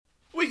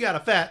got a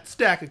fat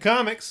stack of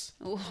comics.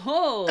 Whoa.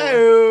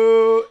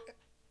 Oh,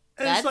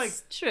 That's like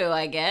true,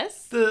 I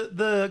guess.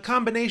 the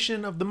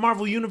combination of the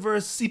Marvel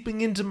Universe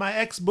seeping into my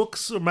X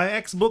books, or my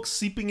X books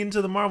seeping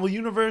into the Marvel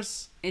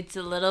Universe. It's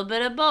a little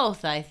bit of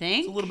both, I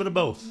think. It's a little bit of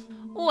both.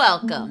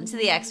 Welcome to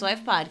the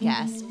Ex-Wife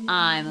Podcast.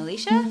 I'm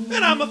Alicia.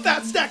 And I'm a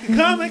fat stack of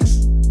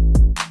comics.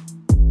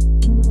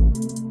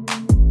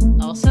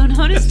 Also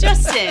known as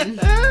Justin.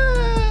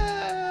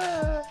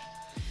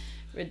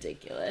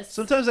 Ridiculous.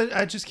 Sometimes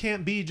I just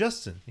can't be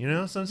Justin, you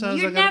know? Sometimes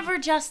You're never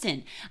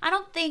Justin. I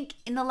don't think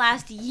in the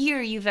last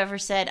year you've ever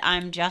said,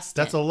 I'm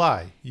Justin. That's a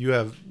lie. You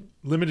have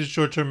limited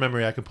short-term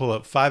memory. I can pull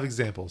up 5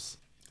 examples.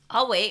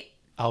 I'll wait.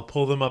 I'll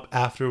pull them up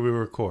after we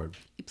record.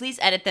 Please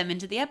edit them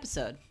into the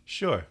episode.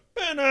 Sure.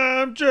 And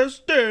I'm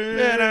Justin.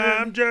 And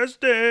I'm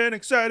Justin.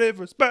 Excited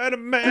for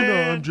Spider-Man.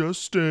 And I'm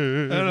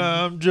Justin. And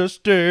I'm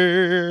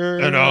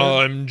Justin. And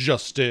I'm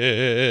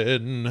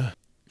Justin.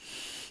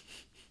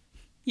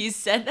 You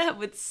said that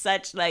with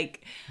such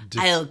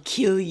I'll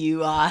kill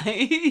you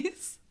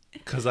eyes.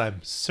 Because I'm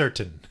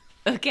certain.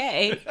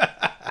 Okay.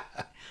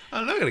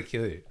 I'm not going to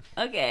kill you.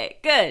 Okay,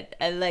 good.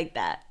 I like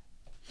that.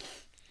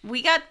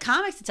 We got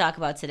comics to talk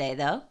about today,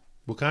 though.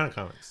 What kind of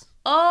comics?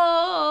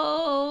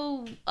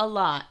 Oh, a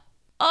lot.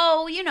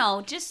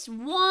 Oh, just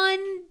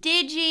one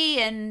Digi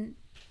and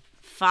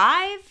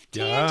 5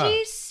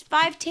 Tangies?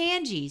 5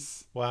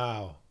 Tangies.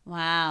 Wow.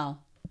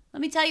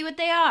 Let me tell you what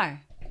they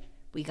are.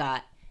 We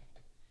got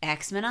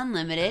X-Men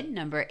Unlimited,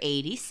 number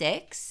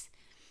 86.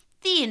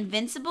 The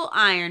Invincible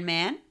Iron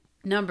Man,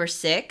 number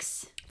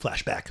 6.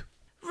 Flashback.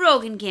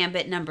 Rogue and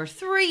Gambit, number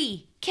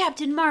 3.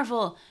 Captain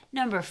Marvel,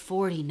 number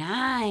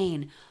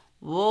 49.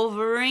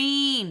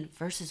 Wolverine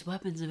versus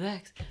Weapons of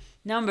X,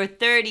 number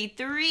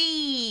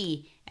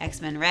 33.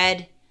 X-Men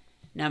Red,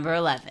 number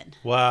 11.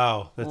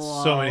 Wow. That's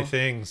Whoa. So many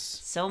things.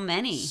 So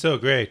many. So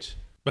great.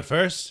 But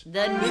first...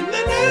 The news.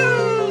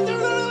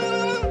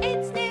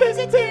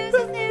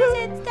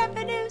 It's time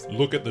for news.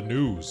 Look at the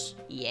news.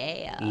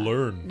 Yeah.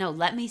 Learn. No,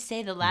 let me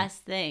say the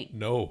last thing.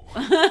 No.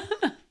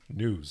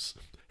 News.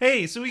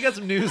 Hey, so we got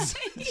some news.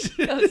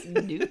 He goes,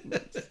 news.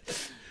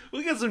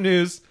 We got some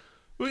news.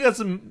 We got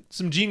some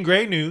Jean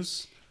Grey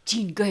news.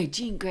 Jean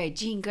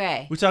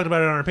Grey. We talked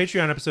about it on our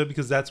Patreon episode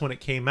because that's when it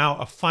came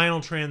out. A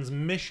final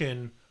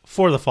transmission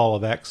for the Fall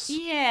of X.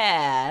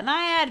 Yeah, and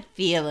I had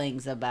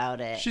feelings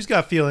about it. She's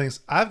got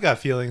feelings. I've got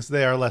feelings.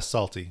 They are less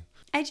salty.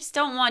 I just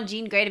don't want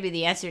Jean Grey to be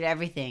the answer to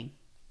everything.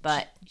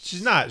 But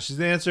she's not. She's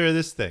the answer to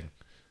this thing.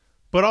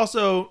 But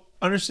also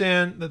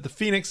understand that the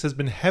Phoenix has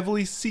been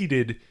heavily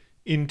seeded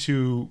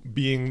into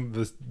being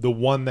the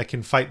one that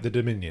can fight the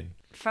Dominion.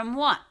 From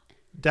what?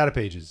 Data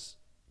pages.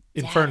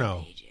 Inferno.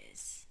 Data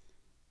pages.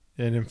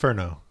 And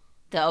Inferno.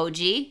 The OG?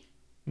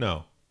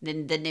 No. The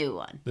new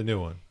one. The new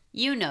one.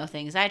 You know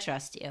things. I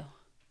trust you.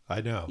 I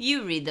know.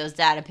 You read those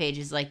data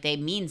pages like they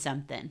mean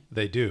something.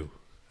 They do.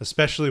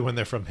 Especially when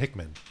they're from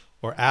Hickman.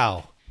 Or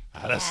Al.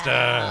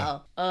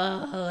 Alistair.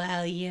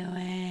 Al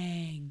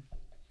Ewing.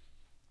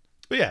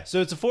 But yeah,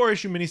 so it's a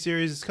 4-issue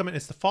miniseries. It's coming.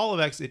 It's the Fall of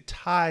X. It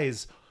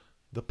ties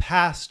the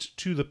past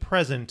to the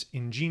present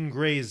in Jean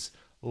Grey's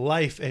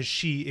life as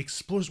she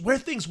explores where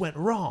things went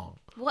wrong.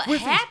 What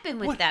happened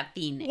with that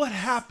Phoenix? What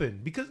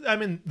happened? Because, I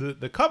mean,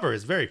 the cover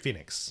is very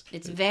Phoenix.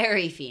 It's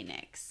very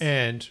Phoenix.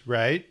 And,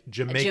 right,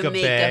 Jamaica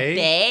Bay.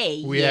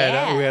 Bay. We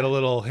had a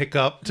little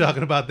hiccup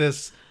talking about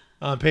this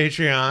on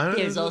Patreon.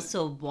 There's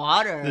also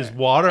water. There's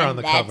water on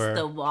the cover.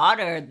 That's the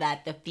water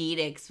that the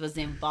Phoenix was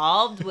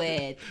involved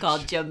with,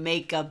 called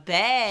Jamaica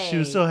Bay. She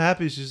was so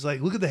happy. She's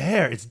like, look at the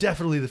hair. It's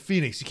definitely the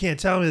Phoenix. You can't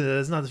tell me that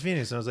it's not the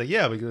Phoenix. And I was like,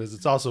 yeah, because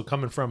it's also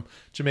coming from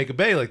Jamaica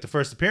Bay, like the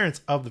first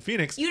appearance of the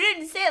Phoenix. You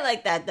didn't say it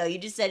like that, though. You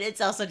just said it's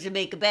also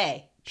Jamaica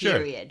Bay.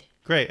 Period. Sure.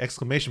 Great.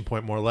 Exclamation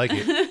point, more like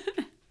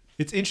it.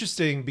 It's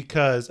interesting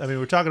because, I mean,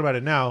 we're talking about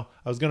it now.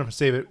 I was going to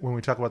save it when we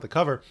talk about the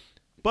cover.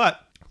 But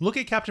look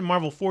at Captain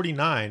Marvel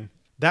 49.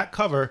 That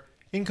cover,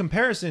 in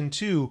comparison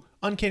to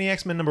Uncanny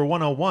X-Men number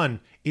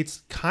 101,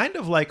 it's kind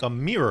of like a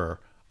mirror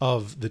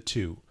of the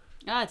two.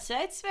 Oh,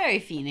 it's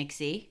very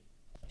Phoenixy.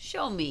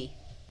 Show me.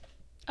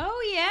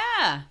 Oh,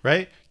 yeah.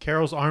 Right?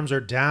 Carol's arms are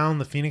down.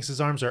 The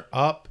Phoenix's arms are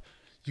up.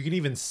 You can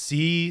even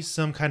see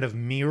some kind of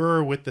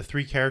mirror with the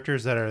 3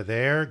 characters that are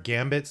there.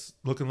 Gambit's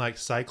looking like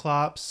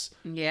Cyclops.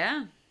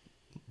 Yeah.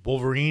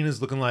 Wolverine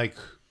is looking like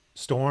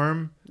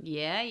Storm.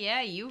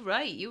 Yeah. You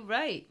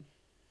right.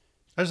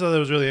 I just thought that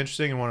was really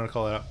interesting and wanted to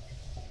call it out.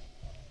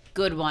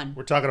 Good one.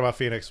 We're talking about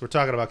Phoenix. We're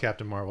talking about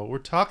Captain Marvel. We're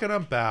talking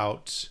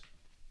about...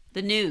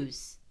 the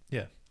news.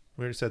 Yeah,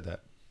 we already said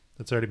that.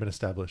 That's already been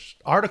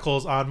established.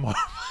 Articles on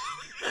Marvel.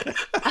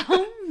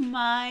 Oh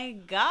my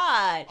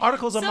God.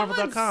 Articles on Someone's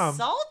Marvel.com.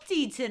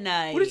 salty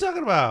tonight. What are you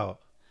talking about?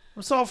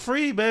 I'm salt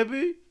free,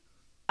 baby.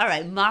 All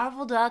right,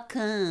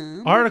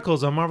 Marvel.com.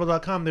 Articles on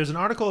Marvel.com. There's an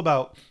article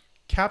about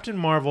Captain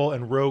Marvel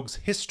and Rogue's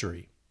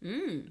history.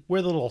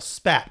 Where the little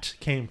spat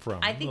came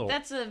from. I think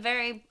that's a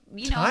very,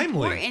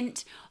 timely.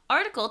 important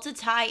article to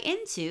tie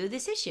into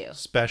this issue.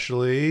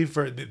 Especially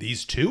for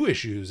these 2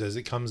 issues as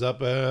it comes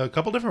up a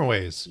couple different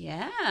ways.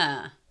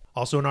 Yeah.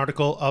 Also an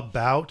article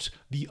about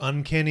the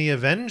Uncanny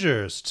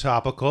Avengers.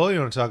 Topical. You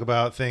want to talk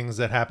about things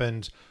that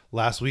happened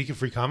last week at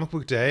Free Comic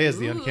Book Day as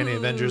the Uncanny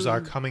Avengers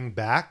are coming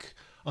back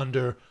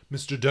under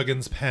Mr.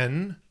 Duggan's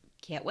pen.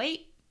 Can't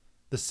wait.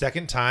 The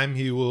second time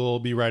he will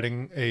be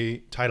writing a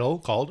title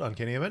called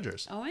Uncanny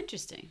Avengers. Oh,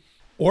 interesting.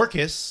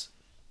 Orcus.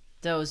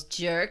 Those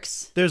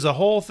jerks. There's a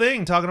whole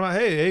thing talking about,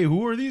 hey,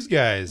 who are these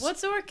guys?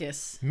 What's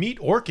Orcus? Meet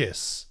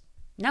Orcus.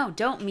 No,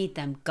 don't meet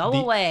them. Go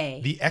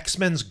away. The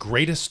X-Men's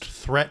greatest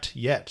threat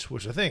yet,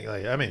 which I think,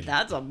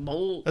 That's a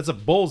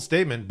bold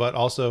statement, but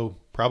also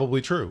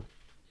probably true.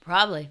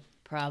 Probably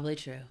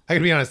true. I gotta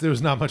be honest, there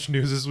was not much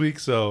news this week,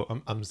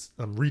 so I'm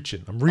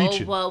reaching.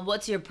 Oh, well,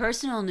 what's your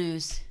personal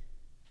news?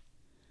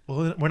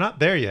 Well, we're not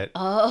there yet.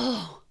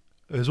 Oh.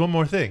 There's one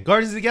more thing.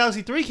 Guardians of the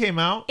Galaxy 3 came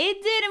out.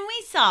 It did, and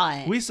we saw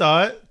it. We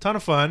saw it. Ton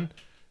of fun.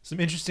 Some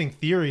interesting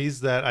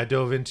theories that I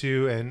dove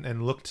into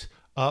and looked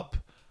up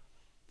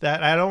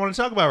that I don't want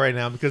to talk about right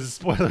now because it's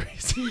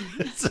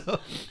spoilery.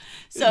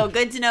 So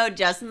good to know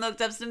Justin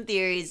looked up some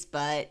theories,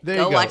 but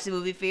go watch the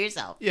movie for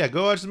yourself. Yeah,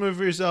 go watch the movie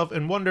for yourself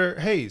and wonder,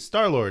 hey,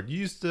 Star-Lord, you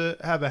used to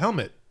have a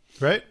helmet,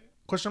 right?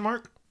 Question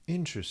mark?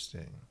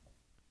 Interesting.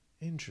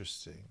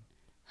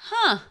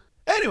 Huh.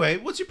 Anyway,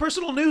 what's your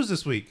personal news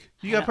this week?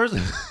 You got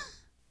personal...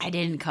 I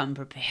didn't come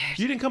prepared.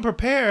 You didn't come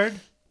prepared?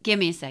 Give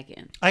me a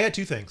second. I got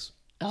two things.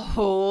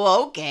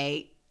 Oh,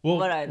 okay. Well,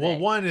 what are they? Well,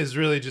 one is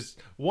really just...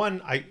 One,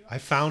 I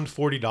found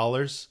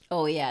 $40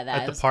 Oh, yeah,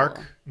 that at the park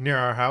near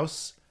our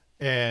house.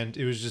 And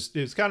it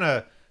was kind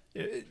of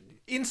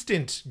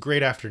instant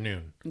great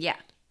afternoon. Yeah.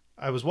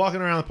 I was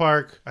walking around the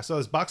park. I saw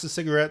this box of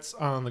cigarettes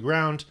on the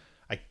ground.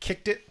 I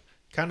kicked it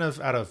kind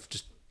of out of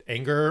just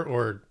anger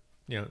or,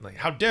 like,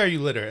 how dare you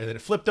litter? And then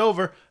it flipped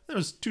over. There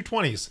was two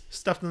 20s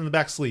stuffed in the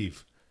back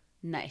sleeve.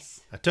 Nice.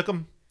 I took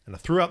them and I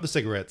threw out the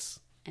cigarettes.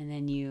 And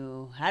then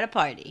you had a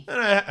party. And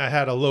I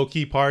had a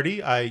low-key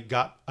party. I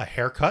got a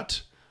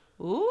haircut.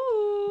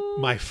 Ooh.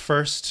 My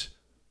first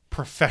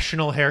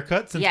professional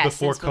haircut since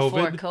before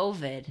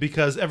COVID.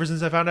 Because ever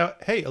since I found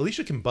out, hey,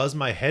 Alicia can buzz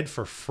my head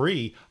for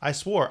free, I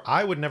swore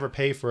I would never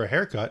pay for a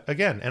haircut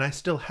again. And I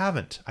still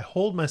haven't. I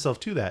hold myself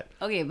to that.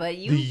 Okay, but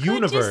you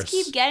could just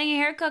keep getting a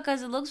haircut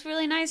because it looks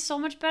really nice, so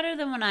much better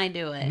than when I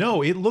do it.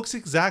 No, it looks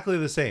exactly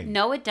the same.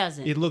 No, it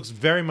doesn't. It looks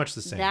very much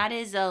the same. That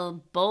is a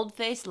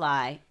bold-faced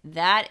lie.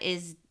 That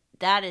is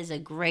a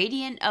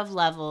gradient of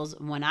levels.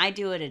 When I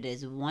do it, it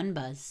is one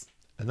buzz.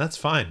 And that's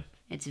fine.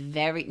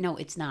 No,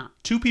 it's not.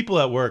 Two people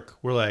at work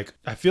were like,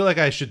 I feel like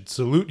I should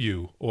salute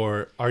you,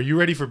 or are you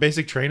ready for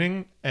basic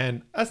training?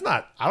 And that's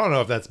not, I don't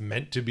know if that's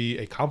meant to be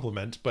a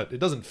compliment, but it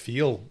doesn't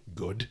feel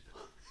good.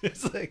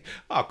 It's like,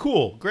 oh,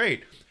 cool,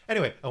 great.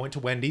 Anyway, I went to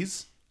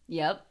Wendy's.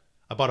 Yep.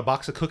 I bought a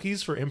box of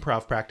cookies for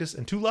improv practice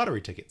and 2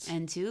 lottery tickets.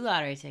 It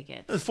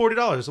was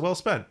 $40, well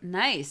spent.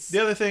 Nice.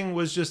 The other thing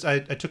was just I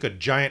took a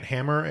giant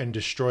hammer and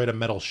destroyed a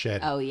metal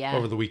shed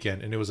over the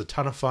weekend. And it was a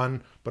ton of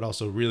fun, but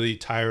also really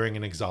tiring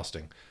and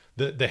exhausting.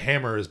 The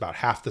hammer is about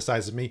half the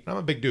size of me. I'm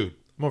a big dude.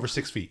 I'm over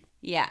 6 feet.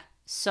 Yeah.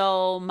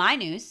 So my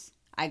news,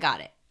 I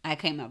got it. I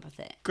came up with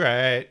it.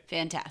 Great.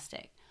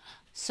 Fantastic.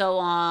 So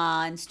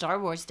on Star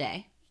Wars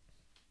Day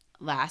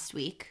last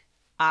week,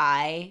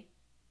 I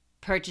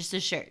purchased a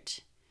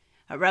shirt,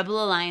 a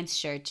Rebel Alliance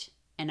shirt,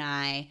 and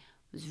I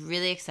was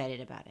really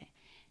excited about it.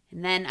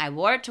 And then I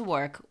wore it to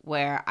work,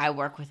 where I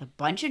work with a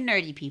bunch of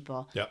nerdy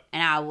people. Yep.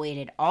 And I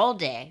waited all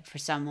day for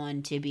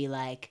someone to be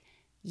like,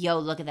 yo,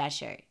 look at that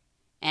shirt.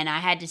 And I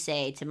had to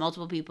say to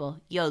multiple people,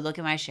 yo, look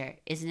at my shirt.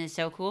 Isn't it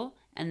so cool?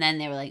 And then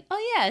they were like,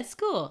 oh, yeah, it's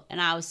cool. And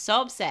I was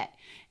so upset.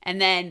 And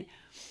then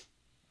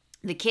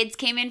the kids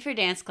came in for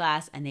dance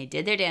class, and they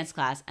did their dance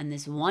class. And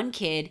this one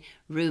kid,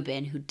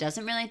 Ruben, who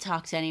doesn't really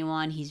talk to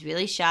anyone, he's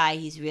really shy,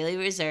 he's really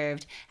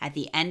reserved. At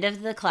the end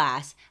of the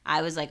class,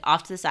 I was like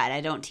off to the side.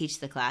 I don't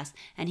teach the class.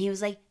 And he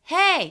was like,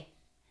 hey,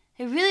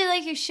 I really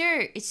like your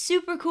shirt. It's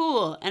super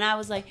cool. And I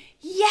was like,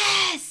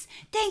 yes,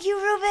 thank you,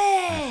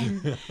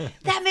 Ruben.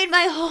 That made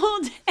my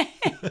whole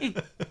day.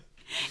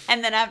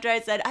 And then after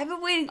I said, I've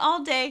been waiting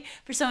all day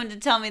for someone to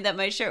tell me that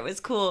my shirt was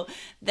cool,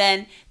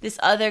 then this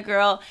other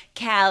girl,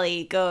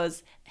 Callie,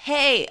 goes,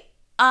 hey,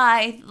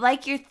 I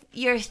like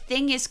your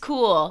thing is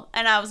cool.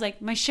 And I was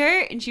like, my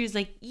shirt? And she was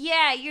like,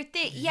 yeah, your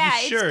thing. Yeah,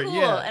 it's cool.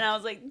 Yeah. And I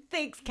was like,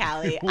 thanks,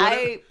 Callie.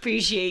 I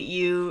appreciate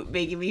you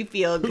making me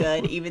feel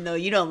good, even though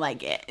you don't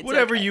like it. It's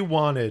whatever okay. you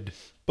wanted,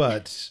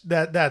 but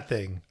that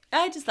thing.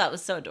 I just thought it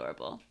was so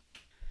adorable.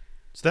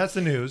 So that's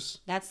the news.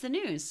 That's the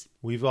news.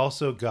 We've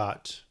also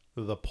got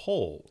the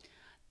poll.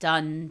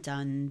 Dun,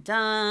 dun,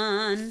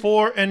 dun.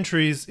 4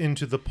 entries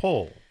into the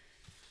poll.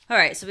 All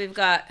right, so we've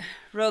got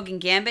Rogue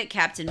and Gambit,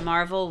 Captain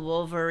Marvel,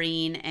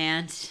 Wolverine,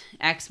 and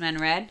X-Men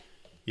Red.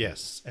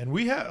 Yes, and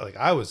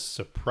I was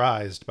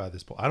surprised by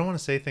this poll. I don't want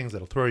to say things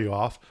that'll throw you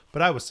off,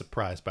 but I was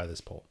surprised by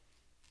this poll.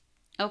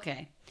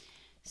 Okay,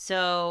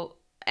 so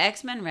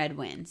X-Men Red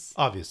wins.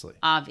 Obviously.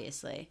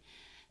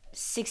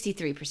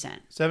 63%.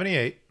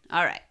 78.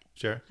 All right.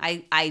 Sure.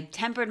 I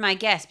tempered my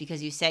guess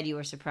because you said you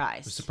were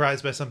surprised. I was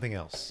surprised by something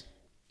else.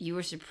 You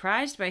were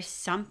surprised by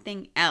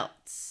something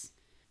else.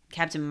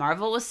 Captain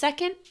Marvel was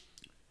second?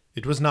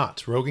 It was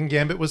not. Rogue and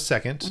Gambit was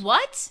second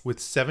What? with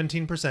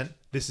 17%.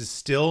 This is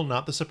still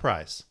not the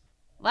surprise.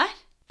 What?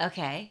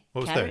 Okay.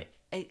 What was third?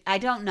 I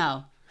don't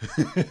know.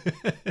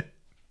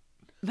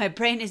 My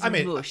brain is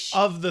mush.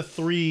 Of the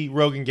 3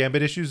 Rogue and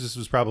Gambit issues, this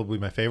was probably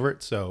my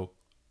favorite, so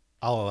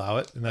I'll allow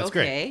it, and that's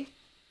great. Okay.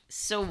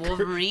 So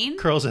Wolverine?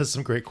 Curls has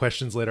some great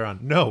questions later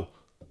on. No.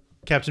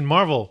 Captain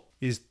Marvel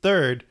is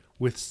third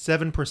with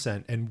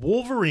 7%, and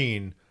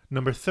Wolverine,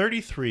 number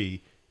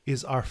 33,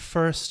 is our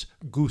first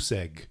goose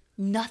egg.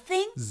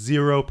 Nothing?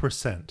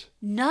 0%.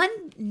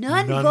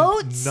 None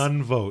votes?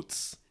 None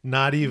votes.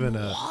 Not even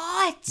a...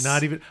 What?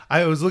 Not even...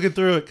 I was looking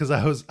through it because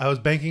I was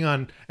banking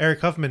on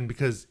Eric Huffman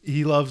because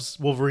he loves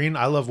Wolverine.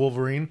 I love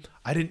Wolverine.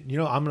 I didn't... You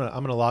know, I'm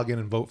gonna log in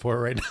and vote for it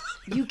right now.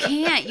 You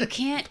can't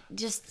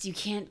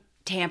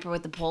tamper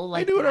with the poll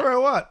like I do whatever I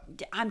want.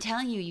 I'm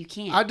telling you, you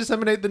can't. I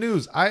disseminate the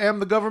news. I am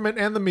the government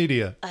and the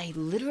media. I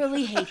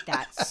literally hate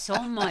that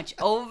so much.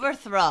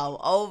 Overthrow.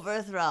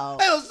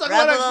 Hey, let's talk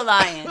Rebel about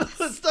Alliance.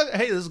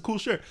 Hey, this is a cool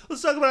shirt.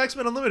 Let's talk about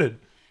X-Men Unlimited.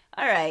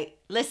 All right,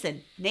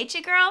 listen.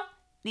 Nature Girl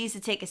needs to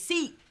take a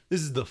seat.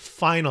 This is the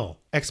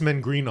final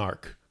X-Men Green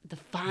arc. The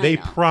final. They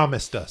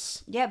promised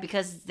us. Yeah,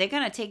 because they're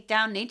gonna take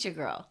down Nature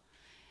Girl.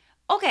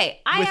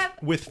 Okay,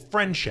 with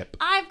friendship.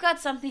 I've got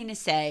something to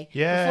say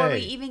before we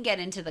even get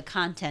into the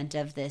content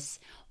of this.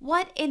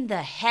 What in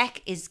the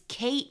heck is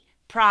Kate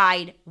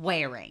Pride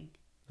wearing?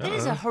 That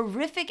is a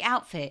horrific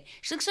outfit.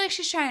 She looks like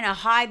she's trying to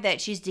hide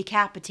that she's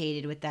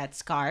decapitated with that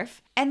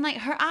scarf. And like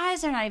her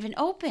eyes are not even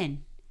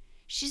open.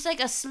 She's like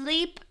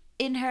asleep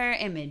in her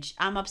image.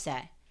 I'm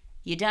upset.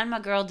 You done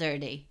my girl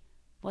dirty.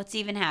 What's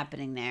even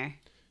happening there?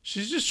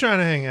 She's just trying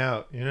to hang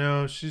out, you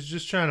know? She's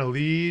just trying to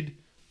lead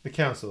the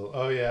council.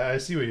 Oh, yeah, I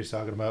see what you're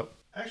talking about.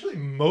 Actually,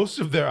 most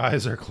of their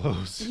eyes are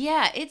closed.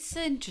 Yeah, it's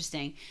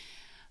interesting.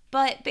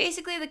 But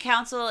basically, the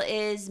council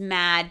is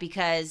mad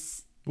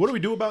because... What do we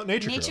do about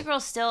Nature Girl? Nature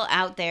Girl's still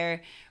out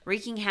there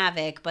wreaking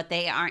havoc, but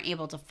they aren't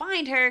able to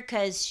find her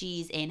because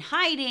she's in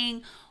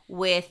hiding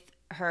with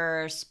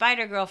her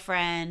spider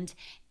girlfriend,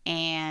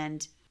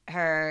 and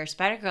her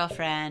spider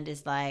girlfriend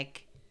is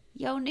like,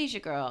 yo, Nature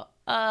Girl,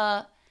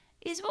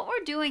 is what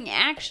we're doing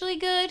actually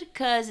good?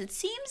 Because it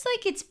seems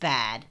like it's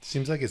bad.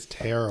 Seems like it's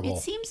terrible.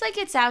 It seems like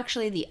it's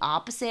actually the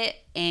opposite,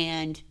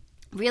 and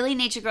really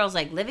Nature Girl's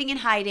like living in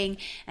hiding,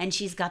 and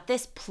she's got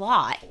this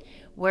plot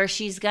where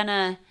she's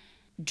gonna...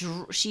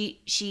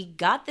 She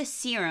got the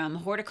serum,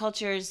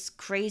 Horticulture's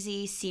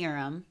crazy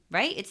serum,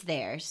 right? It's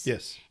theirs.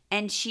 Yes.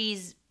 And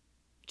she's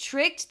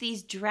tricked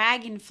these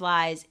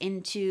dragonflies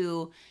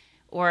into...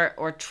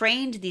 Or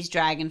trained these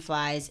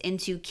dragonflies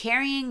into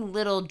carrying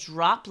little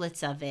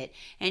droplets of it.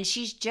 And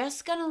she's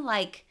just going to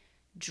like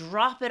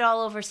drop it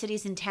all over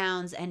cities and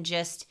towns and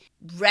just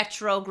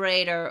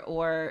retrograde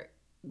or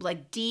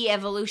like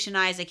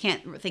de-evolutionize. I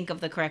can't think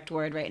of the correct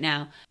word right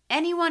now.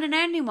 Anyone and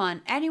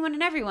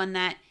everyone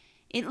that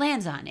it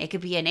lands on. It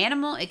could be an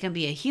animal. It can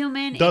be a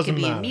human. It could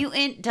be a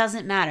mutant.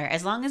 Doesn't matter.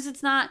 As long as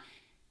it's not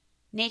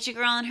Nature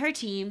Girl and her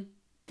team,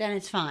 then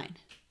it's fine.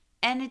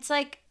 And it's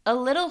like a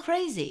little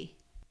crazy.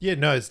 Yeah,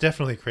 no, it's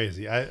definitely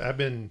crazy. I've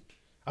been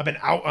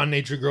out on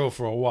Nature Girl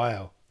for a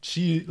while.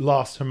 She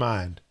lost her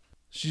mind.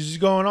 She's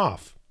just going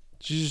off.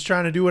 She's just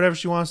trying to do whatever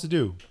she wants to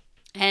do.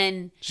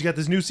 And she got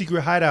this new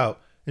secret hideout,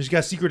 and she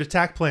got secret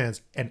attack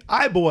plans. And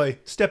iBoy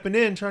stepping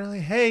in, trying to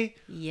like, hey,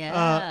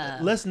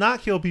 let's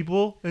not kill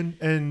people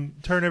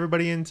and turn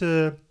everybody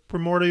into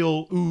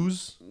primordial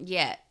ooze.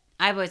 Yeah,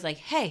 iBoy's like,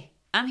 hey,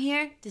 I'm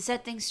here to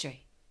set things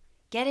straight.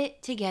 Get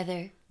it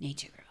together,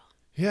 Nature Girl.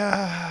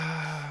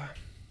 Yeah.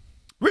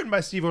 Written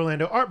by Steve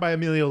Orlando, art by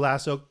Emilio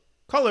Lasso,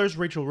 colors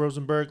Rachel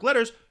Rosenberg,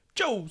 letters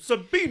Joe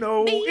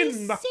Sabino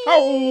in the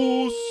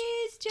house.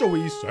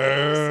 Joey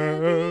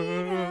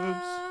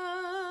says.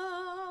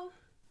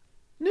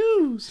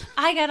 News.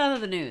 I got out of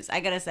the news, I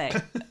gotta say.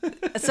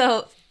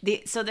 So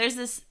there's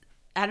this,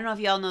 I don't know if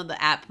y'all know the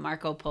app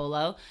Marco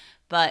Polo,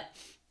 but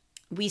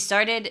we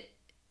started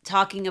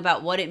talking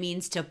about what it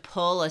means to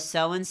pull a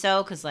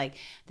so-and-so, because like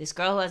this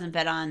girl who hasn't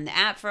been on the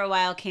app for a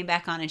while came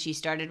back on, and she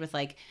started with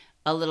like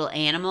a little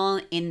animal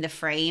in the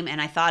frame,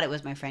 and I thought it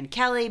was my friend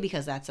Kelly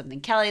because that's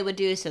something Kelly would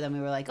do. So then we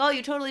were like, oh,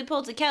 you totally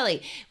pulled to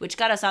Kelly, which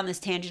got us on this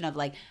tangent of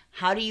like,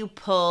 how do you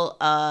pull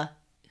a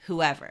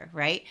whoever,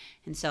 right?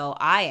 And so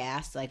I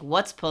asked, like,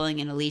 what's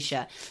pulling an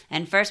Alicia?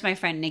 And first my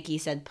friend Nikki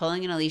said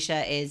pulling an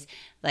Alicia is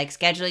like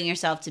scheduling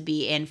yourself to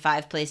be in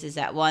 5 places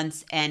at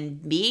once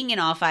and being in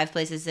all 5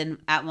 places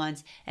at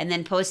once, and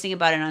then posting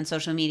about it on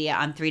social media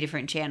on 3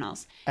 different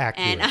channels.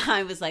 Accurate. And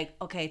I was like,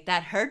 okay,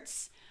 that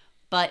hurts,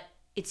 but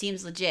it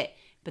seems legit.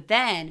 But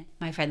then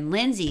my friend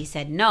Lindsay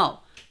said,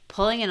 no,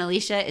 pulling an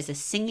Alicia is a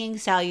singing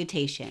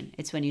salutation.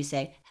 It's when you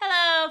say,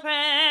 hello,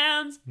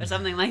 friends, or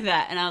something like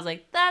that. And I was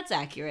like, that's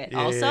accurate. Yeah.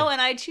 Also, and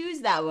I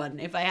choose that one.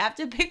 If I have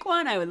to pick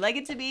one, I would like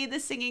it to be the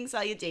singing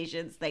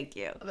salutations. Thank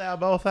you. They're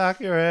both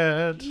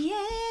accurate.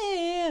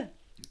 Yeah.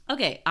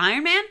 Okay,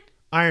 Iron Man?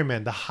 Iron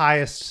Man, the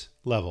highest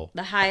level.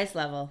 The highest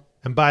level.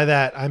 And by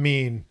that, I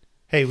mean,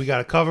 hey, we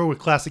got a cover with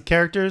classic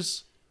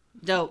characters.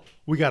 Dope.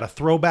 We got a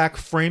throwback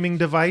framing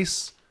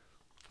device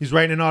He's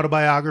writing an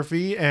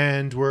autobiography,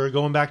 and we're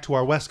going back to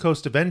our West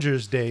Coast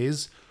Avengers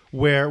days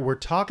where we're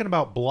talking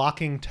about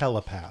blocking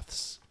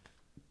telepaths.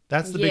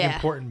 That's the big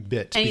important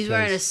bit. And he's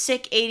wearing a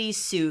sick 80s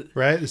suit.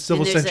 Right? The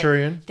Civil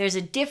Centurion. There's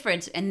a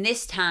difference. And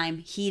this time,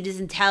 he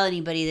doesn't tell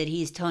anybody that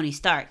he's Tony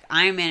Stark.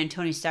 Iron Man and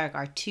Tony Stark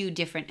are two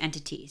different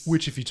entities.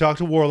 Which, if you talk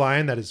to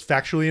Warlion, that is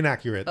factually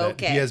inaccurate. That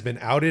he has been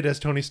outed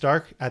as Tony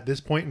Stark at this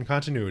point in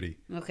continuity.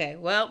 Okay,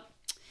 well,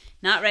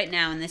 not right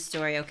now in this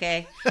story,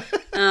 okay?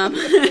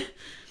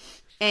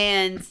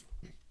 And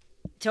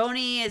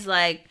Tony is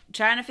like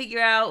trying to figure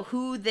out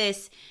who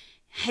this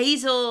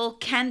Hazel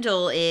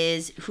Kendall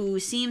is, who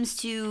seems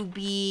to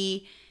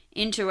be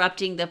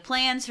interrupting the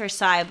plans for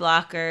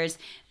Psyblockers,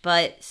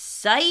 but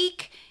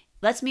psych,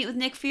 let's meet with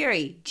Nick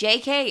Fury.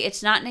 JK,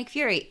 it's not Nick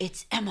Fury,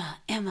 it's Emma,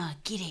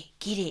 get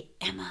it,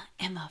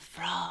 Emma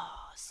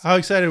Frost. How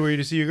excited were you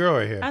to see your girl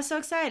right here? I was so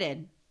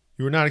excited.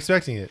 You were not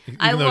expecting it,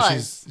 even though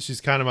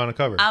she's kind of on a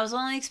cover. I was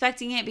only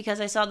expecting it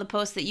because I saw the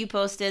post that you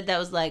posted that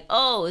was like,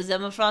 oh, is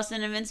Emma Frost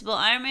an Invincible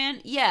Iron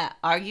Man? Yeah,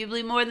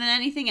 arguably more than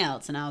anything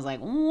else. And I was like,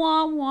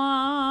 wah,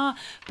 wah.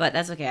 But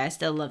that's okay. I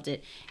still loved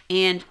it.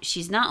 And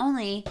she's not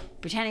only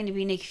pretending to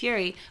be Nick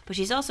Fury, but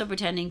she's also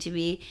pretending to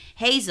be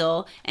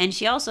Hazel. And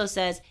she also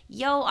says,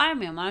 yo, Iron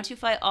Man, why don't you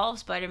fight all of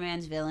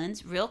Spider-Man's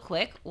villains real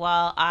quick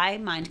while I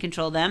mind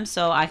control them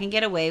so I can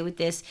get away with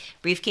this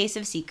briefcase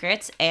of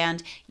secrets,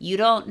 and you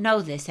don't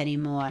know this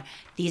anymore.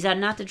 These are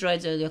not the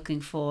droids they're looking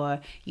for.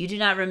 You do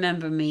not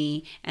remember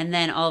me. And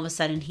then all of a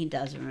sudden he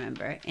does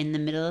remember in the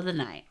middle of the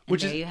night. And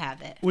there you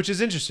have it. Which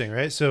is interesting,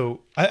 right?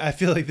 So I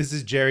feel like this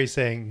is Jerry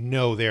saying,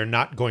 no, they are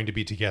not going to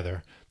be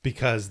together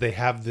because they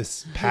have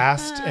this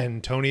past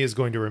and Tony is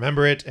going to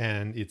remember it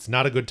and it's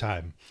not a good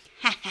time.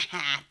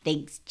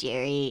 Thanks,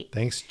 Jerry.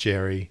 Thanks,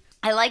 Jerry.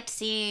 I liked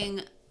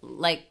seeing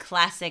like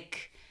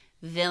classic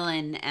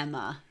villain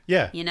Emma.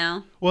 Yeah. You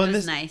know? Well, it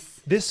was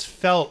nice. This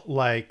felt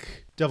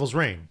like Devil's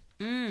Reign.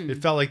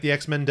 It felt like the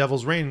X-Men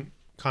Devil's Reign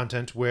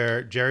content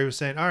where Jerry was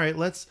saying, all right,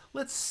 let's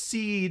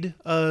seed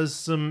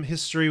some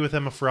history with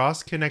Emma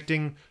Frost,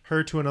 connecting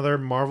her to another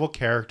Marvel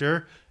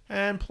character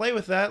and play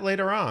with that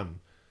later on.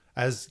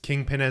 As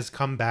Kingpin has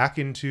come back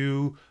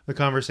into the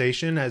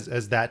conversation,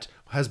 as that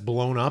has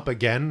blown up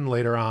again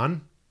later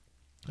on.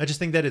 I just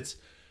think that it's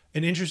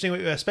an interesting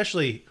way,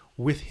 especially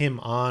with him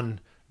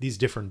on these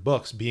different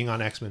books, being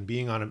on X-Men,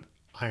 being on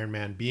Iron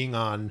Man, being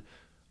on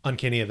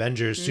Uncanny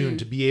Avengers soon,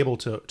 to be able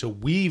to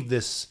weave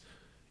this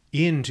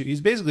into, he's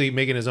basically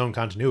making his own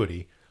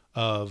continuity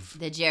of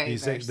the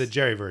Jerryverse. The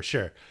Jerryverse,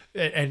 sure.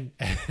 And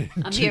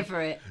I'm here for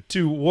it.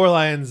 To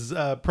Warlion's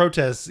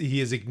protests,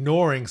 he is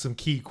ignoring some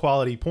key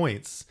quality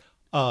points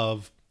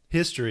of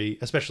history,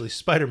 especially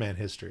Spider-Man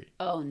history.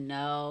 Oh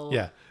no.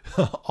 Yeah.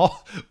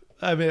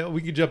 I mean,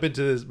 we could jump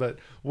into this, but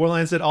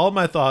Warlion said, all of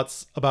my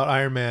thoughts about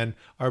Iron Man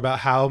are about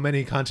how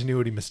many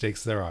continuity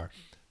mistakes there are.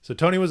 So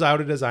Tony was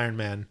outed as Iron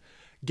Man.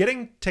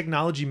 Getting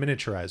technology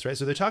miniaturized, right?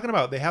 So they're talking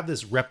about, they have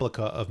this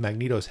replica of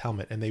Magneto's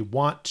helmet and they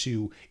want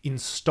to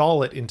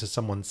install it into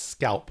someone's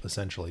scalp,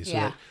 essentially. So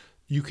that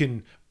you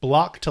can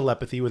block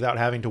telepathy without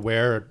having to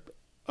wear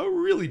a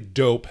really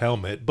dope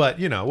helmet, but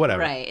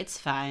whatever. Right. It's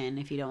fine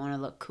if you don't want to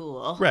look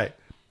cool. Right.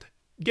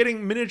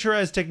 Getting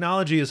miniaturized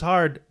technology is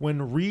hard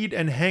when Reed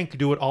and Hank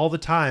do it all the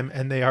time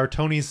and they are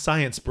Tony's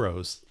science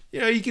bros.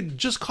 You could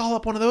just call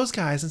up one of those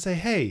guys and say,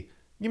 hey,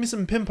 give me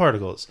some Pym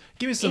particles.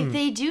 Give me some... If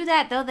they do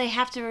that, though, they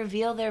have to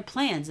reveal their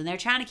plans, and they're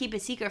trying to keep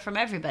it secret from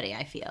everybody,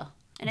 I feel.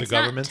 And it's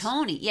not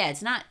Tony. Yeah,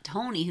 it's not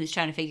Tony who's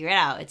trying to figure it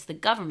out. It's the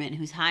government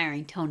who's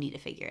hiring Tony to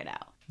figure it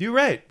out. You're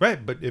right.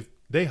 But if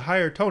they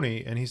hire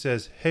Tony and he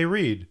says, hey,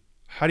 Reed,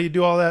 how do you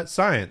do all that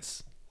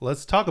science?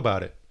 Let's talk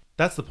about it.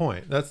 That's the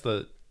point.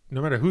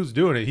 No matter who's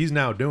doing it, he's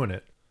now doing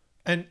it.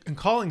 And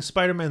calling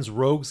Spider-Man's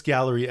Rogues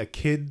Gallery a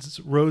kid's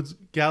Rogues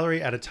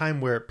Gallery at a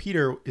time where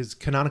Peter is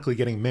canonically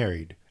getting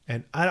married.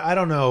 And I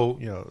don't know,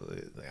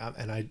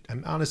 and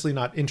I'm honestly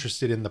not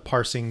interested in the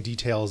parsing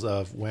details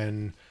of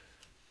when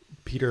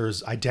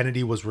Peter's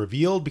identity was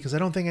revealed, because I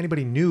don't think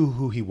anybody knew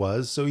who he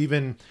was. So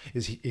even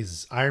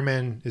is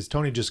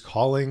Tony just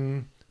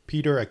calling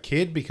Peter a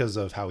kid because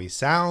of how he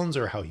sounds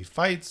or how he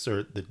fights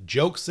or the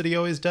jokes that he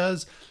always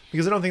does?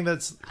 Because I don't think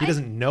he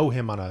doesn't know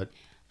him on a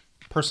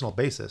personal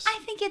basis. I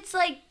think it's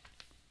like,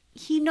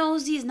 he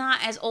knows he's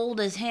not as old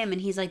as him and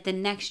he's like the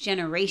next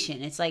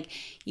generation. It's like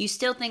you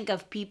still think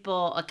of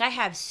people, like I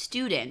have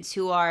students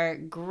who are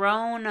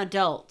grown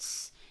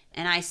adults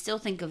and I still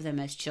think of them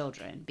as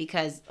children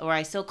or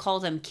I still call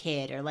them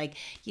kid, or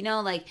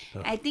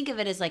I think of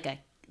it as like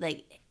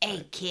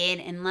hey kid,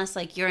 unless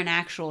like you're an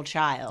actual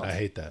child. I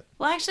hate that.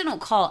 Well, I actually don't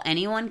call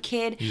anyone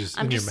kid.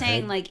 I'm just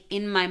saying like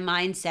in my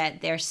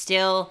mindset, they're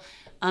still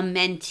a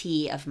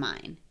mentee of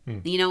mine,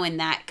 in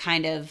that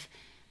kind of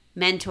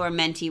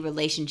mentor-mentee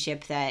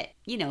relationship that,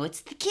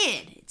 it's the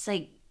kid. It's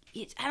like,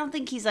 I don't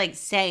think he's like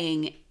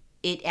saying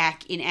it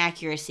in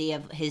accuracy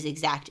of his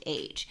exact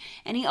age.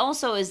 And he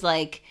also is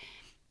like,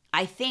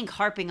 I think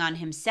harping on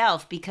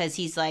himself because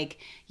he's like,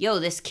 yo,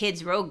 this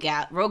kid's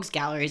Rogues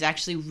Gallery is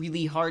actually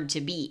really hard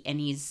to beat. And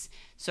he's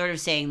sort of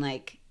saying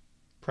like,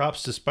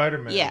 Props to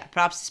Spider-Man. Yeah,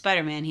 props to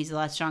Spider-Man. He's a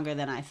lot stronger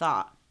than I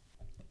thought.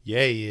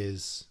 Yeah, he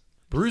is.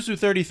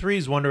 Bruisu33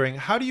 is wondering,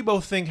 how do you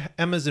both think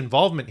Emma's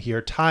involvement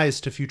here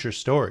ties to future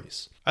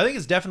stories? I think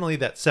it's definitely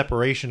that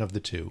separation of the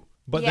two.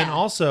 But then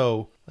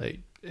also,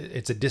 like,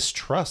 it's a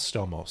distrust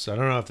almost. I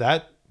don't know if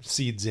that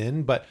seeds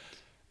in, but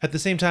at the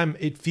same time,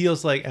 it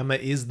feels like Emma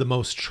is the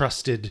most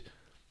trusted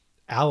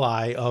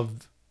ally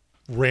of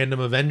random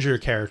Avenger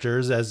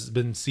characters, as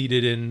been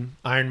seated in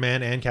Iron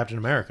Man and Captain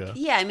America.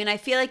 Yeah, I mean, I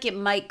feel like it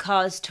might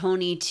cause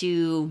Tony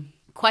to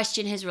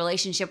question his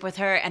relationship with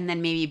her and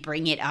then maybe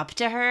bring it up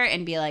to her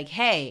and be like,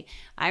 hey,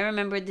 I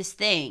remembered this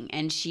thing.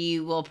 And she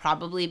will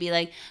probably be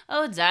like,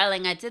 oh,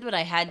 darling, I did what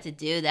I had to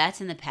do.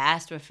 That's in the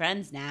past. We're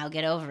friends now.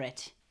 Get over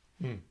it.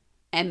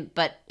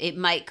 But it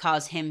might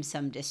cause him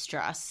some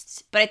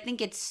distrust. But I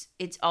think it's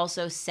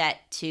also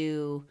set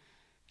to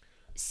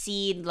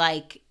seed,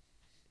 like,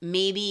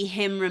 maybe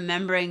him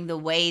remembering the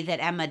way that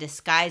Emma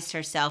disguised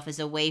herself as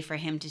a way for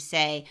him to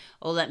say,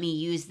 oh, let me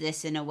use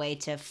this in a way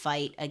to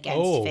fight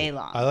against Fei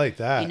Long. I like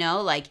that. You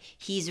know, like,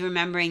 he's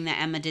remembering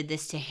that Emma did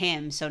this to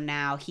him, so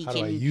now he How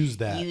can do I use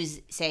that?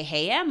 say,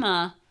 hey,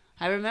 Emma,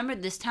 I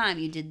remembered this time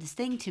you did this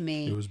thing to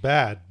me. It was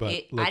bad,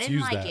 but let's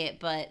use that. I didn't like it,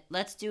 but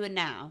let's do it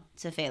now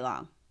to Fei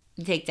Long.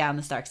 And take down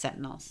the Stark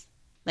Sentinels.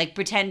 Like,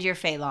 pretend you're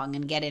Fei Long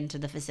and get into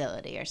the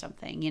facility or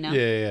something, you know?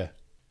 Yeah.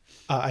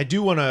 I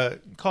do want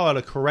to call out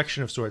a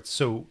correction of sorts.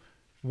 So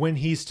when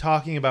he's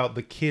talking about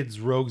the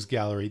kids' rogues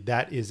gallery,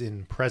 that is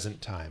in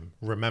present time,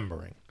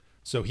 remembering.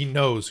 So he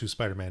knows who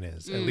Spider-Man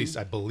is. At least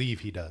I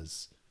believe he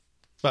does.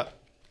 But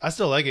I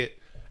still like it.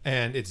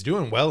 And it's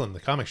doing well in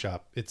the comic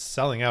shop. It's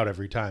selling out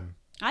every time.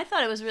 I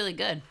thought it was really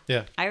good.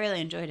 Yeah. I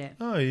really enjoyed it.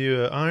 Oh, are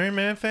you an Iron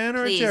Man fan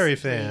or a Jerry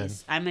fan?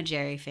 Please. I'm a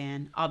Jerry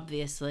fan,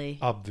 obviously.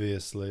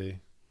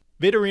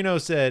 Vitorino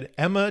said,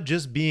 Emma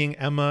just being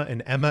Emma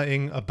and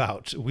Emma-ing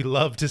about. We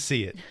love to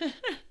see it.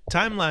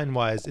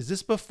 Timeline-wise, is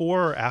this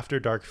before or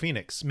after Dark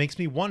Phoenix? Makes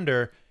me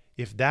wonder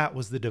if that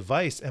was the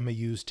device Emma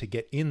used to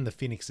get in the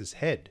Phoenix's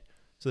head.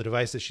 So the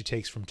device that she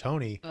takes from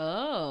Tony.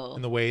 Oh.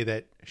 And the way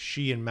that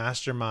she and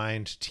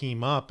Mastermind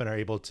team up and are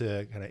able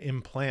to kind of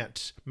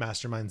implant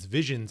Mastermind's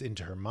visions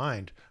into her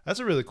mind. That's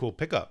a really cool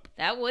pickup.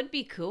 That would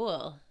be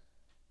cool.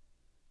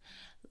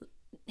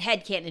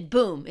 Headcanon,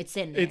 boom, it's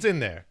in there. It's in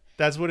there.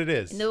 That's what it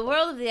is. In the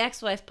world of the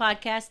Ex-Wife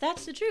podcast,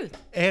 that's the truth.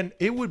 And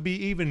it would be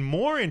even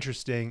more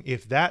interesting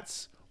if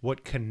that's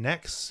what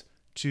connects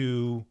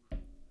to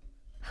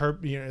her,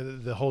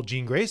 the whole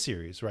Jean Grey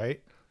series,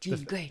 right?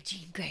 Jean Grey.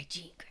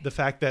 The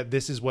fact that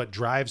this is what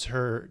drives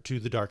her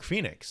to the Dark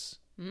Phoenix.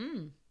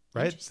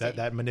 Right?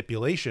 That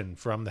manipulation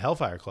from the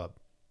Hellfire Club.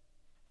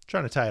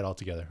 Trying to tie it all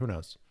together. Who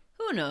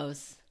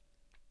knows?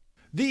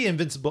 The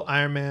Invincible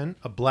Iron Man,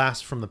 A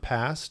Blast from the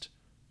Past.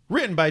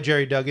 Written by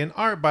Jerry Duggan,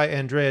 art by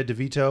Andrea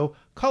DeVito,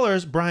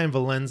 colors Brian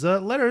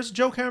Valenza, letters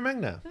Joe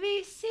Caramagna.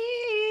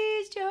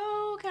 VC's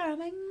Joe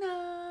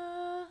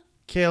Caramagna.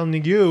 Cale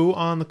Nagu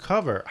on the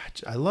cover.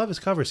 I love his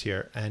covers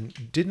here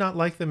and did not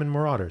like them in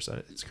Marauders.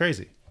 It's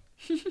crazy.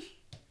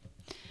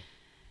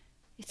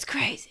 It's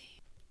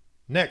crazy.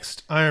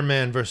 Next, Iron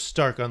Man vs.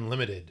 Stark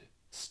Unlimited.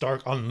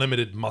 Stark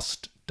Unlimited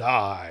must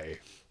die.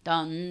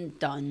 Dun,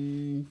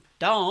 dun,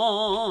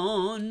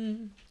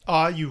 dun.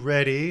 Are you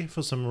ready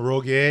for some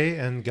rogue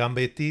and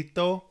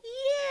gambetito?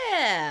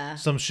 Yeah.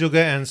 Some sugar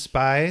and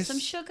spice?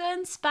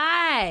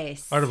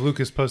 Art of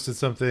Lucas posted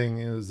something.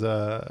 It was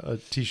a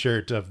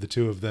t-shirt of the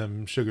two of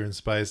them, Sugar and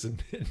Spice,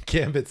 and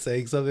Gambit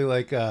saying something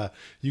like,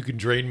 you can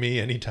drain me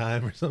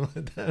anytime or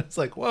something like that. It's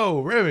like,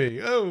 whoa, Remy,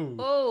 oh.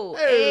 Oh,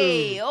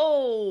 hey,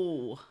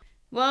 oh.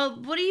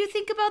 Well, what do you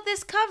think about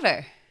this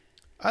cover?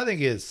 I think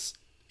it's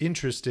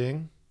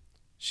interesting.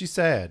 She's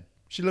sad.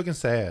 She's looking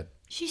sad.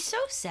 She's so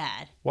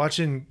sad.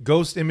 Watching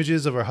ghost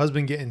images of her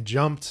husband getting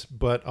jumped,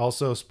 but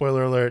also,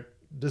 spoiler alert,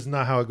 this is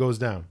not how it goes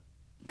down.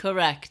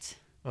 Correct.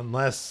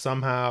 Unless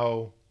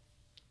somehow,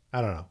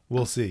 I don't know.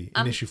 We'll see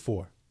in issue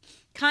 4.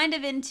 Kind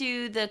of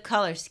into the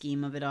color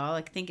scheme of it all.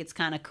 I think it's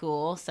kind of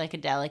cool,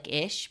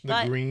 psychedelic-ish.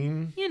 But, the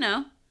green. You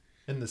know.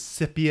 And the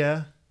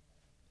sepia.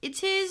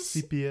 It is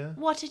sepia.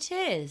 What it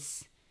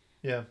is.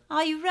 Yeah.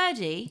 Are you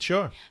ready?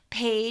 Sure.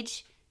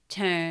 Page,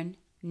 turn,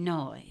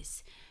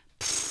 noise.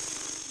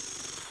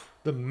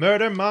 The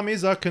murder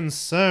mommies are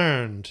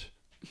concerned.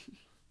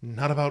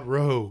 Not about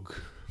Rogue.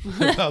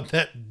 About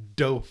that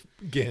dope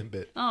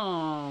Gambit.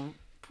 Oh,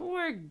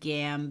 poor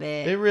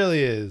Gambit. It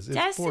really is. It's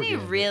Destiny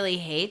really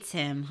hates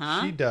him,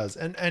 huh? She does.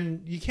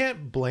 And you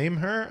can't blame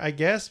her, I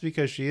guess,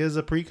 because she is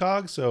a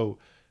precog, so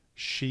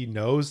she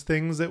knows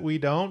things that we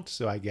don't.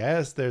 So I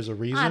guess there's a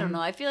reason. I don't know.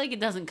 I feel like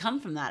it doesn't come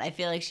from that. I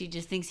feel like she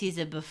just thinks he's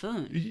a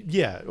buffoon.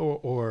 Yeah,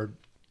 or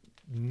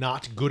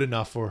not good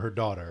enough for her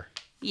daughter.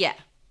 Yeah.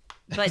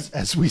 But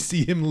as we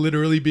see him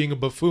literally being a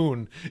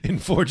buffoon in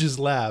Forge's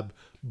lab,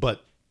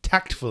 but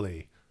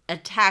tactfully. A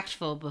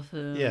tactful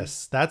buffoon.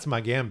 Yes, that's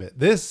my Gambit.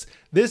 This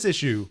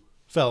issue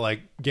felt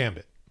like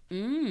Gambit.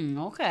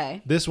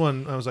 Okay. This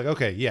one, I was like,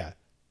 okay, yeah,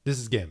 this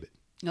is Gambit.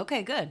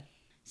 Okay, good.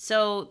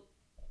 So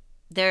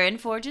they're in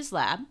Forge's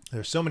lab.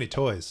 There's so many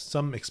toys.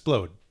 Some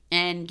explode.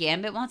 And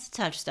Gambit wants to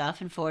touch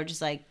stuff, and Forge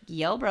is like,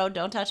 yo, bro,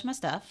 don't touch my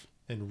stuff.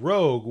 And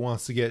Rogue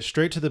wants to get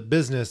straight to the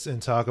business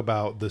and talk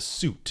about the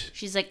suit.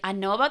 She's like, I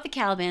know about the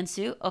Caliban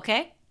suit,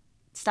 okay?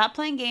 Stop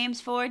playing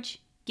games, Forge.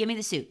 Give me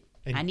the suit.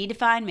 And I need to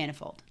find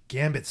Manifold.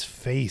 Gambit's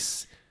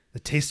face, the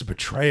taste of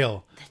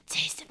betrayal. The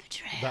taste of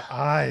betrayal. The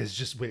eyes,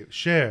 just wait,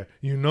 Cher,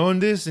 you know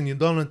this and you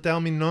don't tell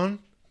me none?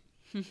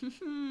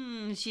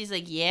 She's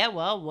like, yeah,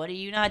 well, what are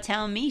you not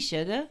telling me,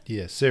 sugar?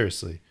 Yeah,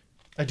 seriously.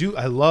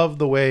 I love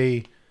the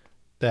way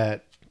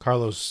that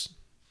Carlos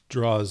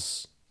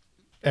draws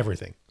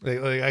everything.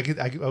 I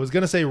was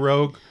gonna say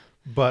Rogue,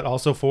 but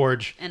also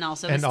Forge, And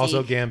also and Mystique.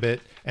 also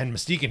Gambit, and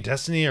Mystique and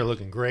Destiny are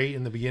looking great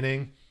in the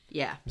beginning.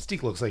 Yeah.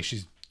 Mystique looks like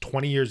she's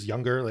 20 years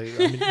younger. Like,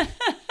 I mean,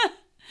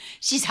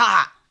 She's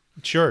hot.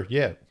 sure,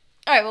 yeah.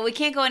 All right, well, we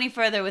can't go any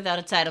further without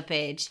a title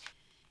page.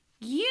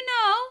 You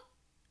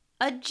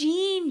know, a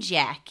jean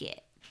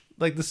jacket.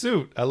 Like the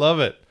suit, I love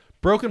it.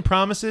 Broken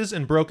Promises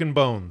and Broken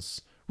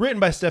Bones. Written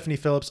by Stephanie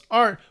Phillips,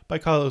 art by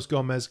Carlos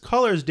Gomez,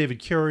 colors David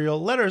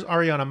Curiel, letters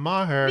Ariana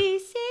Maher.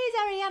 This is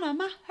Ariana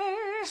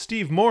Maher.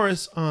 Steve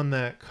Morris on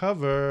that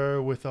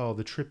cover with all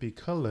the trippy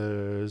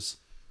colors.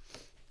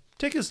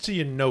 Take us to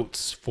your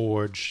notes,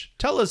 Forge.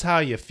 Tell us how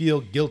you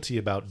feel guilty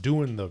about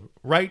doing the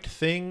right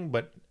thing,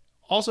 but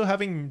also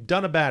having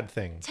done a bad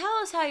thing. Tell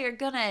us how you're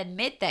going to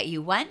admit that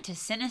you went to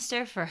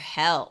Sinister for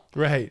help.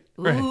 Right.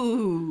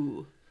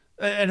 Ooh.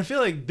 And I feel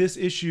like this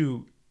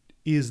issue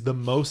is the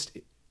most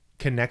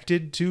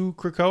connected to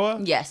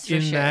Krakoa. Yes, for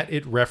in sure. that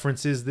it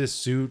references this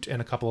suit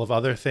and a couple of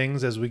other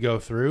things as we go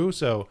through.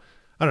 So,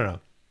 I don't know.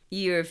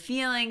 Your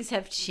feelings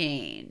have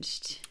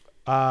changed.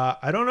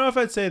 I don't know if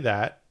I'd say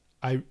that.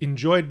 I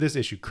enjoyed this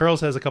issue.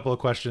 Curls has a couple of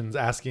questions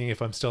asking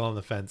if I'm still on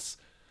the fence,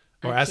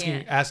 or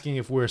asking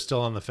if we're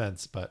still on the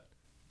fence, but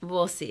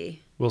We'll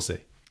see. we'll see.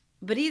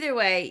 But either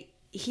way,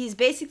 he's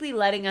basically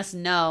letting us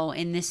know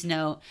in this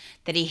note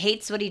that he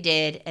hates what he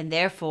did and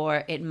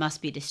therefore it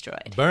must be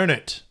destroyed. Burn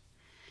it.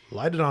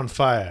 Light it on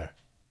fire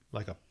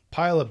like a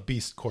pile of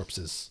beast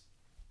corpses.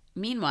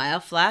 Meanwhile,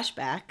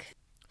 flashback.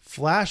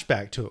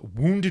 Flashback to a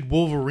wounded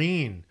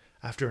Wolverine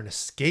after an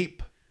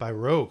escape by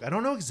Rogue. I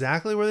don't know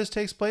exactly where this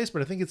takes place,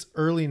 but I think it's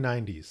early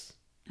 90s.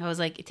 I was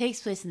like, it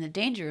takes place in the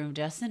danger room,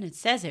 Justin. It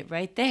says it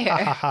right Ha there.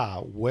 ha ha.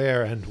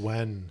 Where and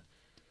when.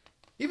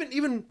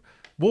 Even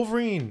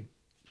Wolverine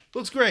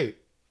looks great.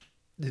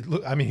 He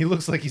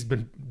looks like he's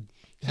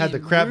had the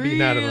crap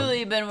beaten out of him.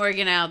 Really been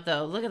working out,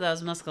 though. Look at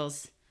those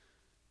muscles.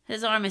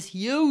 His arm is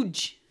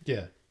huge.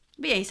 Yeah.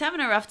 But yeah, he's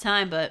having a rough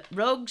time, but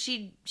Rogue,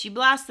 she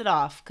blasted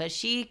off because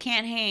she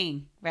can't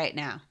hang right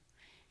now.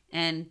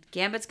 And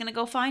Gambit's going to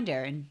go find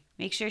her and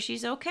make sure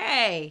she's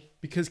okay.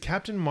 Because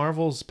Captain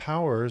Marvel's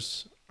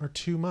powers are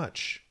too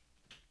much.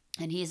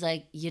 And he's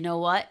like, you know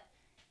what?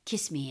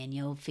 Kiss me and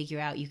you'll figure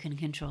out you can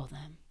control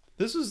them.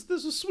 This is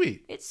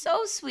sweet. It's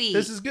so sweet.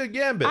 This is good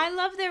Gambit. I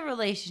love their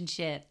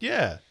relationship.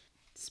 Yeah.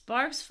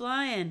 Sparks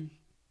flying.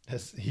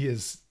 As he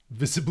is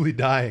visibly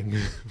dying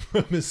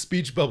from his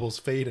speech bubbles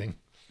fading.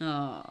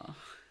 Oh.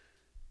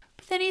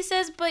 But then he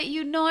says, but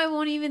you know I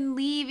won't even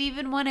leave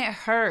even when it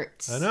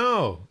hurts. I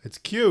know. It's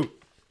cute.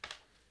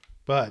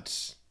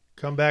 But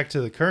come back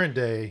to the current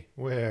day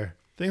where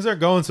things aren't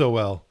going so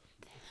well.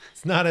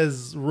 It's not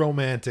as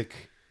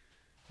romantic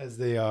as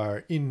they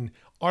are in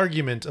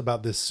argument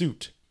about this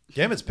suit.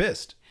 Gambit's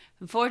pissed.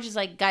 And Forge is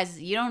like, guys,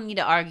 you don't need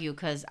to argue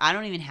because I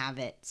don't even have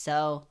it.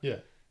 So Yeah.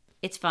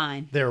 it's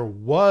fine. There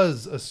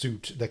was a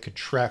suit that could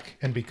trek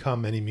and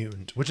become any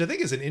mutant, which I think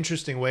is an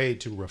interesting way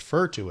to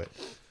refer to it.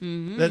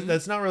 Mm-hmm.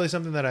 That's not really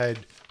something that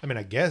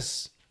I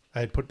guess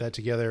I'd put that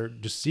together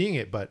just seeing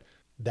it, but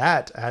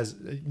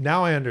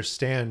now I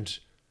understand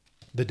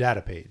the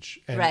data page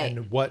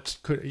and what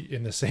could,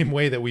 in the same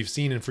way that we've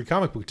seen in Free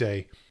Comic Book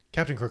Day,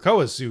 Captain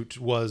Krakoa's suit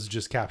was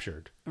just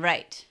captured.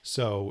 Right.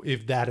 So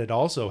if that had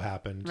also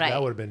happened,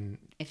 that would have been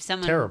if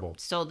someone terrible.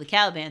 Stole the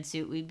Caliban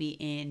suit, we'd be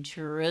in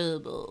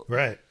trouble.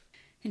 Right.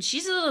 And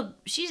Rogue's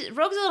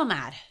a little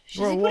mad.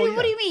 She's Well, like,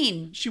 what do you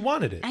mean? She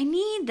wanted it. I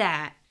need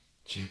that.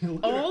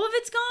 All of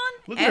it's gone?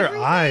 Look at her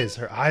eyes.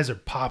 Her eyes are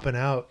popping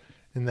out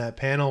in that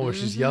panel where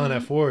she's yelling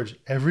at Forge.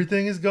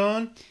 Everything is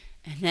gone.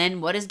 And then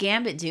what does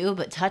Gambit do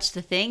but touch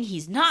the thing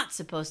he's not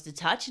supposed to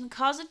touch and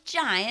cause a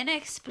giant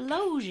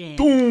explosion?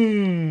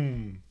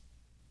 Boom!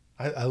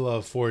 I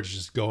love Forge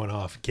just going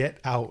off. Get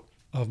out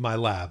of my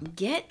lab.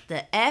 Get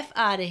the F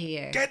out of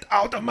here. Get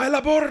out of my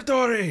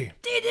laboratory!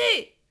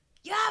 Didi,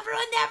 you have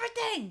ruined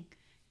everything.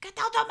 Get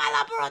out of my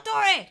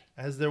laboratory.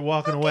 As they're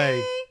walking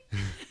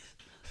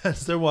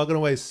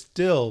away,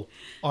 still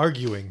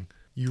arguing.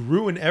 You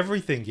ruin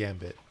everything,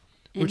 Gambit.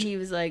 And he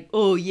was like,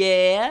 oh,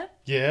 yeah?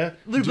 Yeah.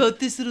 What about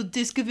this little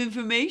disc of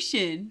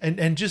information?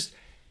 And just,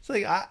 it's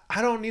like,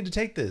 I don't need to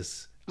take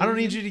this. I don't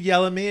need you to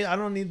yell at me. I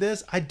don't need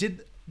this. I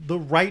did the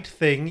right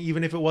thing,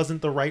 even if it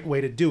wasn't the right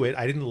way to do it.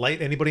 I didn't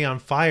light anybody on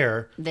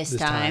fire this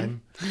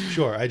time.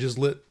 Sure, I just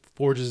lit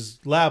Forge's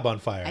lab on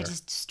fire. I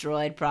just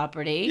destroyed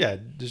property. Yeah,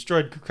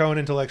 destroyed Krakoan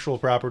intellectual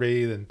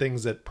property and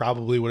things that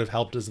probably would have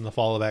helped us in the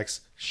fall of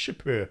X.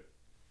 Shipper.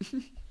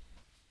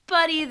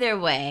 But either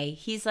way,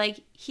 he's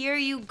like, here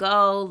you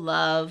go,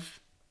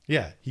 love.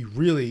 Yeah, he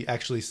really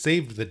actually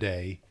saved the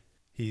day.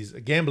 He's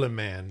a gambling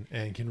man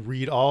and can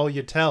read all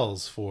your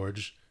tells,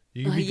 Forge.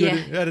 You can be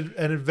good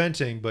at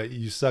inventing, but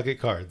you suck at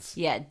cards.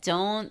 Yeah,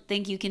 don't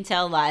think you can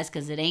tell lies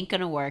because it ain't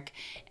going to work.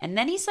 And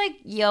then he's like,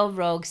 yo,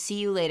 Rogue, see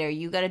you later.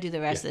 You got to do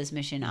the rest of this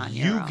mission on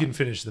your own. You can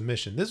finish the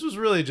mission. This was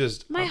really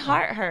just... My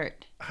heart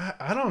hurt.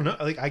 I don't know.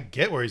 Like, I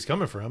get where he's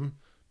coming from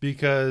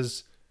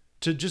because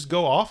to just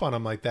go off on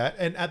him like that.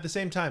 And at the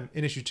same time,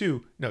 in issue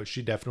 2, no,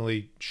 she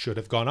definitely should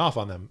have gone off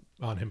on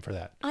him for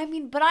that. I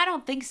mean, but I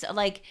don't think so.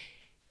 Like...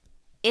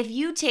 If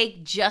you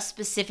take just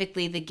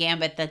specifically the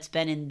Gambit that's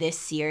been in this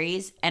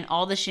series and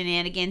all the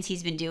shenanigans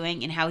he's been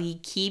doing and how he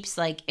keeps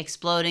like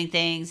exploding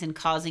things and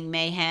causing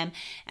mayhem,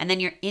 and then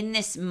you're in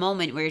this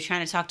moment where you're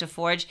trying to talk to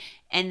Forge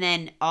and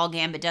then all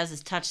Gambit does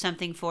is touch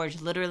something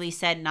Forge literally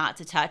said not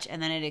to touch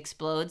and then it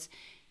explodes,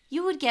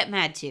 you would get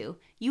mad too.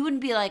 You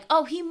wouldn't be like,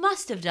 oh, he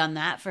must have done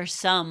that for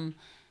some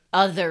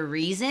other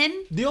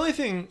reason. The only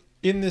thing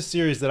in this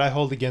series that I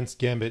hold against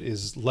Gambit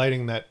is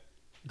lighting that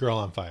girl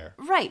on fire.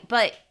 Right,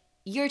 but...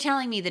 You're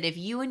telling me that if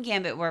you and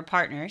Gambit were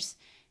partners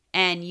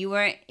and you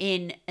were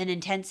in an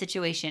intense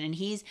situation and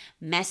he's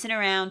messing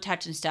around,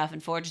 touching stuff,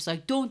 and Forge is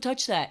like, don't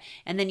touch that.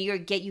 And then you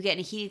get in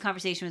a heated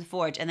conversation with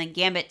Forge and then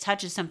Gambit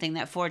touches something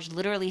that Forge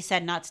literally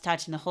said not to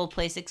touch and the whole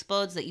place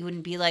explodes, that you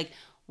wouldn't be like,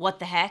 what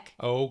the heck?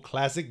 Oh,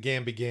 classic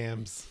Gambit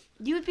Gams.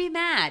 You would be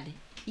mad.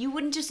 You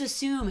wouldn't just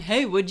assume,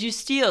 hey, what'd you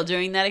steal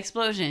during that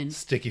explosion?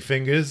 Sticky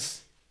fingers.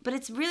 But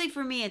it's really,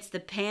 for me, it's the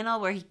panel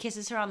where he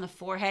kisses her on the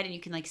forehead and you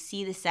can like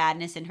see the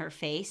sadness in her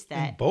face.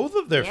 That in both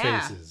of their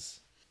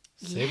faces.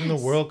 Saving the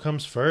world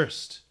comes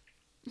first.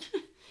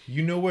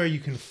 You know where you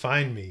can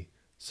find me,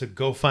 so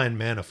go find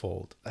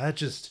Manifold. That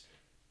just...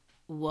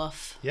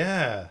 Woof.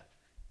 Yeah.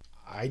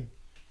 I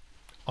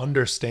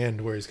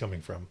understand where he's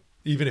coming from.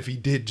 Even if he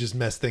did just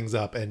mess things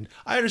up. And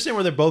I understand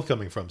where they're both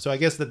coming from. So I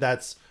guess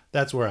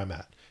that's where I'm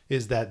at.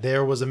 Is that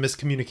there was a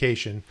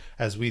miscommunication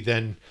as we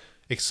then...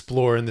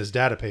 explore in this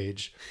data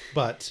page,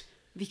 but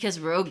because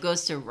Rogue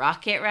goes to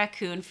Rocket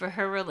Raccoon for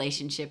her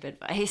relationship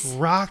advice.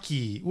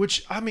 Rocky,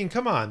 which, I mean,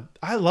 come on,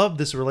 I love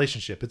this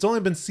relationship. It's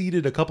only been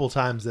seeded a couple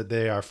times that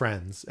they are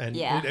friends, and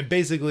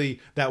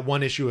basically that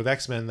one issue of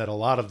X-Men that a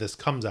lot of this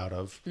comes out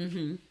of.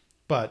 Mm-hmm.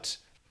 But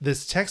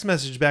this text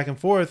message back and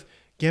forth,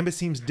 Gambit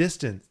seems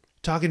distant,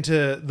 talking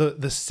to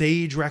the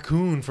sage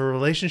raccoon for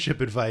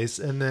relationship advice,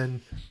 and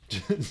then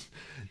just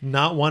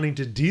not wanting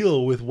to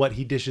deal with what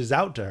he dishes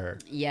out to her.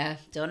 Yeah,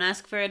 don't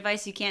ask for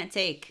advice you can't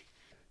take.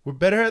 We're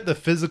better at the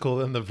physical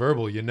than the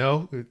verbal, you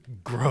know?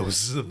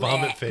 Gross, the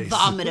vomit face.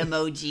 Vomit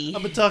emoji.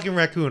 I'm a talking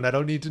raccoon. I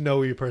don't need to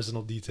know your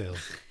personal details.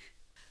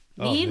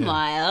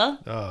 Meanwhile...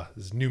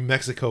 this New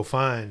Mexico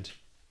find.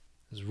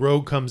 This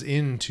Rogue comes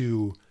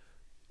into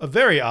a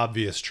very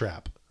obvious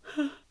trap.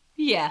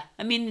 Yeah,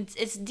 I mean,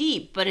 it's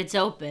deep, but it's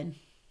open.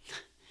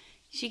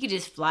 She could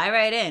just fly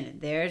right in.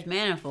 There's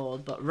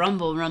Manifold, but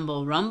rumble,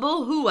 rumble,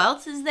 rumble. Who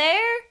else is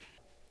there?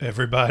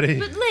 Everybody.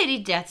 But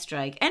Lady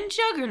Deathstrike and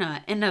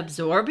Juggernaut and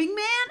Absorbing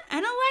Man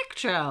and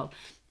Electro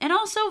and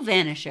also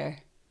Vanisher.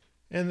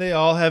 And they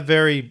all have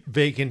very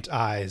vacant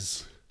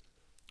eyes.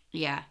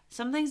 Yeah,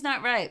 something's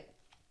not right.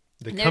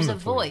 There's a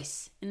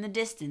voice in the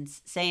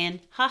distance saying,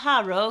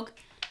 haha, Rogue,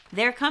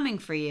 they're coming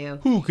for you.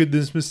 Who could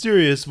this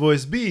mysterious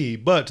voice be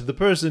but the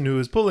person who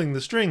is pulling the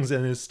strings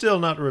and is still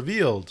not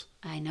revealed?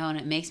 I know, and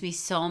it makes me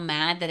so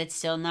mad that it's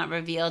still not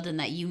revealed and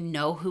that you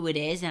know who it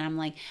is. And I'm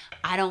like,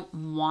 I don't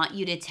want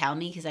you to tell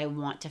me because I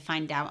want to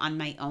find out on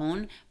my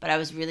own. But I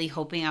was really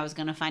hoping I was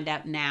going to find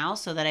out now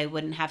so that I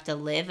wouldn't have to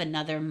live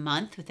another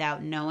month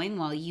without knowing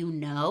while you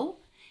know.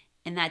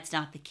 And that's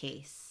not the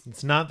case.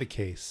 It's not the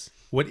case.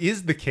 What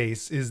is the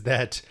case is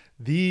that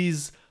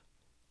these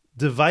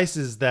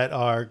devices that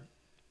are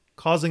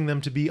causing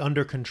them to be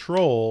under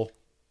control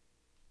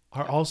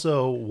are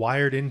also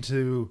wired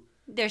into...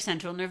 their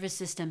central nervous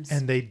systems.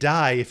 And they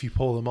die if you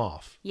pull them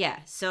off. Yeah,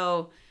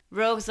 so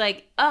Rogue's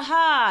like,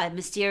 aha,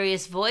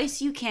 mysterious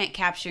voice, you can't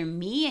capture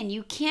me and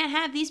you can't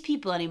have these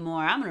people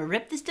anymore. I'm going to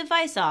rip this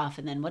device off.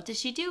 And then what does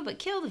she do but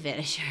kill the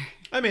Vanisher?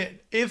 I mean,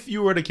 if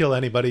you were to kill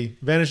anybody,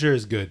 Vanisher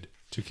is good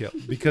to kill.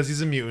 Because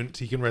he's a mutant,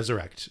 he can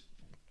resurrect.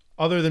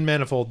 Other than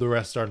Manifold, the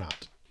rest are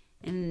not.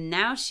 And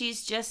now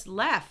she's just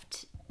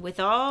left with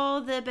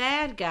all the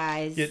bad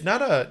guys. Yeah,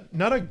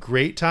 not a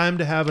great time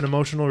to have an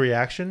emotional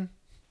reaction.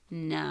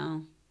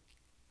 No.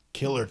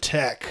 Killer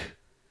Tech.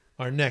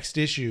 Our next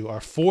issue, our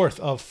 4th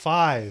of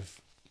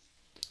 5.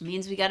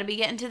 Means we got to be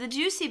getting to the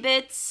juicy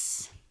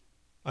bits.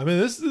 I mean,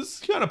 this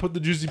kind of put the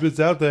juicy bits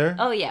out there.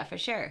 Oh, yeah, for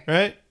sure.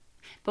 Right?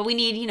 But we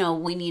need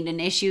an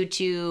issue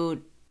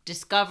to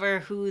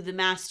discover who the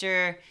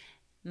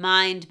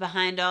mastermind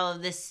behind all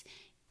of this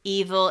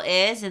evil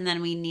is. And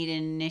then we need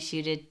an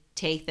issue to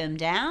take them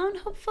down,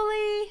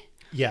 hopefully.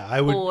 Yeah, I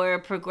would. Or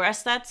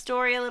progress that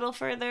story a little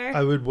further.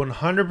 I would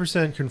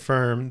 100%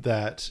 confirm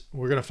that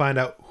we're going to find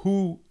out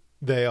who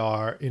they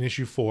are in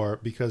issue 4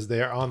 because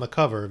they are on the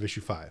cover of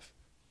issue 5.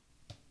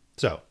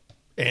 So,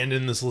 And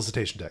in the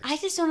solicitation text. I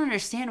just don't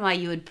understand why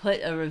you would put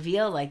a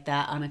reveal like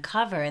that on a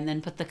cover and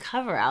then put the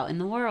cover out in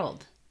the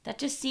world. That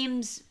just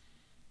seems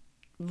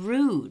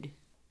rude.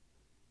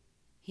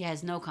 He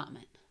has no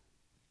comment.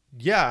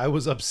 Yeah, I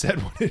was upset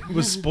when it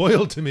was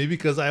spoiled to me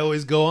because I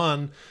always go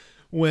on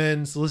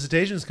when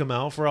solicitations come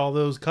out for all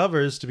those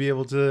covers to be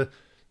able to,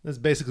 that's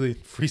basically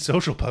free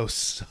social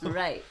posts. So.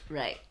 Right.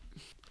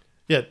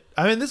 Yeah,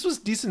 I mean, this was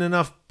decent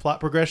enough plot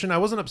progression. I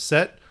wasn't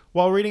upset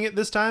while reading it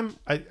this time.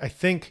 I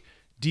think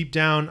deep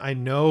down, I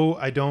know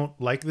I don't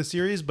like the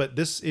series, but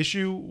this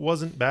issue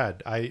wasn't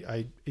bad.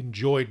 I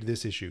enjoyed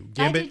this issue.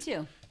 I did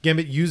too.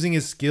 Gambit using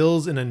his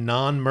skills in a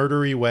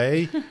non-murdery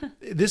way.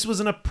 This was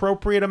an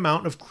appropriate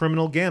amount of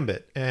criminal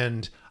Gambit.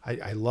 And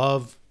I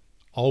love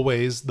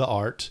always the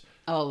art.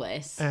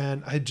 Always.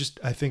 And I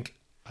think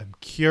I'm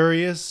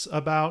curious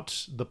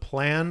about the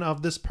plan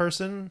of this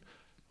person.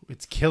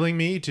 It's killing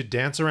me to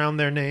dance around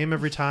their name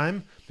every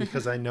time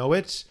because I know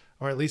it.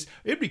 Or at least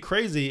it'd be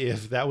crazy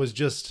if that was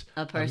just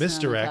a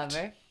misdirect. On the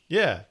cover.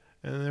 Yeah.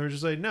 And they were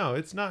just like, no,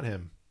 it's not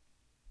him.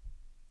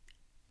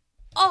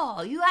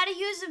 Oh, you had to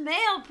use the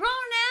male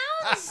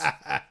pronouns?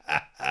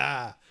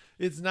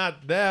 It's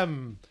not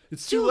them.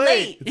 It's too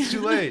late. It's too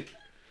late.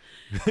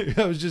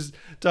 I was just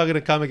talking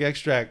to Comic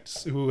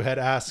Extracts who had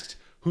asked,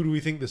 who do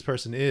we think this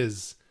person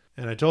is?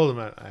 And I told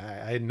him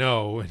I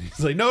know. And he's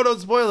like, no,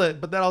 don't spoil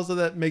it. But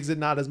that makes it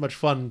not as much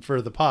fun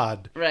for the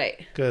pod. Right.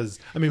 Because,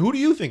 I mean, who do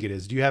you think it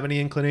is? Do you have any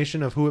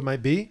inclination of who it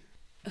might be?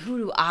 Who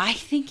do I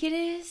think it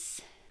is?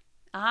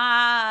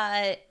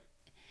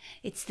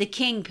 It's the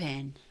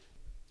Kingpin.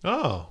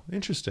 Oh,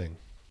 interesting.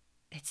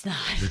 It's not.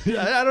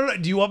 I don't know.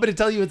 Do you want me to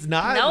tell you it's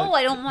not? No,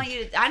 I don't want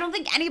you to. I don't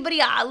think anybody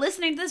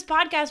listening to this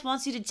podcast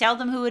wants you to tell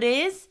them who it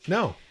is.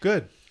 No.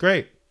 Good.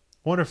 Great.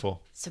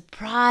 Wonderful.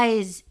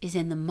 Surprise is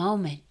in the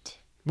moment.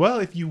 Well,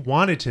 if you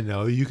wanted to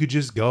know, you could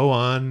just go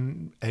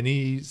on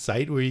any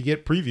site where you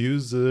get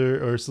previews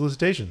or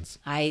solicitations.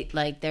 I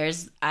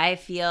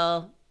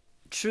feel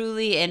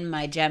truly in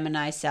my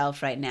Gemini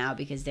self right now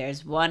because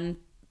there's one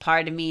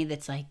part of me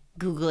that's like,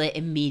 Google it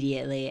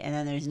immediately. And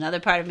then there's another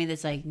part of me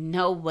that's like,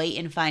 no, wait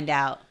and find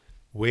out.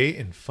 Wait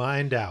and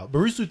find out.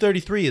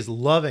 Barusu33 is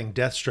loving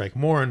Deathstrike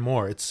more and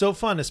more. It's so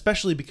fun,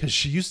 especially because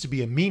she used to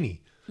be a meanie.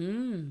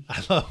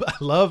 I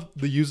love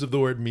the use of the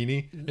word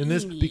meanie in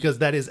this because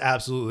that is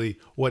absolutely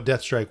what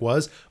Deathstrike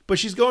was. But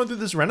she's going through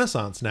this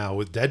renaissance now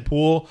with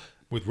Deadpool,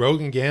 with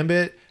Rogue and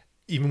Gambit,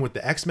 even with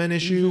the X-Men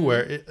issue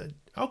where,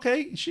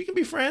 okay, she can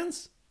be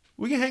friends.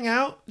 We can hang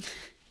out.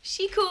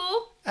 She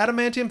cool.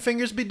 Adamantium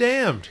fingers be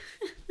damned.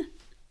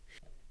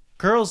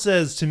 Curl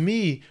says, to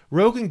me,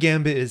 Rogue and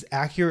Gambit is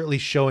accurately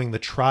showing the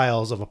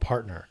trials of a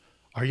partner.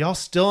 Are y'all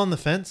still on the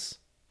fence?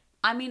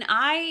 I mean,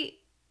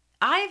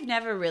 I've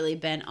never really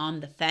been on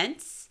the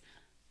fence.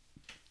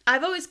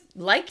 I've always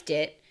liked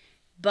it,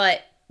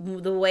 but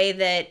the way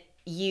that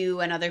you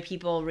and other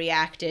people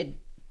reacted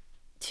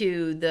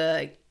to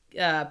the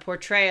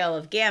portrayal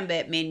of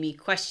Gambit made me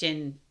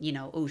question,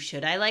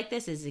 should I like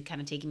this? Is it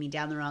kind of taking me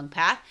down the wrong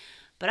path?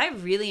 But I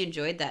really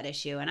enjoyed that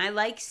issue, and I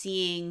like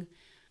seeing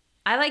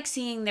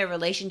their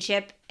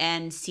relationship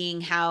and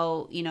seeing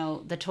how,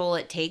 the toll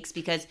it takes,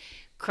 because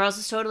Curls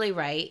is totally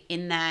right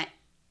in that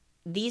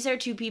these are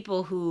two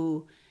people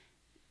who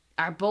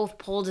are both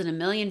pulled in a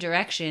million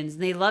directions.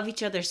 They love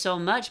each other so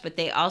much, but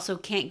they also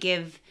can't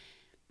give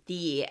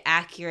the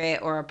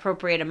accurate or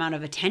appropriate amount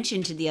of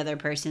attention to the other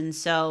person.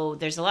 So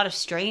there's a lot of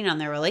strain on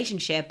their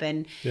relationship.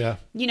 And,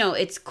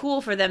 it's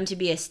cool for them to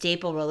be a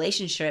staple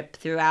relationship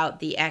throughout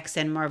the X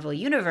and Marvel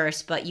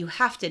universe, but you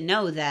have to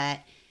know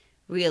that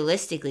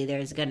realistically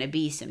there's going to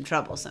be some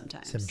trouble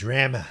sometimes. Some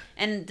drama.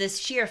 And the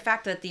sheer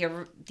fact that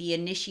the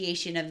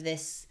initiation of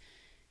this,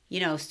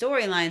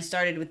 storyline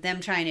started with them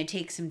trying to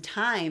take some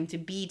time to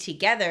be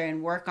together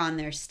and work on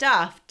their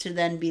stuff to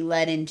then be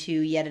led into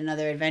yet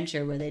another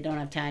adventure where they don't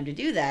have time to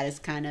do that is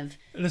kind of,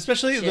 and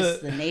especially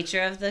just the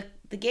nature of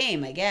the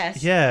game, I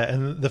guess. Yeah,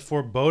 and the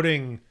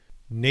foreboding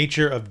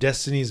nature of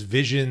Destiny's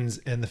visions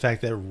and the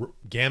fact that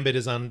Gambit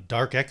is on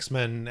Dark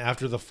X-Men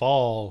after the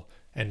fall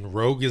and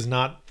Rogue is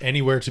not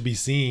anywhere to be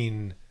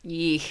seen.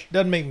 Yeesh.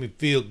 Doesn't make me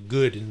feel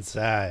good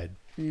inside.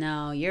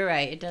 No, you're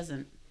right. It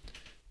doesn't.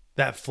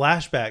 That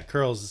flashback,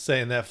 Curls is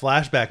saying, that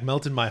flashback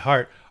melted my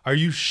heart. Are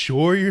you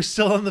sure you're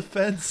still on the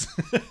fence?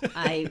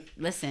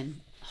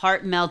 Listen,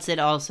 heart melted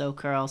also,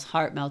 Curls.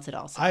 Heart melted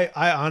also. I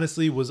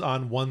honestly was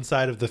on one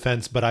side of the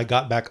fence, but I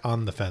got back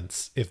on the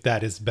fence, if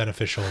that is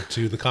beneficial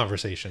to the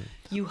conversation.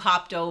 You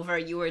hopped over.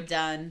 You were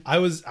done. I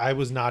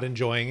was not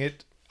enjoying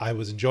it. I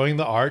was enjoying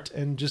the art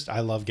and I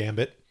love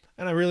Gambit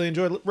and I really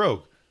enjoyed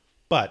Rogue.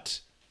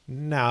 But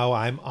now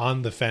I'm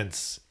on the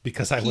fence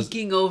because I was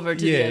peeking over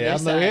to the other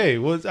side.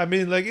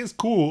 Like, hey, it's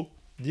cool.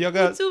 Y'all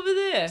got what's over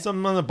there?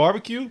 Something on the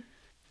barbecue?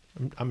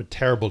 I'm a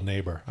terrible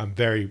neighbor. I'm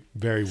very,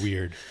 very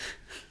weird.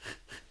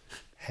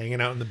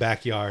 Hanging out in the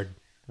backyard,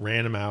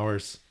 random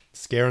hours,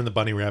 scaring the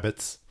bunny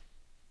rabbits.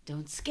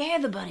 Don't scare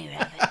the bunny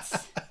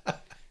rabbits.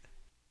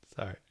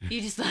 Sorry.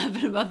 You just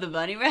laughing about the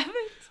bunny rabbits?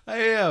 I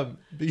am.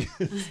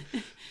 Because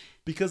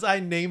Because I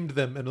named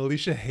them and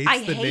Alicia hates I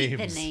the hate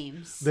names. the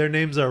names. Their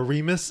names are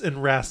Remus and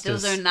Rastus.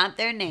 Those are not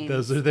their names.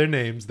 Those are their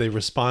names. They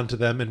respond to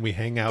them and we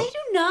hang out. They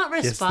do not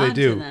respond yes,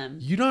 they do. to them.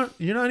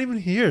 You're not even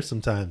here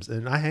sometimes.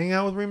 And I hang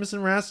out with Remus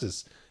and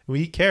Rastus. And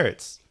we eat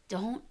carrots.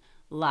 Don't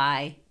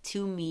lie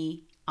to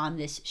me on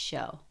this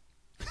show.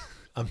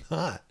 I'm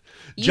not.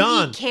 You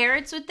John. eat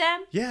carrots with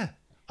them? Yeah.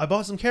 I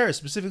bought some carrots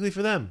specifically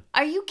for them.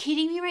 Are you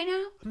kidding me right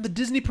now? I'm the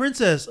Disney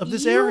princess of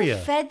this area.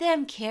 You fed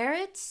them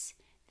carrots?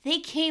 They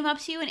came up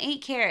to you and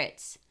ate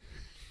carrots.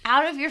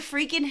 Out of your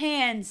freaking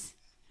hands.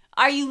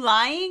 Are you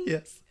lying?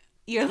 Yes.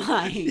 You're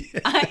lying.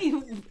 Yes.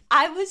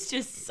 I was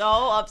just so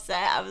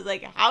upset. I was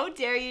like, how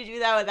dare you do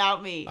that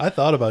without me? I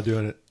thought about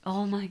doing it.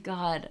 Oh my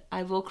God.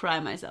 I will cry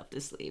myself to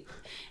sleep.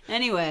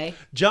 Anyway.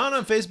 John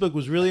on Facebook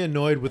was really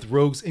annoyed with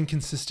Rogue's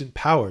inconsistent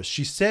powers.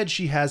 She said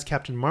she has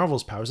Captain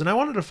Marvel's powers. And I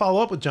wanted to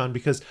follow up with John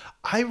because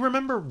I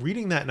remember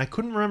reading that and I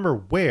couldn't remember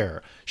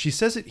where. She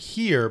says it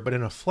here, but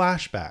in a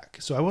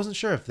flashback. So I wasn't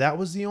sure if that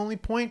was the only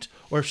point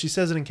or if she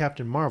says it in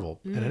Captain Marvel.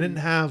 And I didn't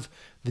have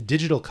the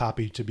digital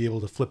copy to be able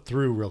to flip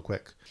through real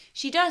quick.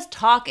 She does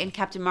talk in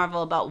Captain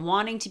Marvel about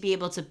wanting to be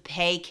able to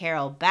pay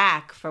Carol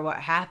back for what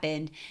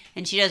happened,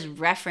 and she does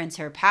reference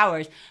her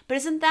powers. But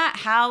isn't that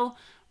how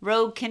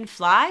Rogue can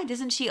fly?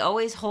 Doesn't she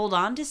always hold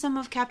on to some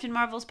of Captain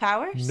Marvel's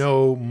powers?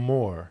 No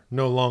more.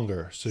 No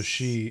longer. So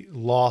she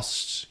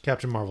lost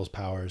Captain Marvel's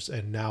powers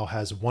and now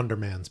has Wonder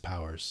Man's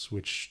powers,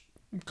 which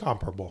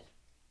comparable.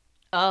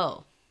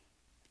 Oh,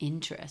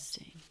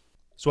 interesting.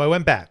 So I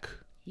went back,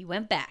 You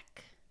went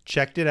back.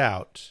 checked it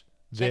out.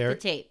 Check the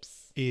tapes.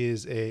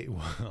 Is a,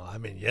 well, I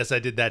mean, yes, I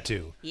did that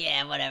too.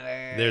 Yeah, whatever.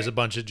 There's a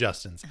bunch of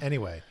Justins.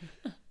 Anyway,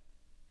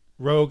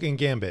 Rogue and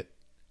Gambit,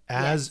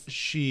 as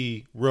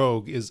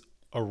Rogue is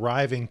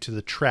arriving to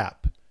the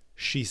trap,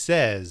 she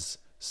says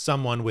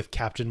someone with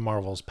Captain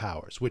Marvel's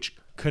powers, which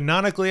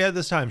canonically at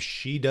this time,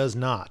 she does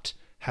not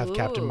have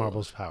Captain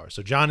Marvel's powers.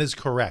 So John is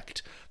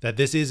correct that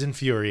this is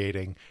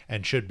infuriating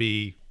and should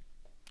be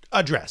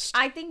addressed.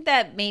 I think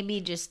that maybe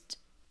just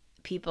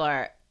people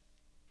are,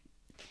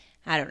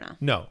 I don't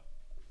know.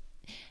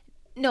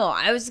 No,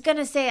 I was going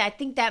to say, I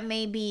think that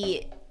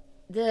maybe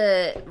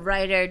the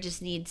writer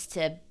just needs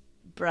to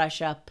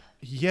brush up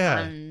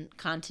on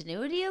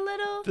continuity a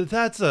little.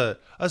 That's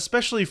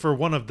especially for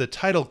one of the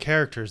title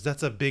characters,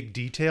 that's a big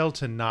detail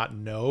to not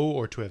know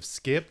or to have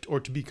skipped or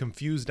to be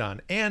confused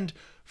on. And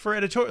for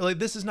editorial, like,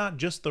 this is not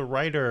just the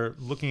writer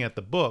looking at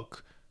the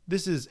book.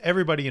 This is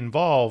everybody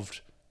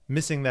involved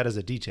missing that as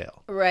a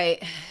detail.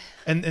 Right.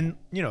 And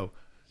you know,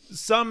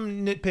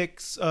 some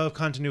nitpicks of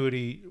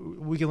continuity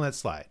we can let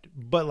slide,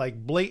 but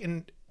like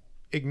blatant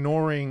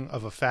ignoring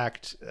of a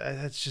fact,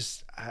 that's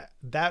just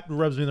that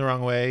rubs me the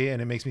wrong way,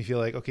 and it makes me feel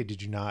like, okay, did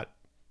you not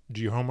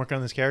do your homework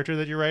on this character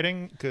that you're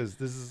writing? Because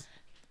this is,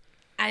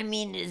 I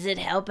mean, does it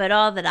help at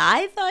all that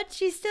I thought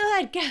she still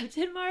had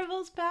Captain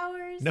Marvel's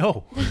powers?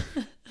 no.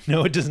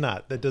 No, it does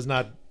not. That does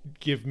not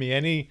give me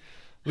any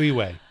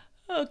leeway.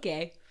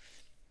 Okay.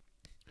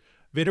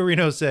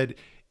 Vitorino said,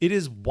 "It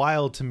is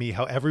wild to me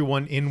how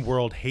everyone in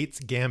world hates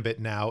Gambit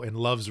now and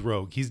loves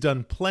Rogue. He's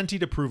done plenty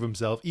to prove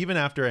himself, even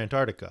after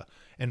Antarctica.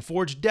 And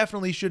Forge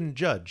definitely shouldn't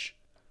judge."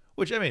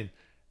 Which, I mean,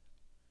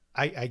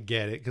 I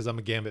get it because I'm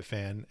a Gambit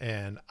fan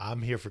and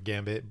I'm here for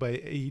Gambit, but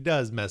he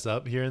does mess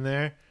up here and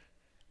there.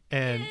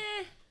 And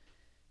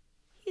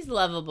he's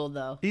lovable,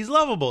 though. he's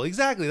lovable.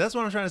 Exactly. That's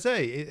what I'm trying to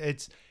say.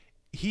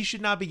 He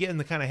should not be getting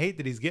the kind of hate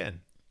that he's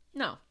getting.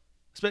 No.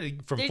 Especially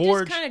from They're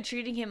Forge. just kind of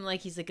treating him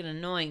like he's like an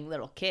annoying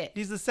little kid.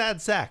 He's the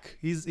sad sack.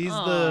 He's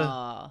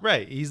Aw.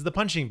 he's the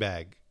punching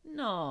bag.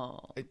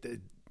 No.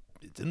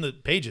 It's in the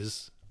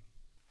pages.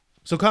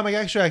 So Comic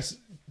Extracts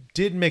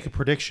did make a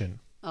prediction.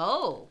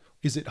 Oh.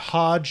 Is it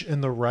Hodge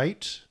and the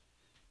Right?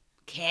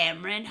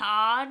 Cameron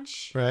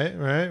Hodge. Right.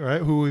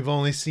 Who we've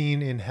only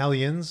seen in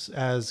Hellions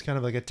as kind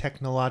of like a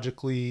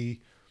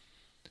technologically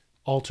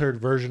altered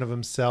version of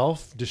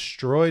himself,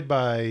 destroyed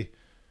by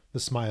the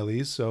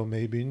Smileys, so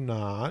maybe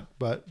not,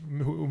 but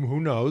who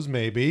knows?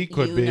 Maybe,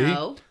 could be.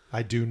 Know.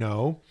 I do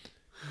know.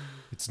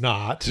 It's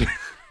not.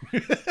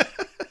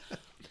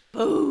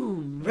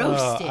 Boom.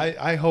 Roasted.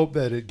 I hope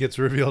that it gets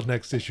revealed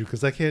next issue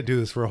because I can't do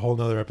this for a whole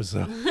nother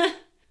episode.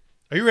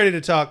 Are you ready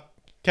to talk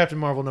Captain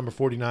Marvel number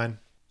 49?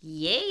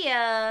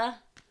 Yeah.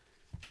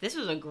 This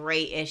was a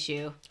great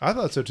issue. I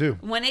thought so too.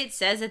 When it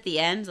says at the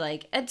end,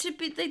 like, it should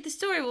be like the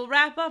story will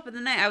wrap up in the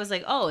night. I was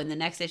like, oh, in the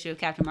next issue of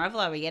Captain Marvel,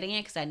 are we getting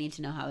it? Because I need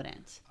to know how it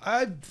ends.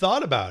 I've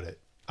thought about it.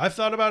 I've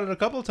thought about it a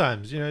couple of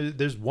times. You know,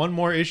 there's one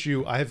more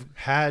issue I've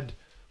had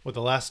with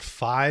the last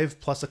 5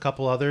 plus a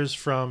couple others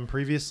from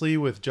previously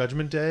with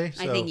Judgment Day.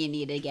 So I think you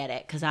need to get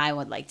it because I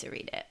would like to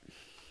read it.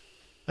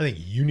 I think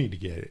you need to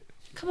get it.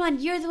 Come on,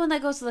 you're the one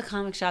that goes to the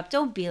comic shop.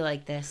 Don't be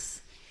like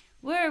this.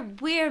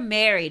 We're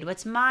married.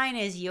 What's mine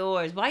is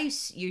yours. Why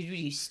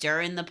you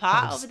stirring the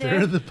pot over there?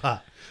 Stirring the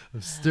pot.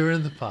 I'm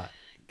stirring the pot.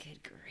 Good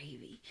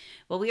gravy.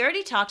 Well, we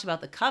already talked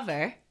about the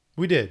cover,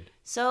 We did.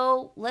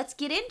 so let's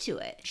get into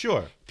it.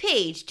 Sure.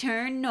 Page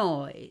turn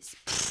noise.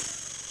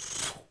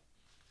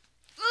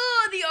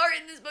 Oh, the art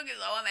in this book is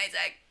so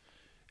amazing.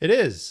 It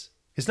is.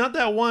 It's not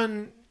that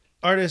one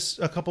artist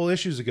a couple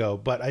issues ago,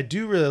 but I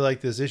do really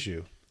like this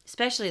issue.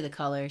 Especially the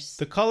colors.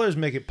 The colors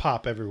make it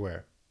pop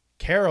everywhere.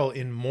 Carol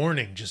in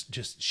mourning,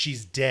 just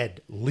she's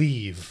dead.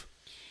 Leave.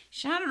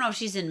 I don't know if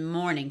she's in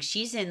mourning.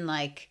 She's in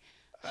like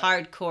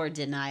hardcore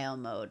denial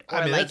mode or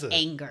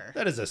anger.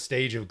 That is a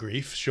stage of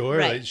grief, sure.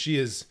 Right. Like she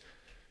is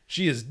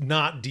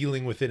not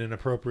dealing with it in an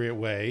appropriate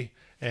way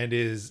and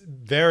is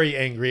very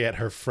angry at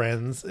her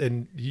friends.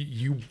 And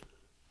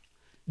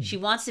she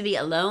wants to be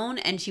alone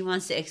and she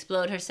wants to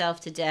explode herself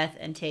to death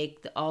and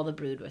take all the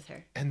brood with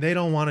her. And they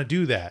don't want to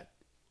do that.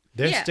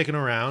 They're sticking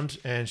around,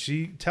 and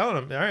she telling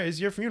them, all right, it's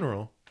your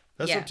funeral.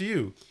 That's up to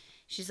you.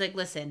 She's like,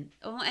 listen.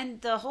 Oh, and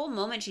the whole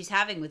moment she's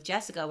having with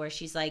Jessica where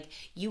she's like,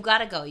 you got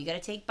to go. You got to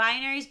take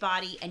Binary's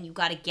body, and you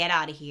got to get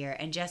out of here.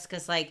 And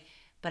Jessica's like,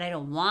 but I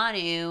don't want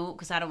to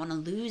because I don't want to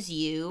lose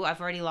you. I've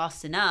already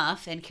lost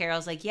enough. And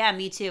Carol's like, yeah,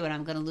 me too. And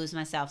I'm going to lose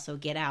myself, so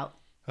get out.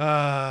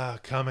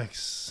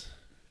 Comics.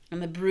 And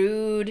the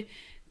brood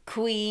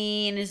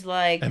queen is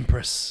like...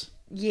 Empress.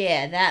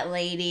 Yeah, that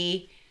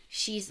lady...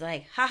 She's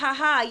like, ha ha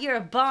ha, you're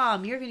a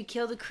bomb. You're going to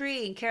kill the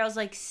Kree. And Carol's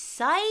like,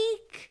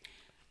 psych,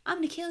 I'm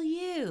going to kill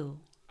you.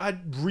 I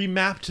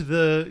remapped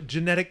the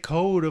genetic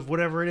code of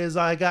whatever it is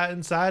I got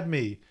inside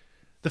me.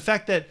 The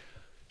fact that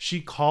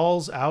she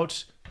calls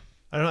out,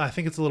 I don't know, I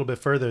think it's a little bit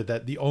further,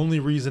 that the only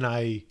reason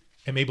I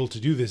am able to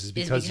do this is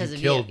because you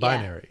killed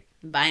Binary.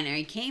 Yeah.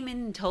 Binary came in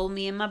and told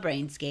me in my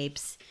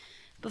brainscapes.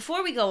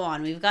 Before we go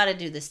on, we've got to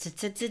do this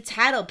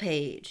title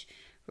page.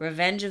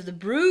 Revenge of the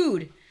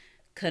Brood.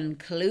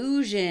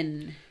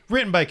 Conclusion.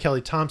 Written by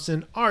Kelly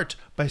Thompson, art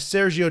by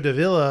Sergio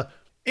Davila,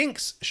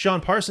 inks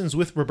Sean Parsons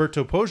with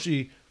Roberto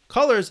Poggi,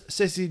 colors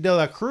Ceci de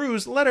la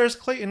Cruz, letters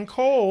Clayton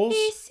Coles.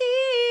 He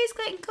sees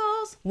Clayton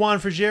Coles. Juan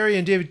Frigeri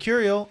and David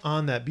Curiel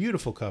on that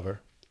beautiful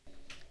cover.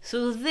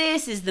 So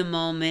this is the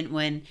moment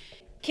when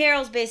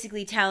Carol's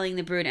basically telling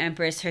the Brood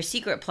Empress her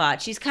secret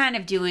plot. She's kind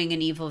of doing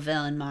an evil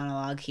villain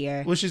monologue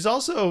here. Well, she's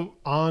also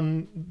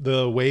on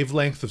the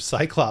wavelength of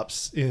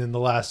Cyclops in the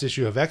last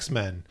issue of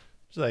X-Men.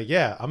 She's like,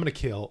 yeah, I'm going to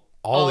kill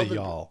all of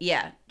y'all.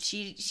 Yeah,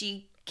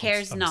 she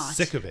cares not. I'm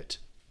sick of it.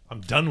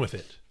 I'm done with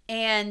it.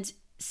 And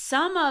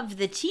some of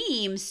the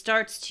team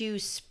starts to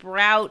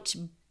sprout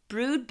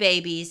brood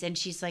babies. And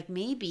she's like,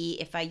 maybe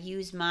if I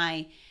use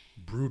my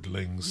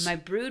broodlings, my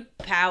brood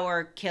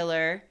power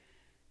killer,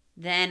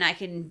 then I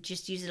can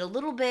just use it a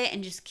little bit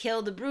and just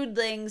kill the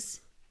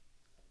broodlings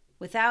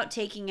without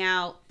taking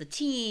out the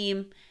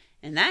team.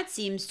 And that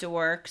seems to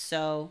work.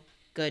 So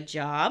good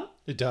job.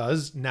 It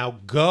does. Now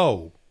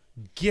go.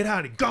 Get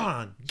out of here. Go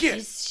on.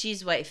 Get.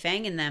 She's white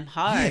fanging them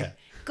hard. Yeah.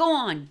 Go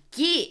on.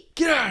 Get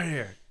out of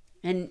here.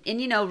 And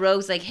you know,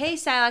 Rogue's like, hey,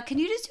 Psylocke, can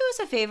you just do us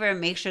a favor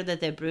and make sure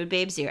that the brood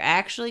babes are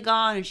actually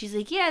gone? And she's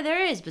like, yeah,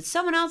 there is, but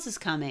someone else is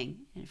coming.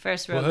 And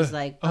first Rogue was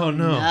like, oh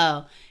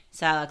no.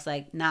 Psylocke's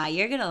like, nah,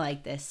 you're going to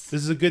like this.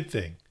 This is a good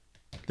thing.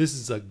 This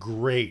is a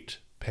great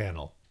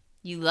panel.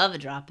 You love a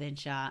drop-in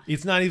shot.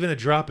 It's not even a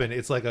drop-in.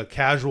 It's like a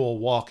casual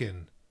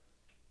walk-in.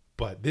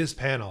 But this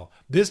panel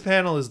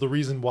is the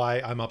reason why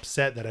I'm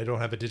upset that I don't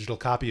have a digital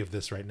copy of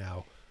this right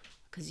now.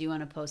 Because you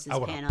want to post this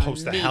panel. I want to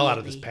post the hell out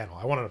of this panel.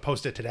 I wanted to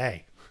post it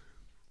today.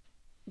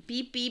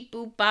 Beep, beep,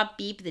 boop, bop,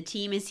 beep. The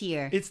team is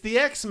here. It's the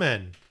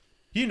X-Men.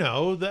 You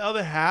know, the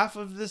other half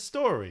of the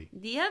story.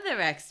 The other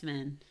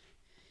X-Men.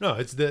 No,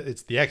 it's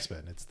the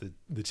X-Men. It's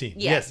the team.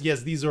 Yeah.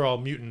 Yes, these are all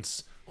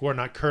mutants who are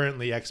not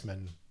currently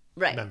X-Men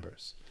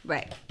members.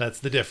 Right.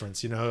 That's the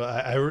difference. You know,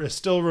 I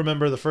still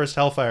remember the first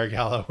Hellfire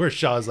Gala where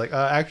Shaw's like,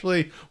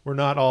 actually, we're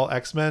not all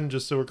X-Men,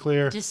 just so we're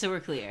clear.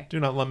 Do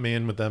not lump me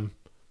in with them.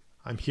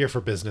 I'm here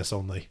for business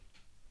only.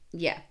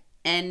 Yeah.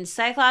 And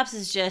Cyclops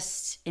is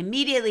just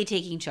immediately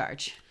taking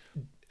charge.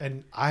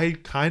 And I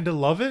kind of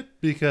love it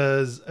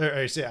because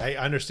I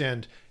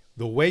understand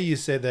the way you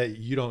say that.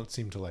 You don't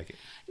seem to like it.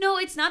 No,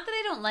 it's not that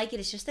I don't like it.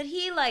 It's just that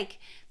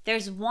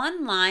there's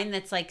one line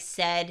that's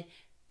said,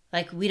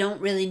 we don't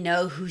really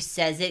know who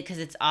says it because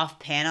it's off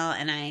panel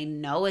and I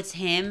know it's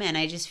him and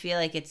I just feel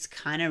like it's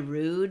kind of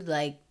rude.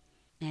 I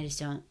just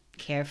don't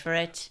care for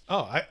it.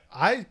 Oh,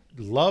 I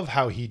love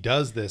how he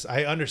does this.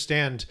 I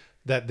understand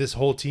that this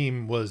whole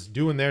team was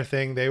doing their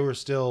thing. They were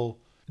still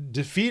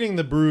defeating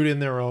the Brood in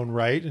their own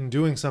right and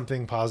doing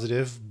something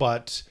positive,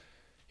 but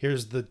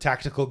here's the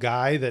tactical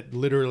guy that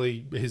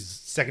literally his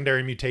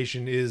secondary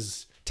mutation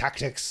is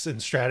tactics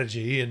and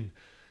strategy and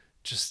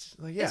just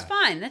It's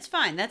fine. That's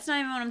fine. That's not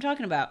even what I'm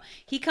talking about.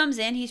 He comes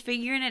in, he's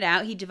figuring it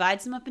out. He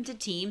divides them up into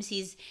teams.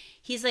 He's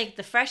like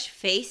the fresh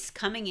face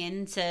coming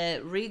in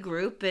to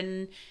regroup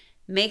and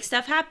make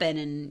stuff happen.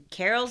 And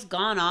Carol's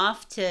gone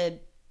off to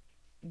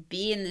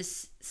be in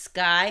this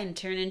sky and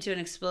turn into an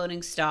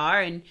exploding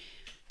star. And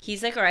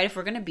he's like, all right, if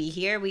we're going to be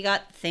here, we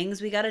got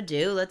things we got to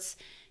do. Let's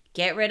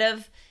get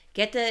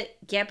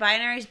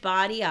Binary's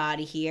body out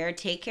of here,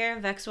 take care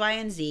of X, Y,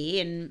 and Z,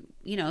 and,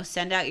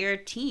 send out your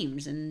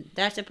teams. And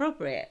that's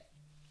appropriate.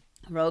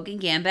 Rogue and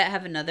Gambit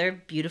have another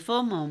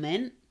beautiful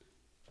moment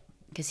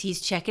because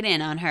he's checking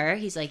in on her.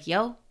 He's like,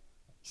 yo,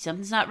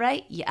 something's not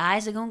right. Your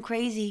eyes are going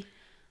crazy.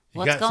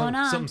 What's going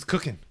on? Something's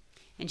cooking.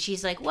 And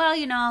she's like, well,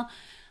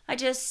 I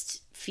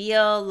just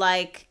feel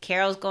like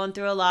Carol's going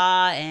through a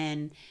lot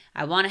and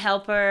I want to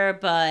help her,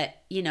 but,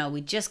 you know, we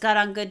just got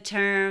on good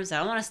terms. I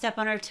don't want to step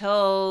on her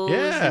toes.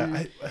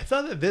 Yeah, I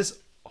thought that this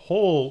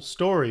whole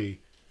story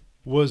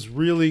was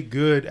really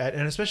good at,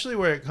 and especially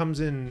where it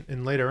comes in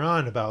later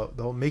on about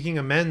the whole making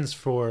amends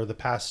for the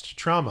past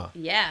trauma.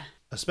 Yeah.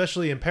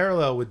 Especially in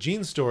parallel with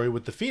Jean's story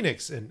with the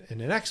Phoenix and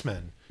an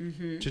X-Men.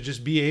 Mm-hmm. To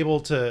just be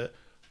able to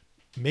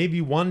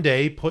maybe one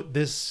day put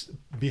this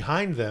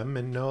behind them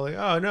and know, like,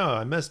 oh no,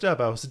 I messed up.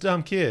 I was a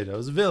dumb kid. I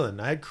was a villain.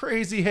 I had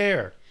crazy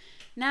hair.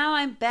 Now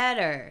I'm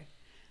better.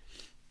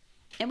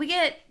 And we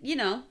get, you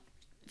know,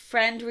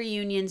 friend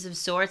reunions of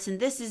sorts. And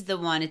this is the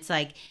one. It's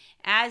like,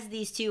 as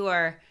these two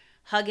are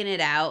hugging it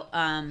out.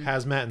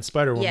 Hazmat and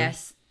Spider-Woman.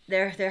 Yes.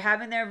 They're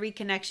having their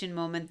reconnection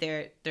moment.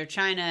 They're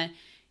trying to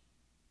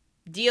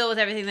deal with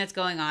everything that's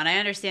going on. I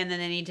understand that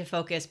they need to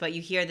focus, but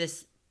you hear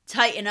this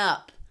tighten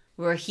up.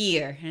 We're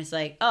here. And it's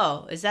like,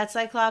 oh, is that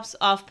Cyclops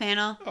off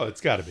panel? Oh,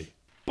 it's got to be.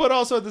 But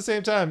also at the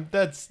same time,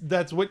 that's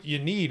what you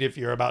need if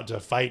you're about to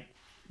fight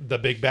the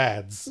big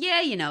bads.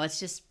 Yeah, you know, it's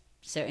just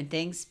certain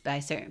things by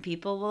certain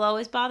people will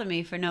always bother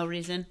me for no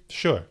reason.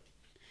 Sure.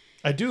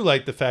 I do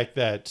like the fact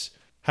that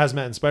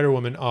Hazmat and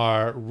Spider-Woman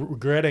are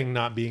regretting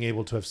not being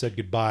able to have said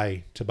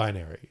goodbye to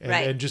Binary.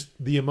 And just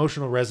the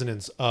emotional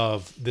resonance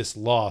of this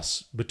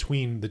loss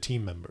between the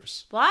team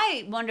members. Well,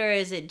 I wonder,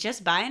 is it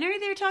just Binary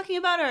they're talking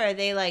about? Or are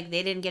they like,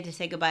 they didn't get to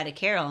say goodbye to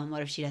Carol, and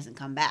what if she doesn't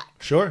come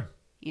back? Sure.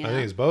 You know? I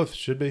think it's both.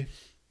 Should be.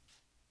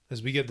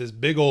 As we get this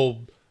big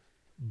old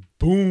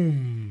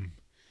boom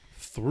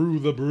through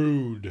the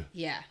brood.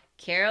 Yeah.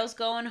 Carol's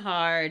going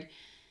hard.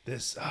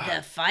 This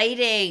the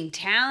fighting,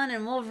 Talon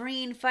and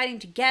Wolverine fighting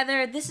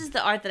together. This is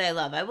the art that I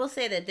love. I will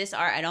say that this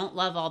art, I don't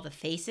love all the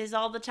faces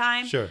all the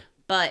time. Sure.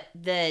 But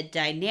the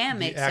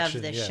dynamics action,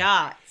 of the yeah.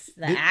 shots,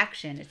 the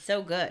action, it's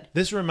so good.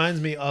 This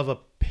reminds me of a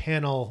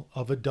panel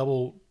of a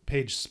double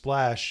page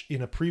splash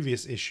in a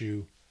previous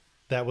issue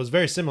that was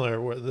very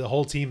similar, where the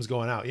whole team's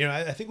going out. You know,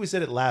 I think we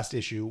said it last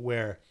issue,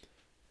 where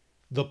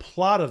the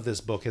plot of this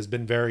book has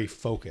been very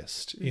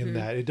focused in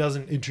that it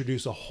doesn't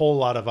introduce a whole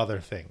lot of other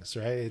things,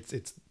 right?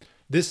 It's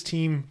this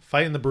team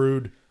fighting the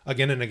Brood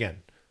again and again,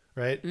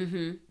 right?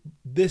 Mm-hmm.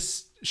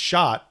 This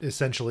shot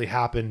essentially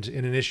happened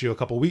in an issue a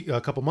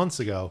couple months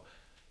ago,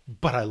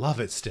 but I love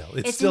it still.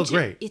 It's still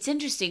great. It's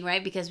interesting,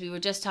 right? Because we were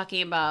just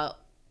talking about,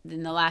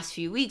 in the last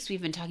few weeks,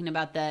 we've been talking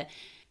about the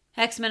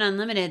X-Men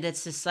Unlimited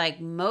that's just like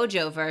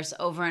Mojo verse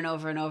over and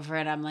over and over,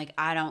 and I'm like,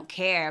 I don't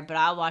care, but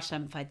I'll watch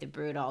them fight the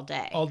Brood all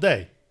day. All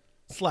day.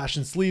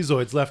 Slashing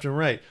sleazoids left and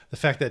right. The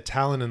fact that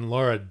Talon and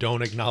Laura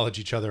don't acknowledge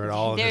each other at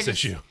all in this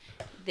issue.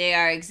 They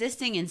are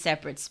existing in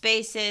separate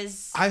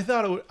spaces. I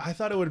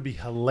thought it would be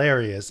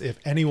hilarious if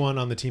anyone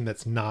on the team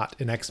that's not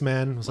an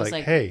X-Man was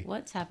like, "Hey,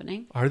 what's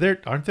happening?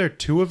 Aren't there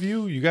two of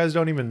you? You guys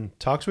don't even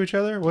talk to each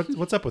other?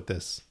 What's up with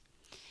this?"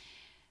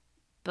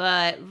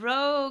 But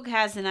Rogue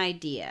has an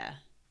idea,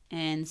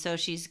 and so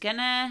she's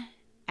gonna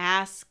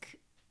ask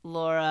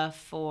Laura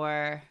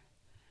for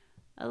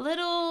a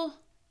little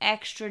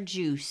extra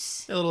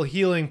juice, a little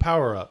healing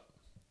power up,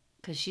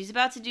 because she's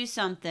about to do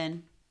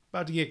something.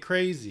 About to get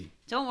crazy.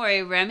 Don't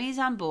worry, Remy's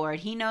on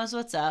board. He knows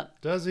what's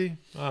up. Does he?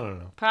 I don't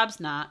know.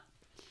 Prob's not.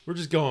 We're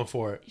just going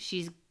for it.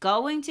 She's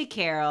going to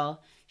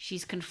Carol.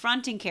 She's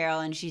confronting Carol,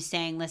 and she's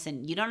saying,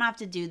 listen, you don't have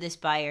to do this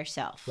by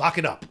yourself. Lock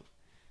it up.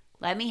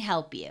 Let me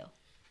help you.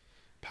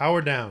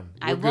 Power down.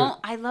 I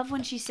won't. I love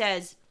when she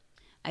says,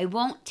 I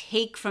won't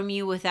take from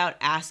you without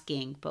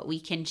asking, but we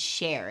can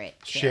share it,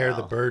 Carol. Share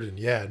the burden.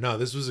 Yeah, no,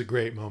 this was a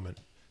great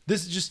moment.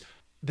 This is just...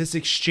 this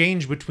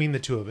exchange between the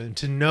two of them,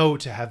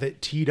 to have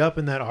it teed up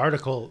in that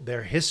article,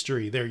 their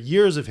history, their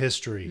years of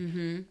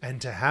history,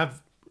 and to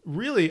have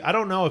really, I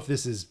don't know if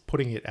this is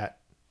putting it at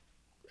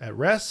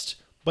rest,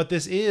 but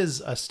this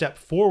is a step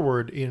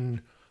forward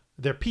in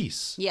their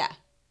peace. Yeah.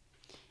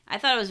 I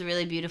thought it was a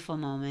really beautiful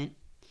moment.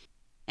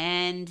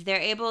 And they're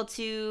able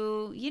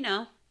to,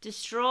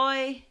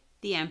 destroy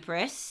the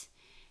Empress,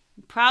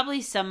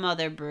 probably some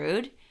other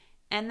Brood,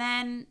 and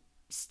then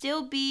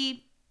still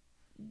be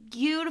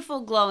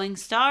beautiful glowing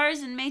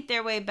stars and make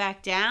their way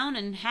back down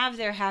and have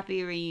their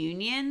happy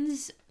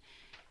reunions.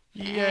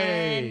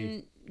 Yay.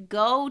 And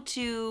go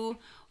to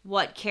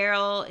what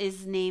Carol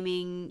is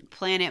naming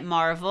Planet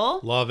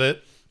Marvel. Love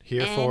it.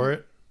 Here for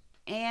it.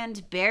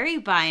 And bury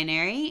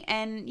Binary.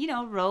 And,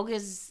 Rogue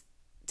is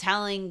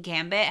telling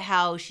Gambit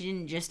how she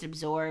didn't just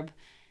absorb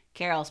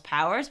Carol's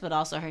powers, but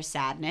also her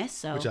sadness.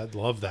 So which I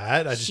love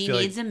that. I just she feel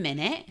needs like a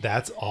minute.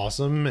 That's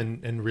awesome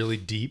and really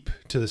deep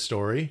to the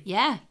story.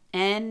 Yeah.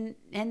 And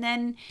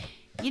then,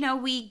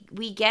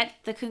 we get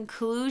the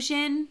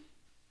conclusion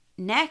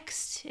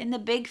next in the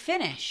big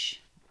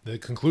finish. The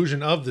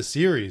conclusion of the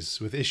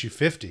series with issue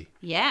 50.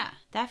 Yeah,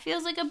 that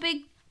feels like a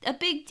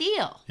big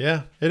deal.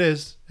 Yeah, it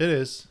is. It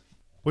is.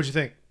 What'd you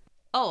think?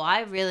 Oh,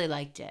 I really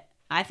liked it.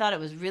 I thought it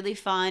was really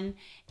fun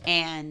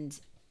and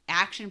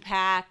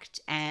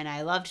action-packed, and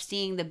I loved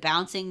seeing the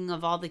bouncing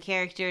of all the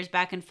characters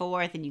back and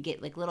forth, and you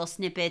get like little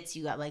snippets.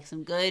 You got like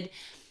some good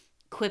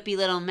quippy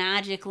little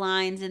magic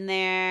lines in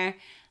there.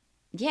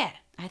 Yeah,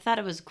 I thought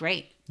it was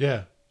great.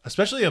 Yeah,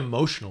 especially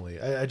emotionally.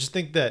 I just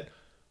think that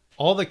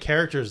all the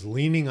characters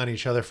leaning on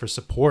each other for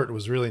support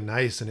was really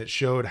nice, and it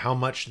showed how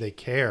much they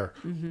care.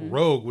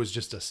 Rogue was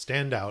just a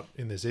standout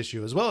in this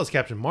issue, as well as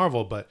Captain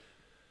Marvel, but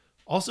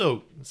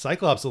also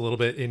Cyclops a little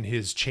bit in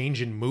his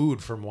change in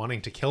mood from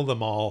wanting to kill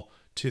them all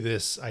to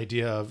this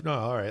idea of, no,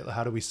 all right,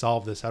 how do we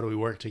solve this? How do we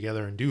work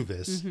together and do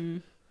this?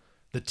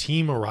 The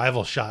team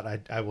arrival shot,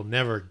 I will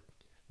never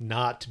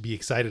not be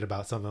excited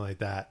about something like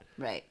that.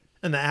 Right.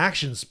 And the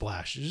action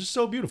splash is just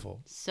so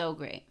beautiful. So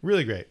great.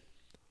 Really great.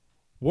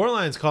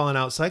 Warlion's calling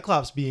out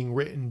Cyclops being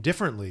written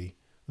differently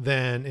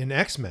than in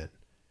X-Men.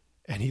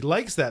 And he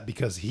likes that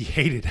because he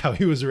hated how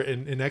he was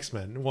written in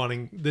X-Men,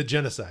 wanting the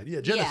genocide. Yeah,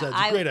 genocide's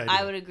a great idea.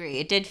 I would agree.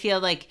 It did feel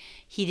like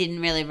he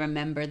didn't really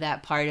remember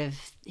that part of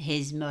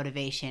his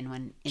motivation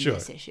when in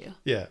this issue.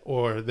 Yeah,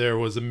 or there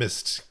was a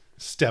missed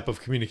step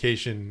of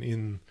communication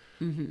in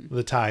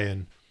the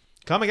tie-in.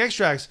 Comic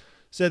Extracts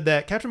said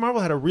that Captain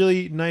Marvel had a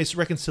really nice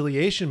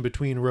reconciliation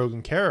between Rogue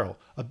and Carol.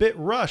 A bit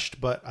rushed,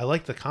 but I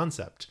liked the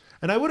concept.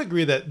 And I would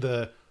agree that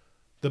the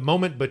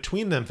moment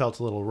between them felt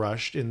a little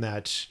rushed in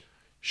that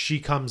she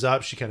comes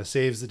up, she kind of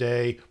saves the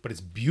day, but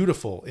it's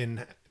beautiful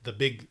in the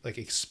big like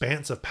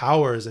expanse of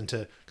powers, and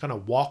to kind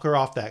of walk her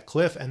off that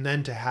cliff and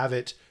then to have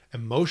it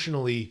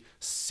emotionally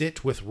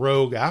sit with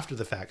Rogue after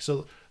the fact.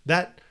 So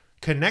that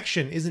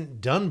connection isn't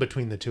done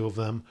between the two of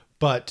them,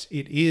 but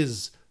it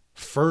is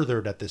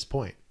furthered at this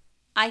point.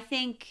 I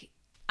think,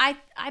 I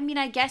mean,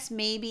 I guess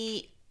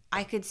maybe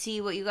I could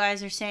see what you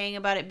guys are saying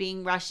about it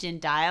being rushed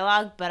in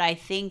dialogue, but I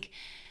think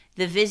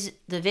the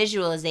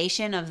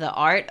visualization of the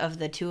art of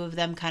the two of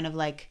them kind of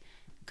like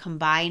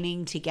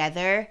combining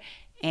together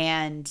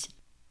and,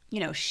 you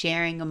know,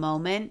 sharing a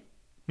moment,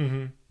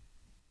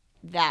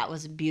 that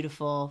was a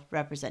beautiful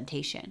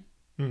representation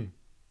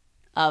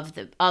of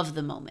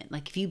the moment.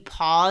 Like if you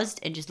paused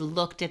and just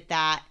looked at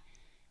that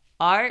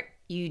art,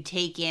 you'd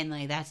take in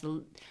like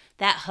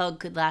that hug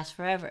could last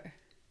forever.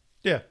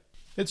 Yeah,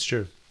 it's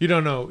true. You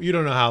don't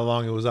know how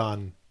long it was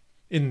on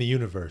in the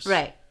universe.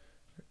 Right.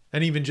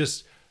 And even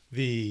just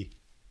the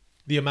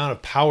amount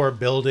of power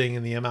building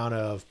and the amount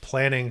of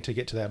planning to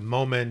get to that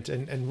moment.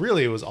 And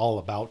really it was all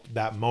about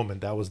that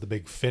moment. That was the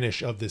big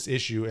finish of this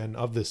issue and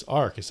of this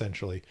arc,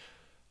 essentially.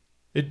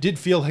 It did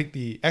feel like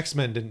the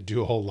X-Men didn't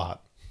do a whole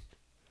lot.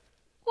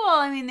 Well,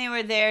 I mean, they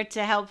were there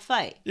to help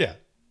fight. Yeah.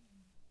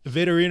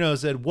 Vaderino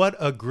said, "What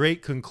a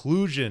great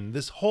conclusion.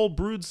 This whole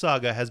Brood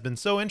saga has been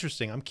so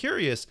interesting. I'm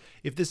curious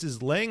if this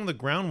is laying the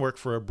groundwork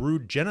for a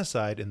Brood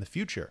genocide in the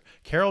future.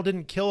 Carol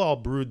didn't kill all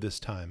Brood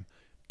this time,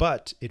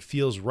 but it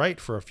feels right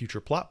for a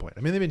future plot point." I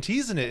mean, they've been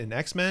teasing it in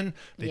X-Men.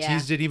 They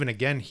teased it even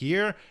again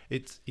here.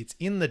 It's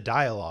in the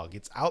dialogue.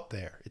 It's out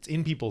there. It's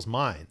in people's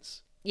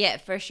minds. Yeah,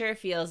 it for sure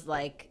feels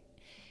like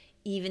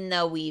even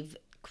though we've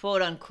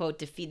quote unquote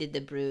defeated the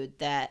Brood,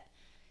 that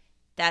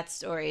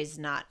story is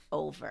not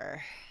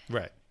over.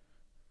 Right.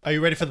 Are you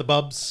ready for the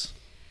bubs?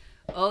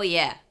 Oh,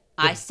 yeah.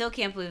 I still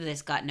can't believe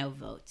this got no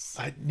votes.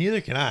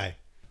 Neither can I.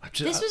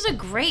 This was a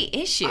great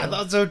issue. I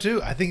thought so, too.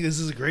 I think this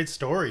is a great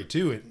story,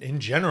 too. In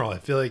general, I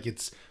feel like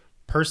it's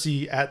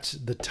Percy at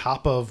the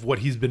top of what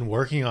he's been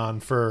working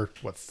on for,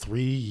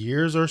 3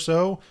 years or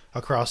so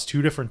across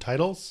 2 different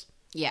titles?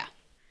 Yeah.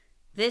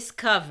 This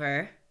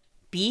cover,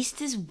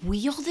 Beast is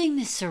wielding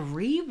the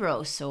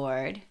Cerebro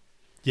sword.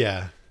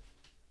 Yeah.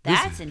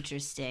 That's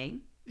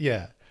interesting.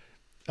 Yeah.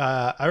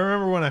 I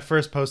remember when I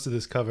first posted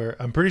this cover,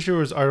 I'm pretty sure it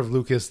was Art of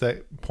Lucas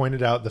that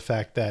pointed out the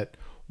fact that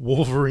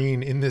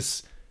Wolverine in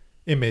this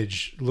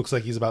image looks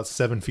like he's about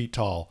 7 feet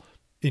tall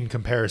in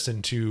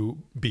comparison to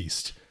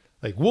Beast.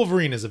 Like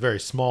Wolverine is a very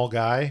small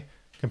guy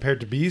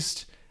compared to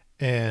Beast,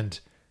 and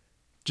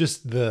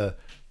just the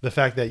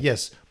fact that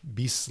yes,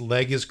 Beast's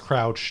leg is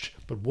crouched,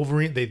 but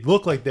Wolverine, they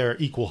look like they're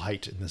equal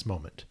height in this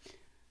moment.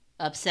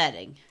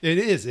 Upsetting. It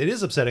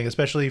is upsetting,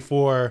 especially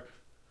for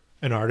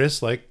an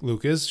artist like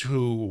Lucas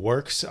who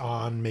works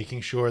on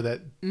making sure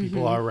that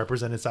people are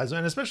represented size,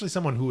 and especially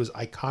someone who is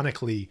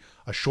iconically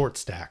a short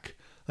stack.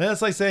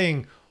 That's like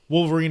saying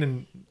Wolverine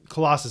and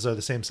Colossus are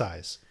the same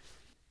size.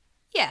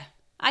 Yeah,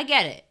 I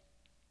get it.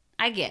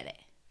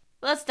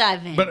 Let's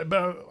dive in. But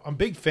I'm a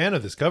big fan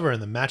of this cover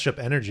and the matchup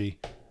energy.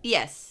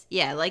 Yes.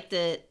 Yeah, like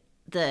the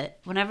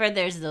whenever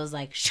there's those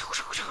like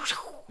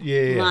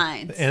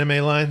lines. The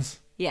anime lines.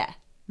 Yeah,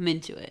 I'm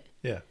into it.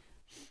 Yeah.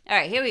 All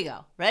right, here we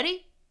go.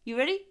 Ready? You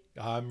ready?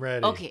 I'm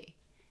ready. Okay.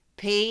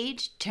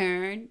 Page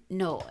turn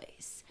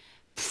noise.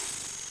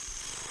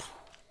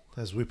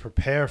 As we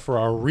prepare for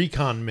our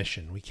recon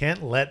mission, we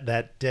can't let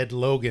that dead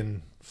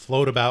Logan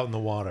float about in the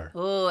water.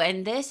 Oh,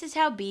 and this is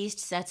how Beast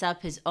sets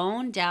up his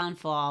own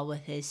downfall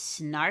with his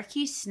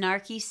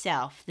snarky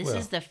self. This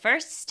is the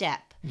first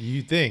step.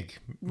 You think?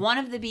 One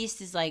of the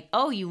Beasts is like,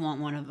 "Oh, you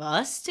want one of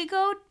us to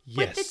go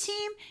with the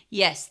team?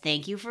 Yes,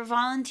 thank you for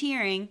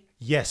volunteering."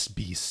 Yes,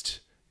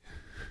 Beast.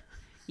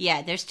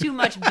 Yeah, there's too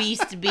much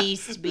beast.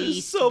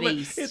 So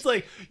beast. It's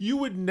like you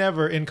would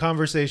never, in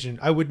conversation,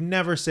 I would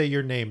never say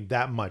your name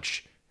that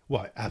much.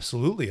 Why,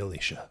 absolutely,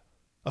 Alicia.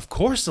 Of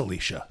course,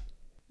 Alicia.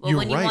 Well, You're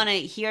when you right. want to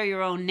hear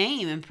your own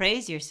name and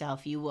praise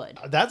yourself, you would.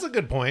 That's a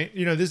good point.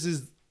 This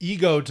is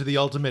ego to the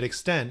ultimate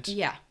extent.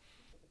 Yeah.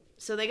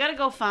 So they got to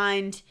go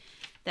find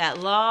that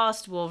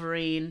lost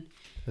Wolverine.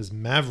 As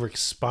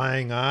Maverick's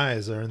spying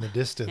eyes are in the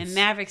distance. And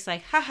Maverick's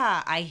like,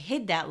 haha, I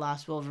hid that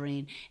lost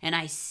Wolverine, and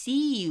I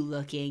see you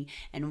looking,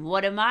 and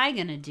what am I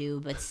going to do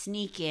but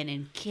sneak in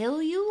and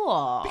kill you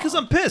all? Because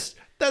I'm pissed.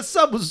 That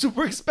sub was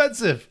super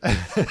expensive.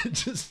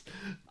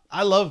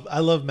 I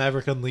love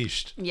Maverick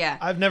Unleashed. Yeah.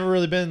 I've never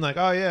really been like,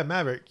 oh yeah,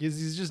 Maverick.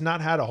 He's just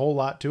not had a whole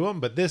lot to him,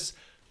 but this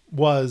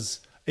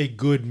was a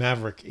good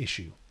Maverick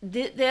issue.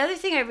 The other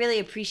thing I really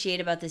appreciate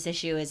about this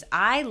issue is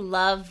I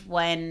love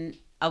when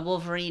a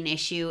Wolverine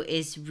issue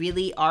is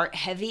really art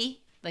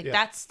heavy. Like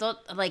that's still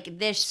like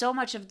there's so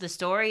much of the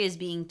story is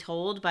being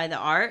told by the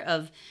art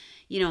of,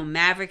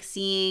 Maverick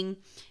seeing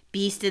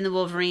Beast and the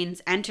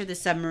Wolverines enter the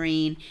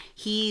submarine.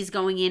 He's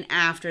going in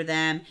after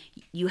them.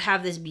 You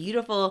have this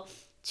beautiful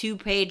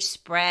 2-page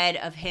spread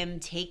of him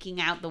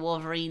taking out the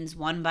Wolverines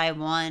one by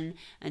one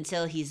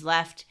until he's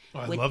left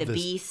with the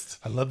Beast.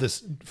 I love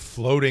this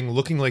floating,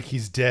 looking like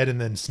he's dead, and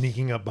then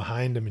sneaking up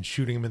behind him and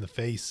shooting him in the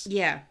face.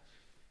 Yeah.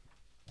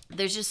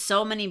 There's just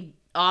so many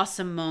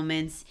awesome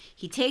moments.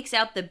 He takes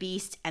out the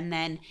Beast and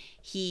then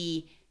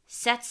he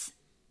sets,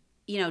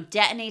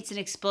 detonates an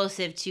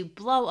explosive to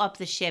blow up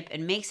the ship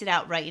and makes it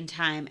out right in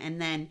time.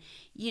 And then,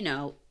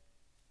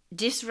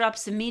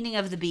 disrupts the meaning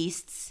of the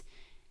beasts.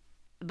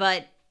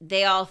 But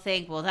they all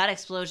think, well, that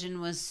explosion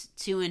was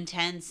too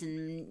intense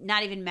and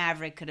not even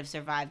Maverick could have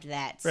survived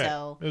that. Right.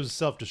 So it was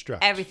self-destruct.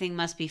 Everything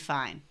must be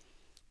fine.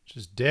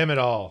 Just damn it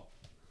all.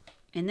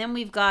 And then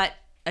we've got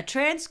a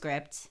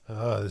transcript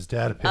this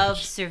data page of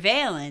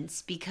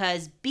surveillance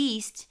because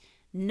Beast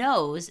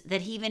knows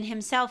that even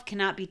himself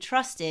cannot be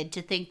trusted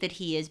to think that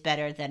he is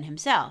better than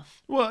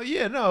himself. Well,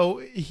 yeah, no,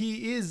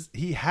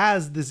 he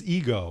has this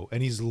ego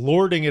and he's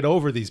lording it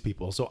over these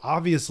people. So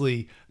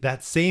obviously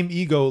that same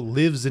ego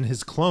lives in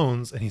his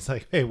clones and he's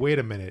like, hey, wait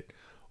a minute.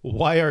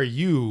 Why are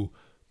you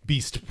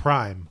Beast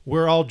Prime?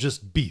 We're all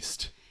just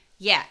Beast.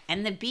 Yeah,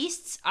 and the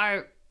Beasts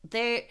are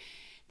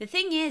the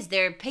thing is,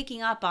 they're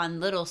picking up on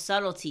little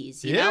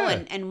subtleties, you know?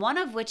 And one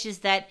of which is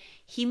that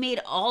he made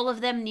all of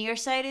them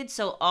nearsighted,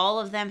 so all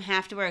of them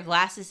have to wear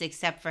glasses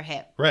except for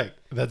him. Right.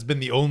 That's been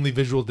the only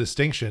visual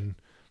distinction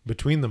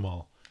between them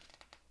all.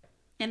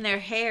 And their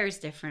hair is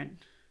different.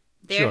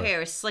 Their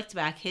hair is slicked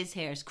back. His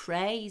hair is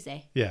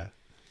crazy. Yeah.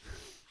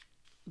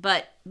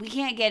 But we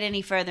can't get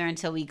any further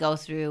until we go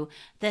through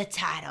the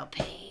title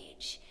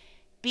page.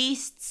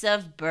 Beasts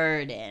of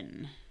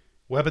Burden.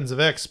 Weapons of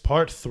X,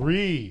 Part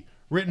 3.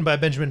 Written by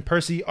Benjamin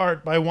Percy,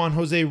 art by Juan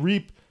Jose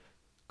Reap,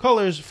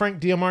 colors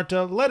Frank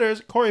Diamarta, letters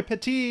Corey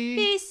Petit,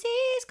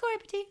 PC's Corey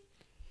Petit,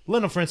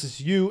 Lionel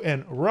Francis Yu,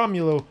 and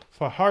Romulo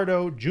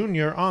Fajardo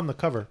Jr. on the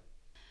cover.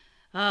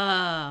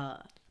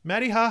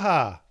 Maddie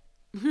Haha,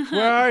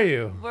 where are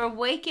you? We're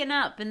waking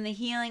up in the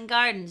Healing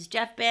Gardens.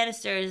 Jeff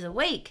Bannister is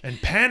awake.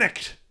 And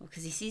panicked.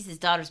 Because he sees his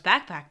daughter's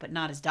backpack, but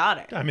not his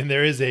daughter. I mean,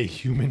 there is a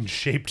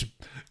human-shaped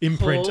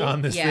imprint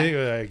on this thing.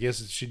 I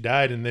guess she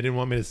died and they didn't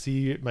want me to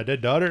see my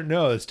dead daughter?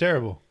 No, it's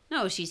terrible.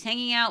 No, she's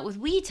hanging out with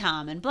Wee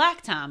Tom and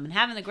Black Tom and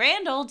having the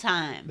grand old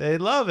time. They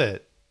love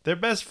it. They're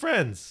best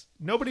friends.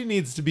 Nobody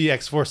needs to be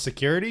X-Force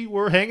security.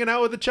 We're hanging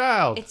out with a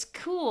child. It's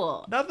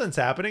cool. Nothing's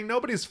happening.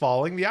 Nobody's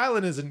falling. The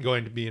island isn't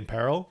going to be in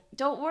peril.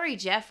 Don't worry,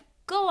 Jeff.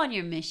 Go on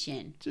your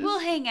mission. We'll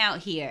hang out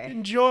here.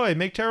 Enjoy.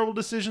 Make terrible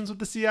decisions with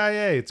the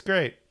CIA. It's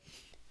great.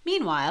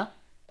 Meanwhile,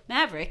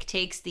 Maverick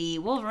takes the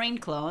Wolverine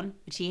clone,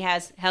 which he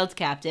has held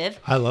captive,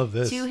 I love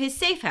this, to his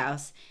safe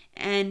house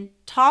and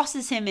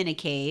tosses him in a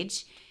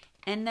cage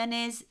and then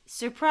is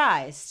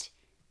surprised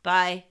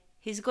by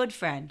his good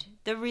friend,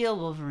 the real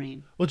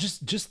Wolverine. Well,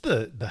 just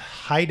the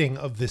hiding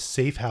of this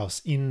safe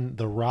house in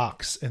the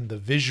rocks and the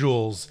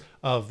visuals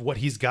of what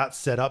he's got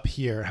set up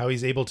here, how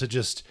he's able to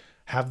just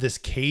have this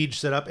cage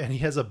set up and he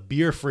has a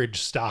beer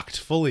fridge stocked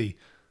fully.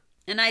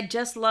 And I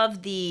just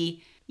love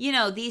these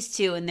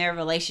two in their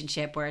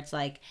relationship where it's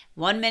like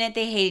 1 minute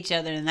they hate each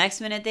other and the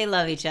next minute they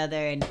love each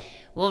other. And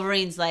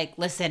Wolverine's like,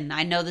 listen,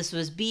 I know this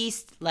was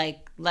Beast.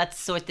 Like, let's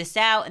sort this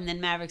out. And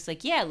then Maverick's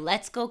like, yeah,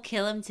 let's go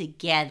kill him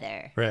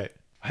together. Right.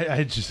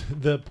 I just,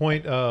 the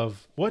point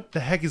of what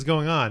the heck is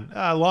going on?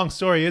 Long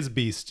story, it's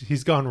Beast.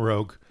 He's gone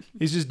rogue.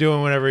 He's just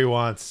doing whatever he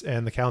wants.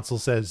 And the council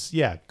says,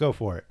 yeah, go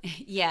for it.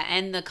 Yeah.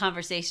 And the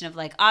conversation of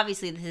like,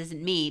 obviously this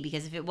isn't me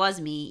because if it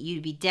was me,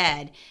 you'd be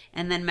dead.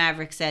 And then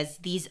Maverick says,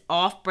 these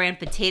off-brand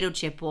potato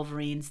chip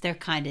Wolverines, they're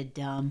kind of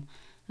dumb.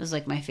 It was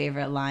like my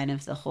favorite line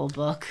of the whole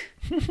book.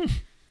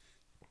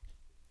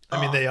 I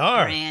mean, they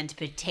are. Brand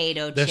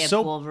potato chip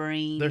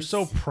Wolverines. They're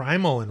so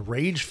primal and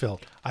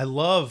rage-filled. I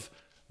love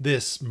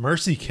this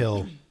mercy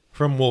kill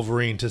from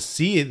Wolverine to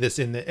see this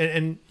in the,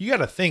 and you got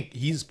to think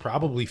he's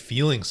probably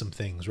feeling some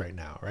things right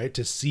now, right?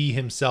 To see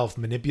himself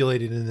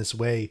manipulated in this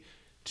way,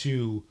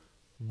 to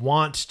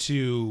want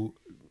to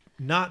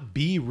not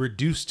be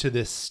reduced to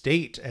this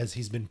state as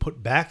he's been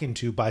put back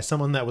into by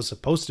someone that was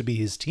supposed to be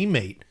his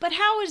teammate. But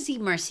how is he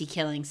mercy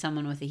killing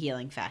someone with a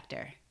healing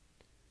factor?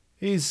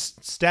 He's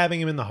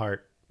stabbing him in the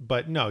heart.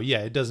 But no, yeah,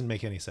 it doesn't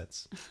make any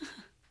sense.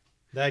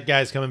 That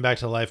guy's coming back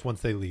to life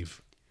once they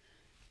leave.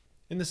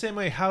 In the same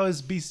way, how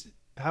is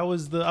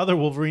the other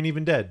Wolverine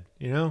even dead,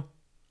 you know?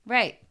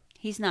 Right.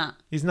 He's not.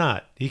 He's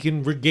not. He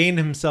can regain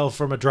himself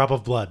from a drop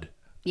of blood.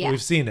 Yeah.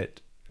 We've seen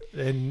it.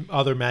 And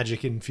other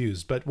magic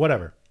infused, but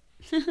whatever.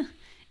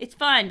 It's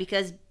fine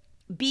because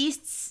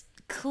Beast's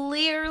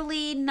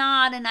clearly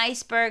not an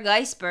iceberg.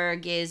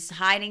 Iceberg is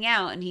hiding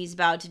out and he's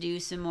about to do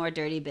some more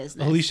dirty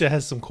business. Alicia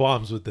has some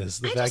qualms with this.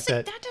 That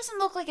doesn't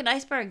look like an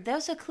iceberg.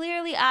 Those are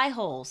clearly eye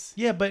holes.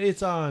 Yeah, but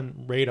it's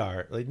on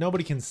radar. Like,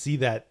 nobody can see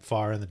that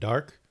far in the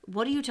dark.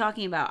 What are you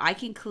talking about? I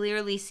can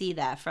clearly see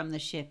that from the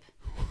ship.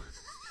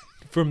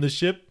 From the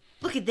ship?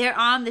 Look at, they're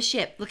on the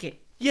ship. Look at.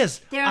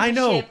 Yes, They're on I the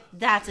know. ship.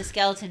 That's a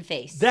skeleton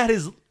face. That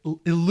is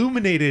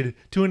illuminated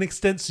to an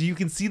extent so you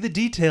can see the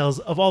details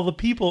of all the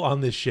people on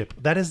this ship.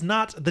 That is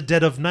not the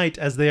dead of night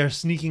as they are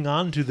sneaking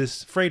onto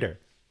this freighter.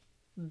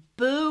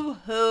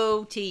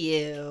 Boo-hoo to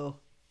you.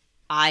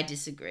 I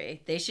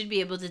disagree. They should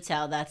be able to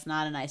tell that's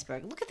not an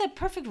iceberg. Look at that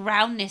perfect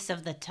roundness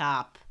of the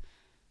top.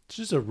 It's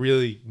just a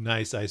really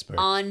nice iceberg.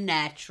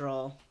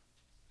 Unnatural.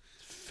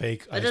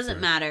 Fake iceberg. It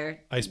doesn't matter.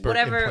 Iceberg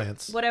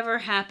implants. Whatever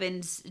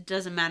happens, it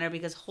doesn't matter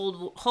because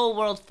whole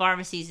world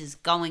pharmacies is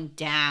going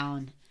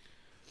down.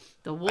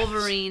 The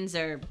Wolverines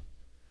are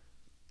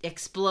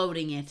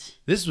exploding it.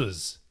 This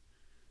was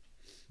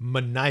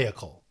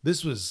maniacal.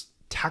 This was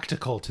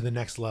tactical to the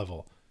next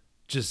level.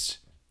 Just,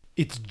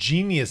 it's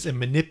genius and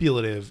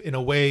manipulative in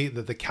a way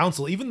that the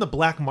council, even the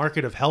black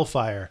market of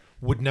Hellfire,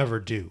 would never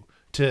do.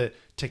 To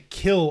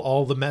kill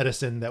all the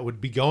medicine that would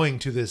be going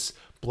to this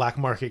black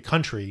market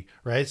country,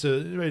 right? So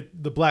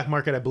the black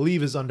market, I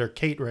believe, is under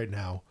Kate right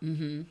now.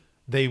 Mm-hmm.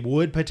 They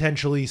would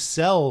potentially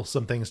sell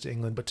some things to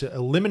England, but to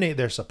eliminate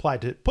their supply,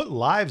 to put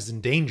lives in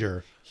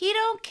danger. He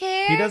don't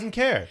care. He doesn't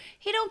care.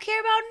 He don't care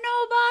about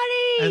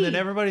nobody. And then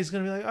everybody's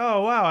going to be like,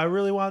 oh, wow, I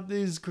really want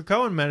these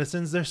Krakoan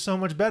medicines. They're so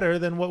much better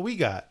than what we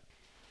got.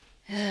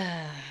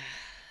 And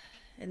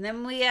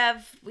then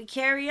we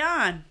carry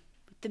on.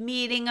 The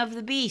meeting of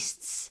the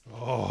beasts.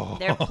 Oh.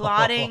 They're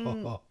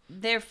plotting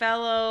their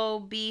fellow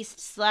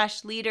beast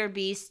 / leader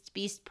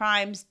Beast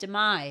Prime's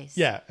demise.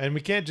 Yeah, and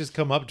we can't just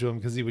come up to him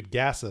because he would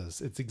gas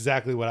us. It's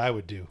exactly what I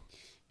would do.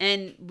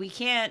 And we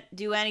can't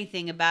do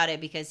anything about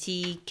it because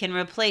he can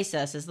replace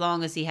us as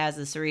long as he has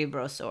the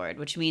Cerebro Sword,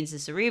 which means the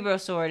Cerebro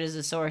Sword is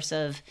a source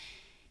of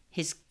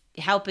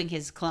helping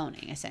his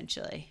cloning,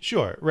 essentially.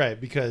 Sure, right,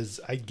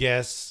 because I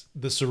guess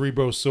the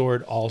Cerebro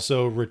Sword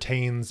also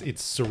retains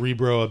its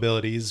Cerebro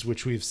abilities,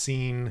 which we've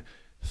seen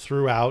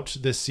throughout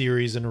this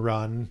series and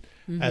run,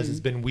 as it's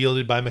been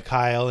wielded by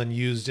Mikhail and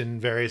used in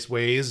various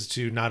ways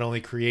to not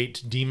only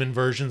create demon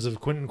versions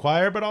of Quentin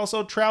Quire, but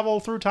also travel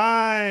through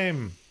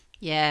time.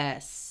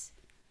 Yes.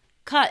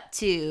 Cut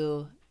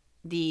to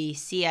the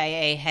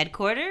CIA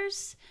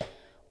headquarters,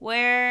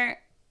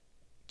 where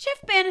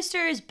Jeff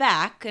Bannister is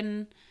back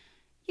and...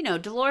 You know,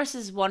 Dolores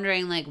is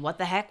wondering, like, what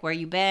the heck? Where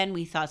you been?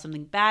 We thought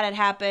something bad had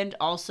happened.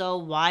 Also,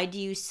 why do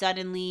you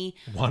suddenly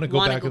want to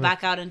go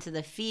back out into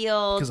the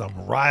field? Because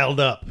I'm riled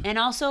up. And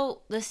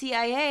also, the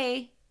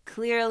CIA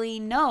clearly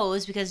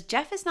knows because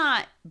Jeff is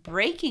not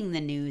breaking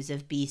the news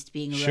of Beast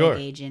being a rogue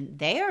agent.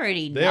 They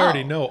already know. They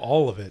already know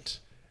all of it.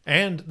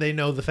 And they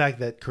know the fact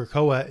that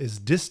Krakoa is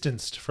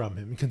distanced from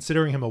him,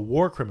 considering him a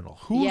war criminal.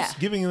 Who's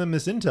giving them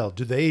this intel?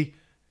 Do they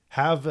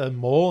have a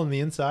mole on the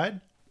inside?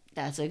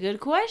 That's a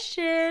good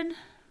question.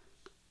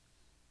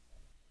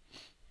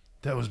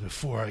 That was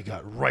before I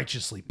got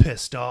righteously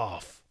pissed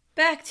off.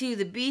 Back to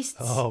the beasts.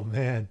 Oh,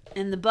 man.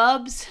 And the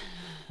bubs.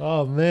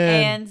 Oh,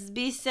 man. And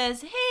Beast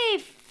says, hey,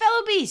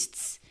 fellow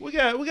beasts. We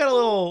got a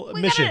little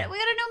mission. We got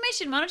a new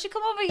mission. Why don't you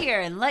come over here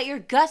and let your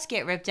guts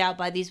get ripped out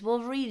by these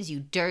Wolverines,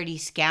 you dirty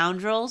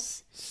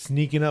scoundrels.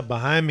 Sneaking up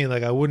behind me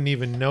like I wouldn't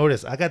even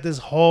notice. I got this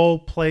whole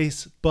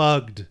place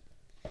bugged.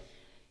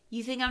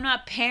 You think I'm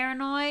not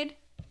paranoid?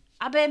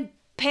 I've been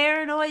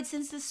paranoid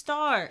since the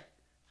start.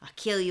 I'll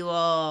kill you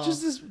all.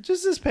 Just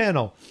this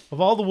panel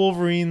of all the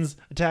Wolverines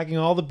attacking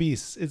all the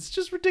beasts. It's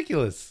just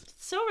ridiculous.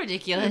 It's so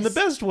ridiculous. In the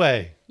best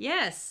way.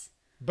 Yes.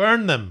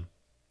 Burn them.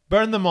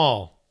 Burn them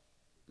all.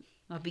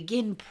 I'll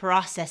begin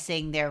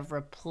processing their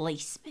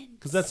replacements.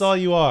 Because that's all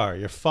you are.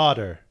 You're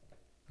fodder.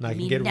 And I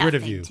can get rid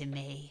of you. To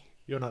me.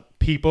 You're not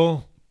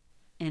people.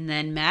 And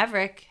then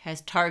Maverick has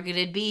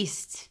targeted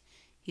Beast.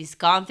 He's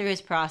gone through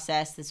his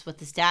process. That's what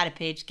this data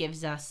page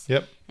gives us.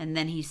 Yep. And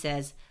then he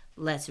says,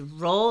 let's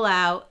roll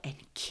out and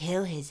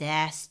kill his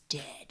ass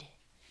dead.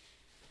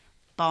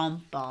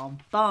 Bum, bum,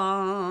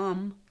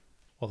 bum.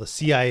 While the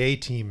CIA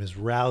team is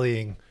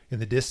rallying in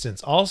the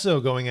distance, also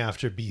going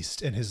after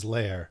Beast and his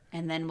lair.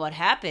 And then what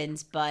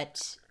happens,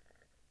 but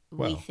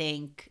we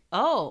think,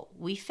 oh,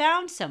 we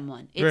found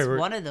someone. It's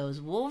one of those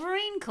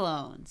Wolverine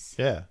clones.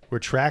 Yeah, we're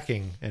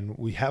tracking, and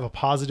we have a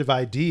positive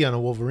ID on a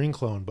Wolverine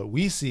clone, but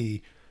we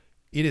see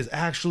it is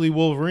actually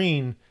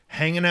Wolverine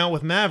hanging out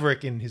with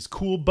Maverick in his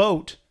cool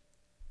boat,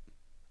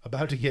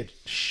 about to get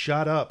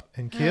shot up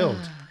and killed,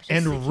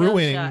 and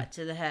shot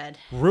to the head,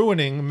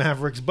 ruining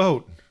Maverick's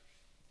boat.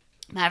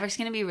 Maverick's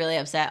gonna be really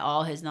upset.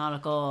 All his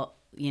nautical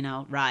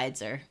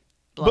rides are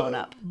blown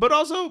up. But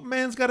also,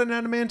 man's got an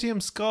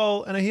adamantium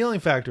skull and a healing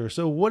factor.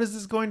 So what is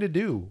this going to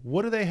do?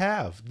 What do they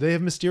have? Do they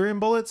have Mysterium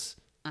bullets?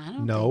 I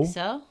don't think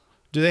so.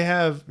 Do they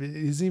have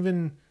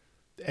even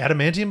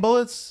adamantium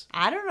bullets?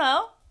 I don't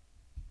know.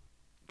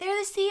 They're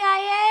the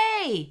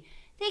CIA.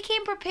 They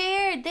came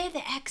prepared. They have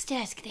the X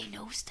desk. They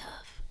know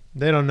stuff.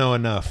 They don't know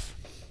enough.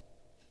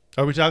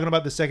 Are we talking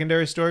about the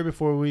secondary story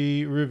before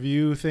we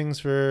review things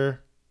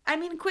for... I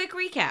mean, quick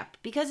recap,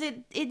 because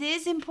it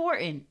is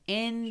important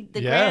in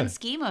the grand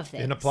scheme of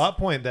things. In a plot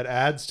point that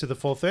adds to the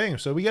full thing.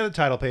 So we got a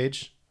title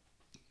page.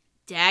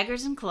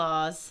 Daggers and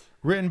Claws.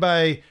 Written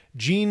by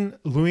Jean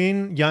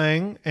Luyên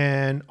Yang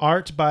and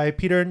art by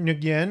Peter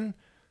Nguyen.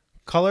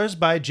 Colors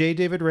by J.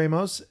 David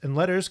Ramos and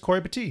letters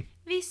Cory Petit.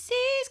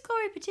 VC's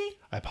Cory Petit.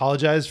 I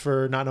apologize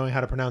for not knowing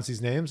how to pronounce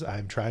these names.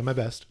 I'm trying my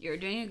best. You're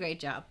doing a great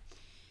job.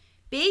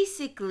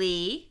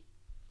 Basically...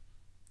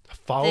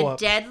 Follow-up.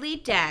 The Deadly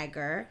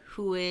Dagger,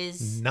 who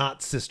is...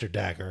 Not Sister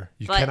Dagger.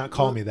 You cannot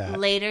call me that.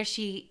 Later,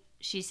 she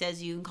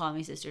says, you can call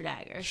me Sister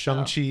Dagger.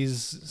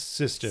 Shang-Chi's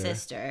sister.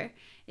 Sister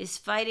is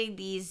fighting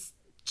these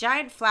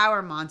giant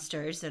flower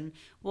monsters, and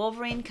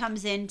Wolverine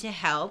comes in to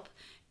help.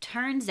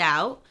 Turns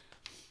out,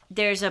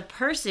 there's a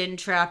person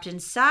trapped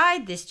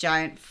inside this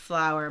giant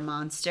flower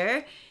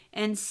monster,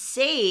 and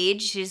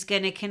Sage is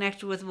going to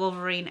connect with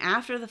Wolverine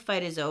after the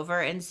fight is over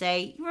and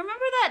say, you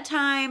remember that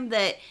time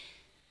that...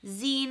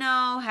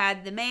 Zeno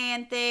had the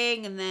man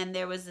thing, and then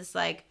there was this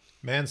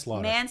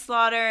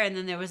manslaughter, and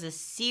then there was a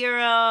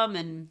serum,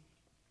 and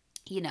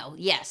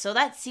so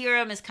that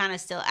serum is kind of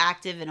still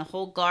active in a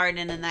whole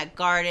garden, and that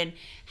garden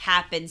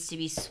happens to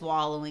be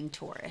swallowing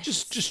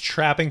tourists. Just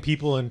trapping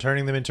people and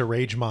turning them into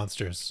rage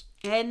monsters.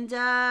 And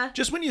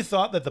just when you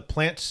thought that the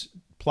plant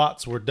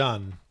plots were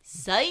done.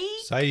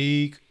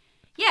 Psych.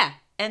 Yeah.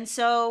 And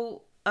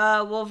so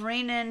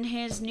Wolverine and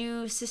his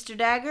new Sister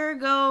Dagger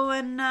go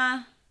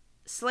and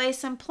slay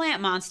some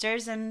plant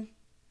monsters, and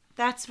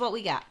that's what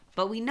we got.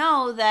 But we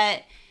know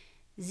that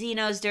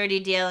Zeno's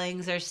dirty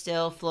dealings are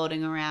still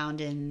floating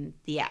around in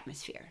the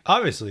atmosphere.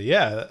 Obviously,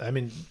 yeah. I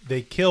mean,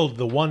 they killed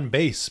the one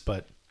base,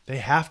 but they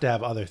have to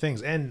have other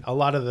things. And a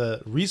lot of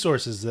the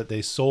resources that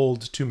they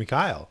sold to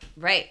Mikhail.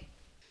 Right.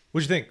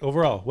 What do you think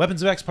overall?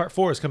 Weapons of X Part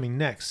 4 is coming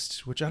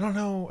next, which I don't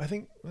know. I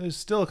think there's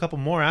still a couple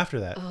more after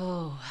that.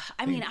 Oh,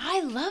 I mean, I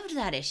loved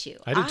that issue.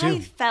 I did too. I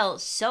felt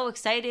so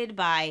excited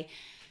by,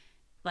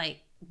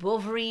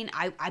 Wolverine.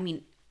 I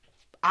mean,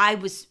 I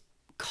was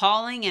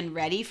calling and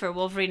ready for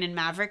Wolverine and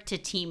Maverick to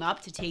team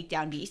up to take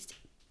down Beast.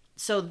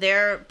 So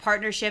their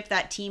partnership,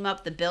 that team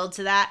up, the build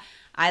to that,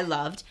 I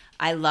loved.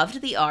 I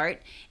loved the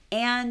art.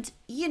 And,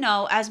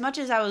 as much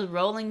as I was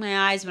rolling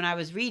my eyes when I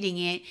was reading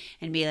it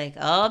and be like,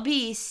 oh,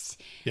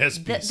 Beast. Yes,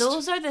 Beast.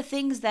 Those are the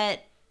things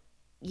that,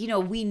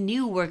 we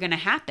knew were going to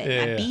happen.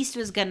 That Beast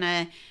was going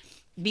to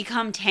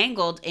become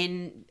tangled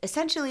in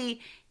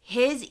essentially...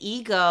 His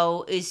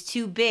ego is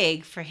too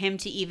big for him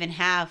to even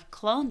have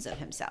clones of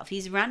himself.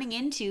 He's running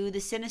into the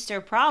sinister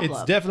problem.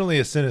 It's definitely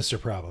a sinister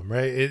problem,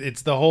 right?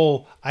 It's the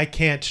whole, I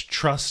can't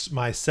trust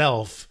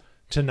myself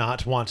to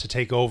not want to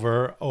take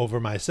over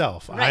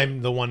myself. Right.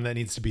 I'm the one that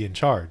needs to be in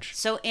charge.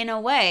 So in a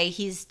way,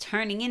 he's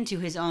turning into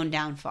his own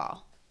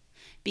downfall.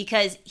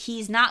 Because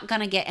he's not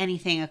going to get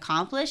anything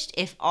accomplished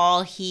if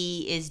all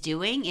he is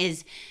doing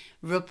is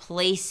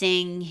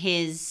replacing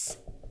his...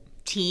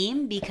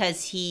 team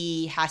because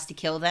he has to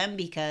kill them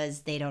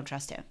because they don't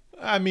trust him.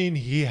 I mean,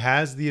 he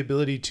has the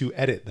ability to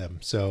edit them,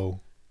 so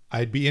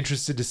I'd be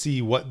interested to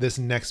see what this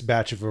next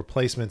batch of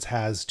replacements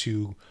has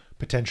to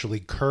potentially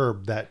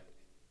curb that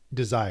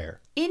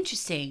desire.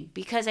 Interesting,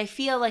 because I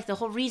feel like the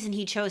whole reason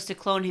he chose to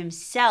clone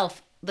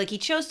himself, he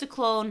chose to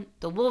clone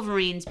the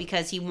Wolverines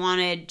because he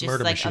wanted just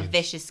murder machines. A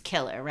vicious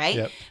killer, right?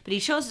 Yep. But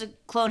he chose to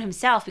clone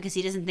himself because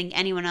he doesn't think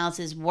anyone else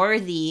is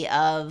worthy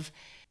of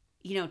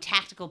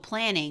tactical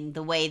planning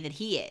the way that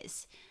he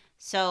is.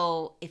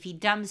 So if he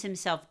dumbs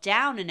himself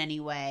down in any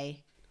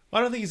way... Well,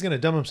 I don't think he's going to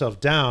dumb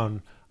himself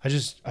down.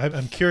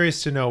 I'm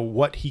curious to know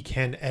what he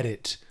can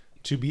edit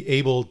to be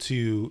able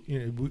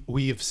to...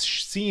 we've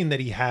seen that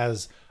he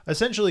has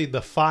essentially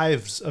the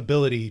Five's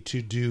ability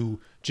to do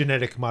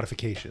genetic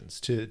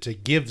modifications, to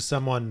give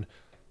someone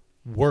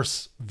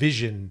worse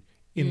vision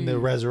in the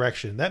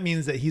resurrection. That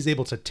means that he's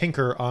able to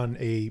tinker on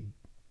a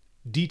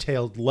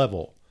detailed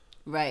level.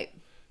 Right.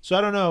 So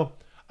I don't know.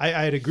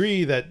 I'd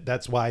agree that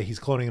that's why he's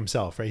cloning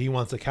himself, right? He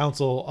wants a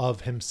council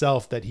of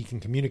himself that he can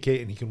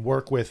communicate and he can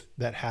work with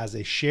that has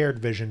a shared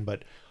vision,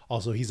 but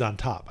also he's on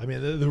top. I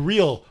mean, the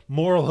real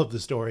moral of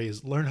the story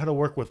is learn how to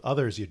work with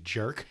others, you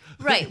jerk.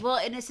 Right. Well,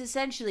 and it's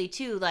essentially,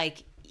 too,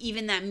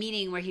 even that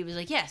meeting where he was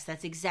like, yes,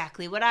 that's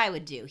exactly what I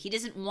would do. He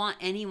doesn't want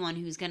anyone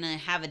who's going to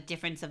have a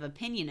difference of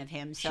opinion of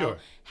him. So sure.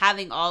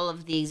 Having all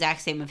of the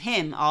exact same of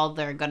him,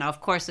 they're going to,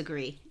 of course,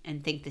 agree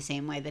and think the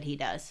same way that he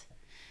does.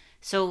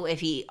 So if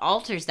he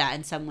alters that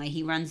in some way,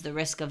 he runs the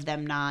risk of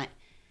them not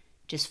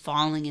just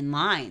falling in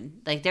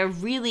line. They're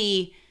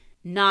really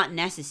not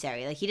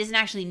necessary. He doesn't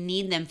actually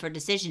need them for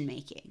decision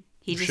making.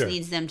 He just Sure.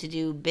 needs them to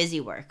do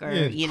busy work or,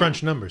 Yeah,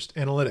 crunch numbers,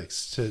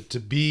 analytics, to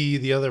be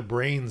the other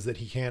brains that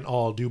he can't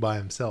all do by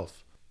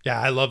himself. Yeah,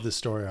 I love this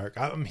story arc.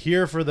 I'm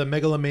here for the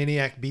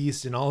megalomaniac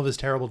beast and all of his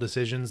terrible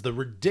decisions, the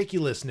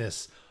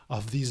ridiculousness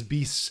of these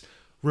beasts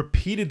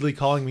repeatedly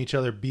calling each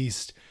other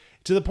beast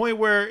to the point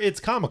where it's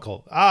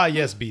comical. Ah,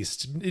 yes,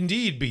 beast.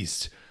 Indeed,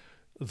 beast.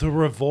 The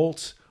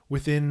revolt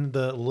within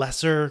the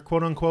lesser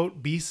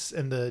quote-unquote beasts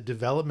and the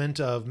development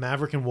of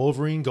Maverick and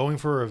Wolverine going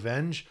for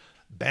revenge.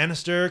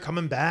 Bannister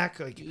coming back.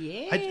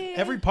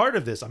 Every part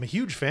of this I'm a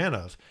huge fan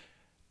of,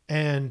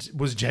 and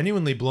was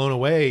genuinely blown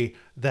away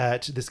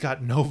that this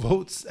got no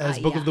votes as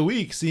Book of the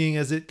Week, seeing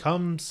as it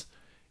comes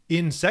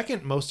in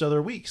second most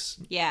other weeks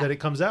that it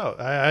comes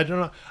out. I don't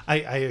know. I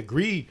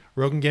agree.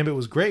 Rogue and Gambit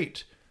was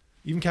great.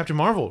 Even Captain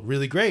Marvel,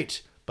 really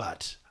great.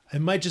 But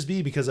it might just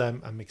be because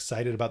I'm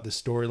excited about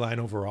this storyline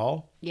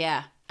overall.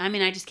 Yeah. I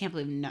mean, I just can't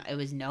believe it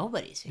was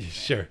nobody's favorite.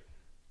 Sure.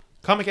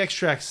 Comic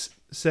Extracts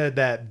said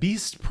that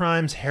Beast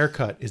Prime's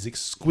haircut is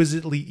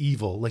exquisitely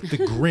evil, like the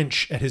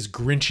Grinch at his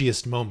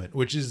Grinchiest moment,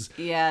 which is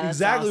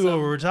exactly awesome. what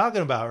we were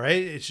talking about,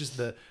 right? It's just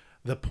the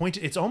point.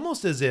 It's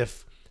almost as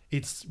if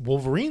it's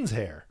Wolverine's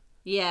hair.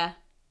 Yeah.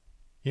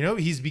 You know,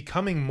 he's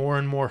becoming more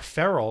and more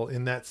feral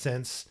in that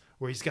sense,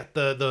 where he's got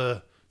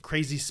the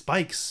crazy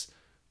spikes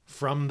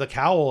from the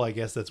cowl. I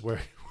guess that's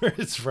where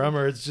it's from,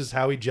 or it's just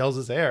how he gels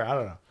his hair. I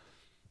don't know.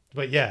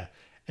 But yeah,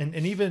 and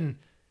even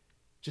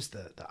just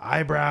the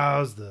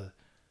eyebrows, the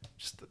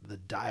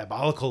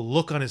diabolical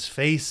look on his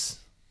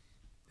face.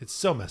 It's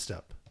so messed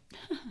up.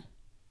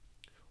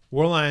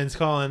 Warlion's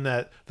calling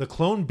that the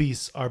clone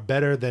beasts are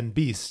better than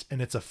Beast,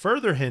 and it's a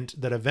further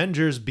hint that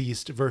Avengers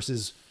Beast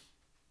versus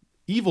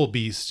Evil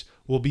Beast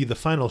will be the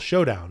final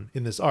showdown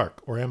in this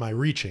arc. Or am I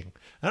reaching?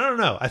 I don't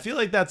know. I feel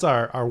like that's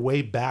our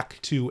way back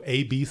to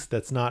a Beast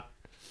that's not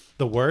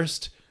the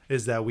worst,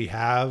 is that we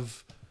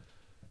have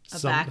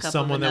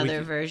someone of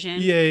another version.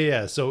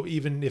 Yeah. So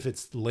even if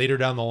it's later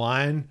down the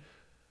line,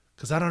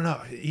 because I don't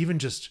know, even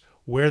just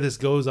where this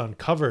goes on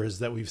covers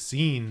that we've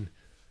seen,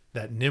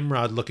 that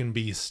Nimrod looking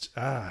beast,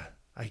 I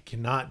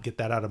cannot get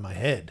that out of my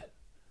head.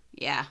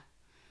 Yeah.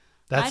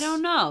 I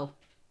don't know.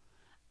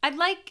 I'd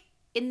like,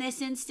 in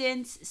this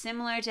instance,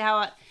 similar to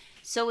how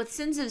so with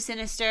Sins of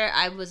Sinister,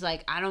 I was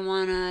like, I don't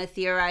want to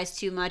theorize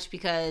too much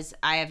because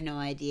I have no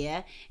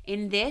idea.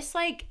 In this,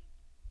 like,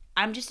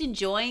 I'm just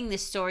enjoying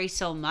this story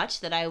so much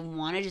that I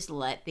want to just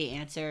let the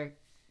answer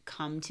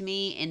come to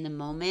me in the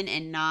moment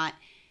and not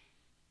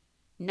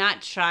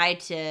try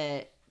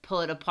to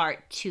pull it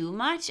apart too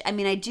much. I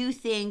mean, I do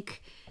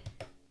think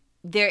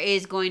there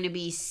is going to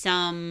be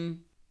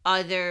some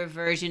other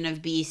version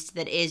of Beast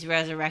that is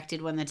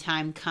resurrected when the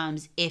time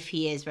comes, if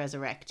he is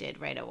resurrected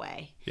right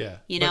away. Yeah.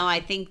 You know,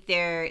 I think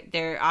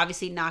they're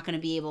obviously not going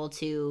to be able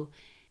to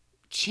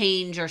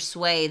change or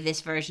sway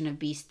this version of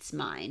Beast's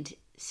mind.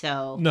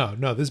 So No,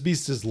 this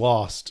beast is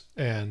lost,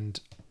 and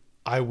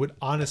I would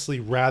honestly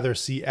rather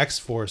see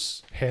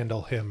X-Force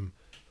handle him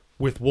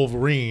with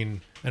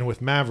Wolverine and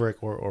with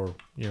Maverick, or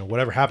you know,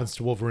 whatever happens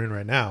to Wolverine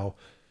right now.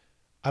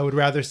 I would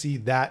rather see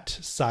that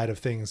side of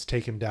things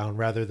take him down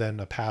rather than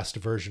a past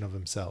version of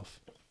himself.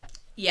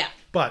 Yeah.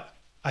 But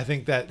I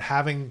think that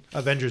having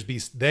Avengers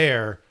Beast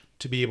there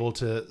to be able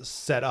to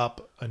set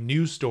up a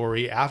new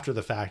story after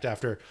the fact,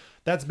 after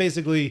that's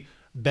basically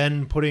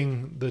Ben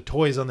putting the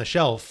toys on the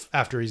shelf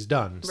after he's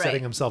done,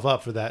 setting himself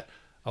up for that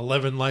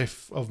 11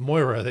 life of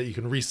Moira that you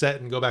can reset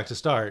and go back to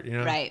start, you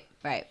know? Right.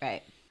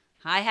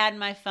 I had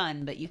my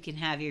fun, but you can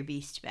have your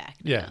beast back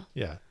now.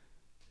 Yeah.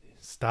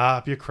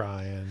 Stop your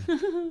crying.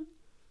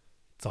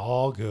 It's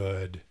all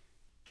good.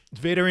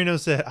 Vaderino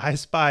said, I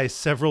spy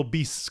several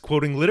beasts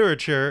quoting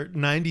literature.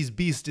 90s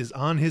Beast is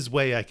on his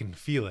way. I can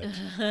feel it.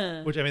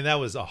 Which, I mean, that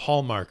was a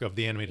hallmark of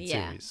the animated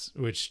series,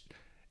 which...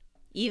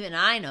 Even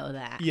I know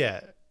that. Yeah.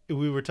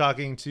 We were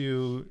talking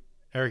to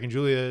Eric and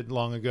Julia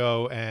long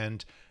ago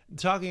and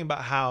talking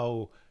about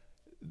how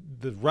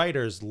the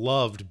writers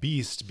loved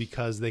Beast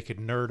because they could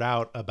nerd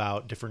out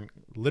about different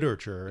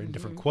literature and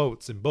different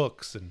quotes and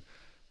books. And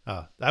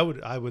I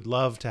would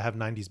love to have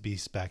 90s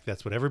Beast back.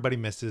 That's what everybody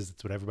misses.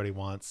 That's what everybody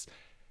wants.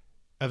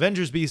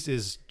 Avengers Beast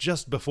is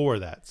just before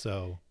that,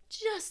 so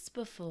just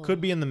before could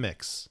be in the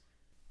mix.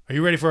 Are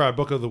you ready for our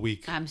book of the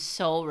week? I'm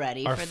so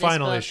ready. Our for this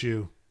final book.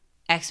 issue,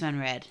 X-Men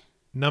Red,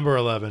 number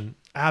 11.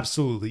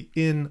 Absolutely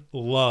in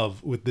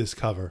love with this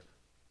cover.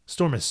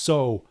 Storm is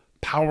so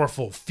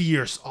powerful,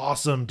 fierce,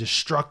 awesome,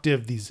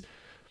 destructive. These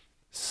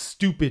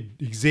stupid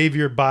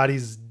Xavier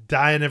bodies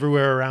dying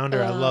everywhere around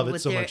her. I love it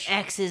so much. With their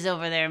X's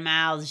over their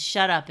mouths.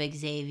 Shut up,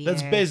 Xavier.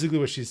 That's basically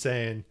what she's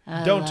saying.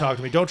 Don't talk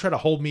to me. Don't try to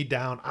hold me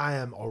down. I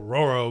am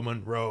Aurora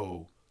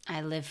Monroe.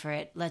 I live for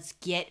it. Let's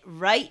get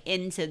right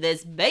into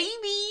this,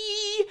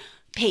 baby.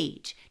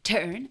 Page,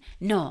 turn,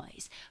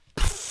 noise.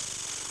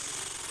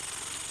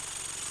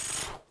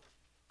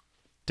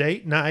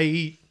 Date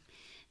night.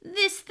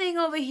 This thing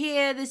over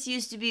here, this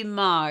used to be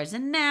Mars,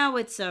 and now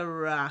it's a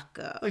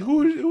Rocco. Like,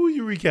 who are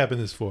you recapping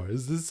this for?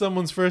 Is this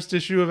someone's first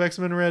issue of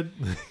X-Men Red?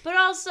 But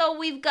also,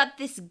 we've got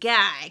this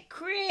guy,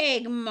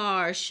 Craig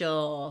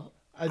Marshall.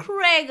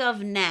 Craig of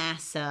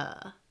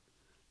NASA.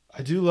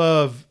 I do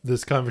love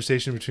this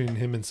conversation between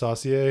him and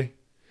Saucier.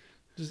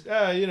 Just,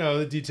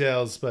 the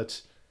details,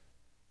 but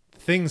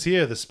things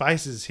here, the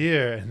spices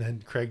here, and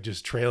then Craig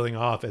just trailing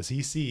off as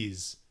he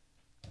sees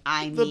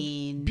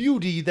the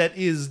beauty that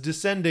is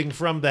descending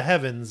from the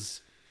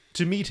heavens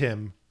to meet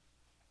him.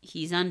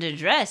 He's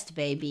underdressed,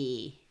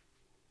 baby.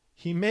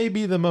 He may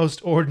be the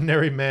most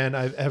ordinary man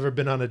I've ever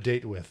been on a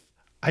date with.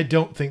 I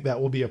don't think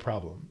that will be a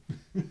problem.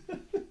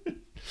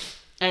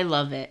 I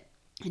love it.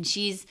 And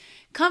she's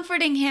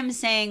comforting him,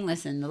 saying,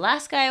 listen, the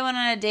last guy I went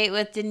on a date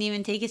with didn't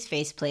even take his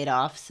faceplate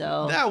off,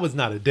 so... That was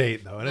not a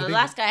date, though. And the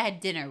last guy I had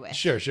dinner with.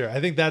 Sure.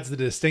 I think that's the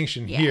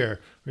distinction here. Where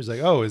he's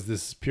like, oh, is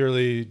this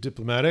purely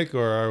diplomatic,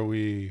 or are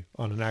we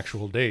on an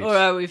actual date? Or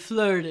are we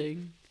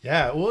flirting?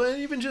 Yeah, well,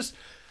 and even just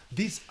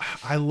these...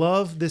 I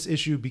love this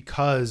issue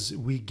because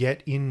we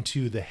get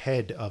into the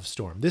head of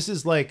Storm. This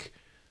is like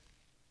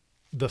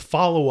the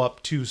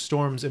follow-up to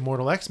Storm's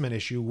Immortal X-Men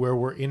issue where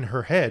we're in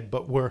her head,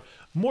 but we're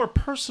more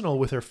personal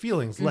with her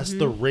feelings, less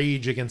the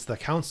rage against the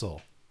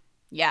council.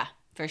 Yeah,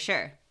 for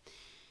sure.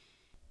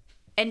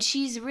 And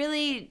she's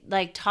really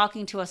like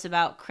talking to us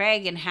about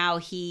Craig and how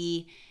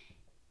he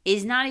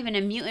is not even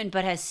a mutant,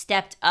 but has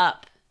stepped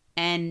up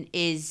and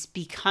is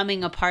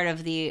becoming a part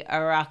of the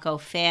Arakko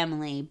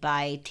family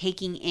by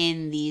taking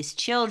in these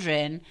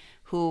children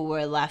who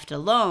were left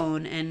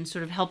alone and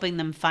sort of helping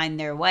them find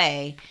their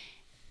way.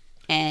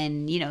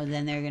 And,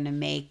 then they're going to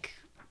make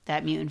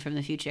that mutant from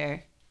the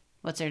future.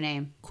 What's her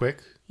name?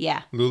 Quick?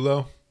 Yeah.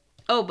 Lulo?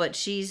 Oh, but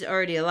she's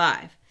already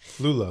alive.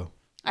 Lulo.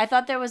 I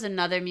thought there was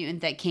another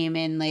mutant that came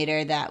in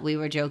later that we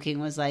were joking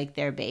was like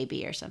their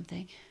baby or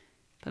something.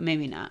 But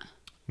maybe not.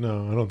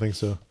 No, I don't think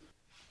so.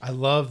 I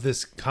love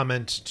this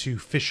comment to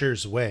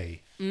Fisher's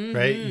Way,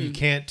 right? You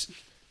can't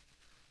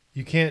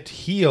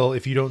heal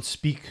if you don't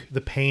speak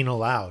the pain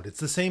aloud. It's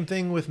the same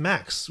thing with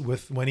Max,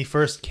 with when he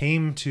first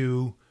came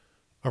to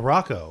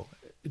Arakko.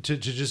 To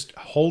just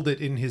hold it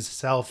in his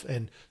self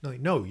and like,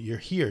 no, you're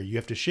here. You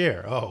have to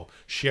share. Oh,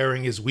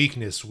 sharing is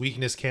weakness.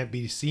 Weakness can't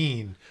be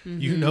seen.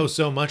 You know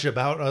so much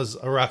about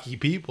us Iraqi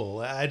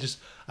people. I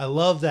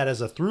love that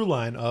as a through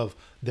line of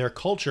their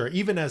culture,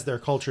 even as their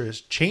culture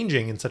is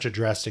changing in such a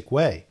drastic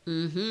way.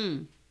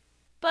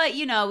 But,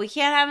 we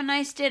can't have a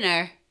nice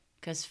dinner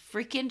because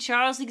freaking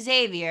Charles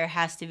Xavier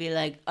has to be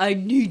like, I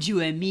need you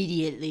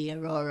immediately,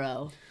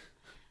 Aurora.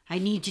 I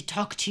need to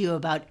talk to you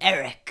about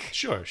Eric.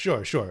 Sure.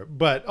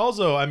 But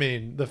also, I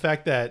mean, the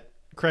fact that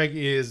Craig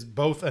is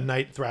both a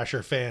Night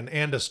Thrasher fan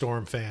and a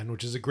Storm fan,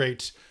 which is a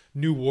great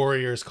New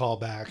Warriors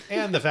callback.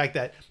 And the fact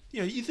that,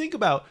 you think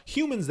about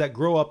humans that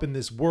grow up in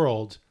this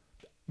world,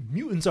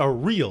 mutants are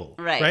real.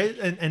 Right?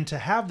 And to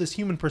have this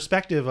human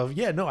perspective of,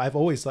 I've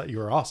always thought you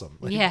were awesome.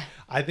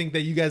 I think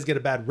that you guys get a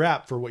bad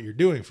rap for what you're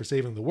doing for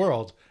saving the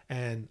world.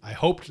 And I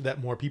hoped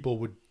that more people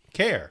would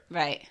care.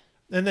 Right.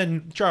 And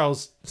then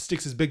Charles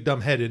sticks his big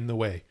dumb head in the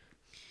way.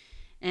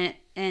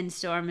 And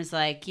Storm is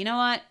like, you know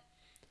what?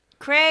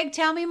 Craig,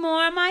 tell me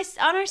more on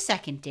our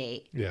second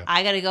date. Yeah.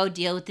 I got to go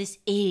deal with this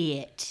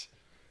idiot.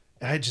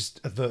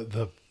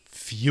 The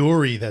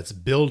fury that's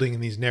building in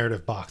these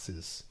narrative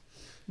boxes.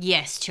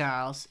 Yes,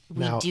 Charles.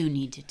 We do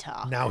need to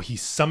talk. Now he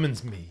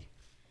summons me,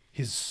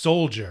 his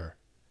soldier,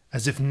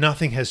 as if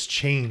nothing has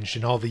changed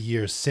in all the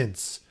years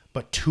since,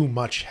 but too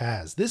much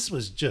has. This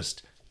was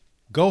just...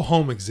 Go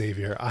home,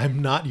 Xavier.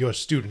 I'm not your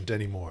student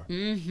anymore.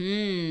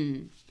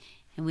 And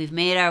we've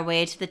made our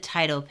way to the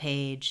title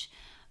page.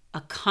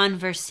 A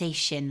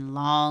conversation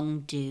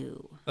long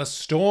due. A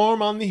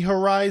storm on the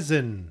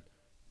horizon.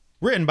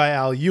 Written by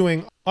Al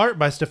Ewing. Art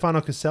by Stefano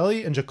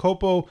Caselli and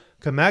Jacopo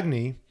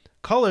Camagni.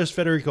 Colors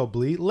Federico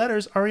Blee.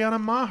 Letters Ariana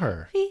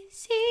Maher.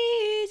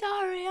 VC's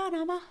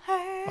Ariana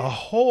Maher. A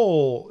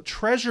whole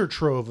treasure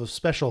trove of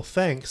special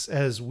thanks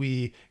as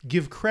we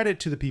give credit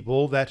to the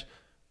people that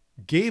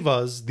gave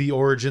us the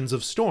origins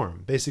of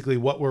Storm. Basically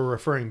what we're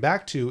referring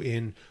back to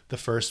in the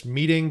first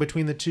meeting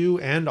between the two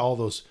and all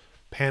those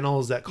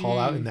panels that call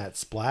out in that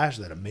splash,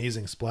 that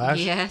amazing splash.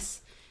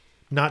 Yes.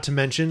 Not to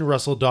mention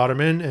Russell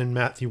Dodderman and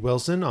Matthew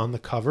Wilson on the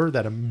cover,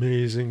 that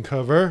amazing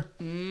cover.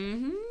 But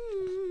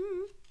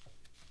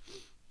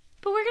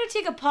we're going to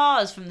take a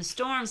pause from the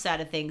Storm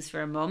side of things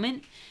for a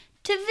moment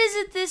to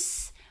visit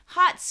this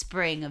hot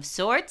spring of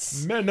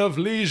sorts. Men of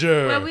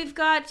Leisure. Where we've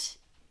got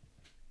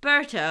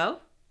Berto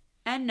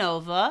and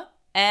Nova,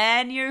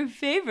 and your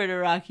favorite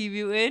Iraqi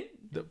mutant.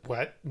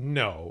 What?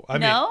 No.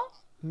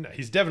 No,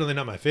 he's definitely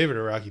not my favorite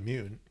Iraqi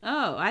mutant.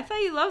 Oh, I thought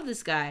you loved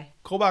this guy.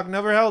 Kobach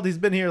never held. He's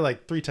been here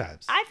like 3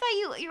 times. I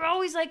thought you're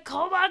always like,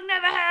 Kobach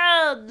never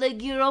held.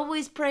 Like, you're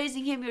always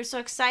praising him. You're so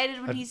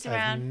excited when he's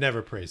around. I've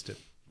never praised him.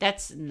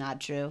 That's not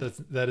true.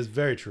 That is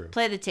very true.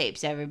 Play the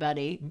tapes,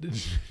 everybody.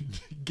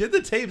 Get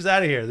the tapes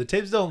out of here. The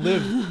tapes don't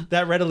live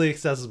that readily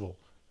accessible.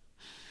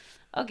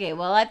 Okay,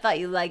 well, I thought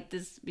you liked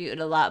this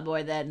mutant a lot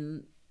more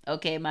than...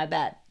 Okay, my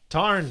bad.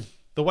 Tarn,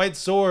 the White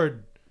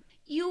Sword.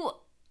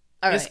 All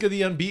Iska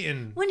the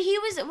Unbeaten. When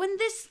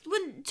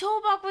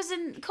Kobach was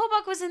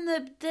in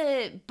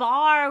the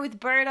bar with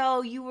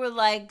Berto, you were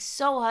like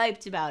so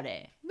hyped about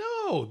it.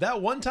 No,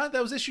 that one time,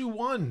 that was issue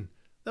 1.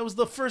 That was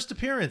the first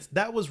appearance.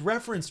 That was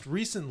referenced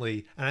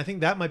recently, and I think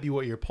that might be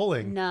what you're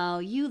pulling. No,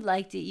 you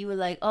liked it. You were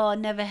like, oh,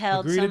 never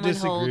held Agree someone to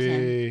hold him.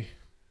 disagree.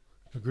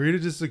 Agree to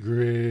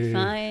disagree.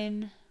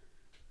 Fine.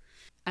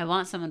 I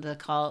want someone to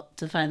call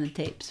to find the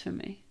tapes for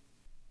me.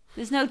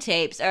 There's no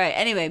tapes. All right.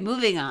 Anyway,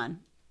 moving on.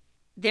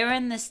 They're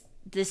in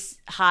this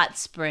hot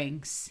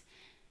springs.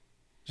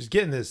 Just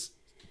getting this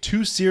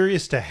too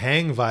serious to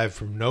hang vibe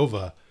from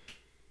Nova.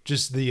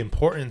 Just the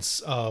importance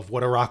of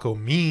what Arakko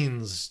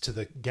means to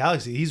the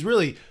galaxy. He's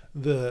really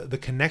the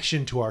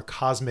connection to our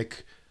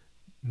cosmic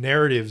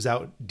narratives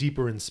out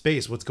deeper in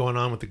space. What's going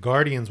on with the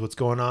Guardians? What's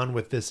going on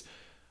with this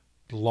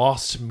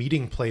lost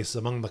meeting place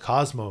among the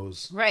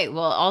cosmos? Right.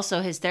 Well,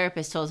 also his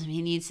therapist told him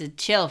he needs to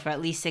chill for at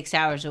least 6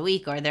 hours a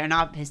week or they're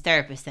not his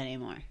therapist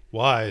anymore.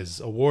 Wise,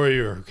 a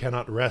warrior who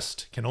cannot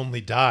rest can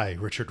only die,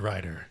 Richard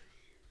Rider.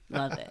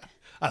 Love it.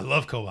 I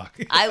love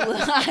Kobach.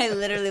 I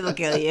literally will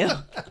kill you.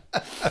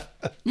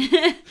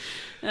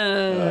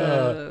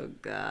 Oh,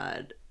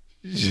 God.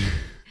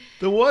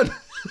 The one...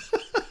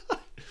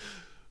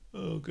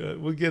 Oh, God.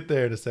 We'll get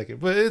there in a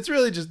second. But it's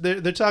really just, they're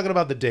talking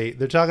about the date.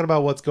 They're talking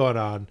about what's going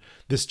on.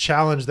 This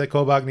challenge that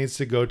Kobach needs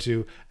to go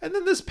to. And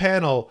then this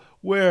panel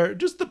where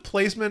just the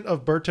placement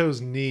of Berto's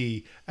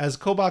knee as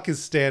Kobach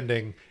is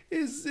standing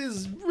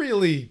is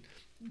really...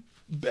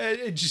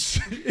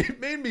 It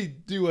made me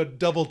do a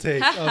double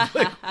take of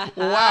like,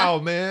 wow,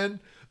 man,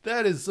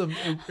 that is some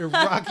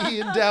Iraqi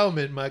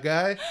endowment, my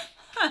guy.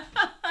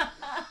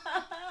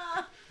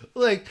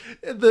 Like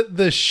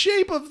the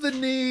shape of the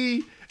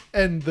knee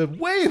and the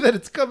way that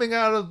it's coming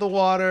out of the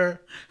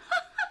water.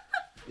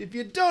 If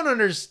you don't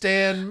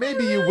understand,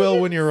 maybe you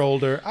will when you're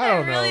older. I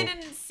don't know. I really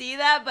didn't see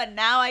that, but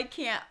now I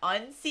can't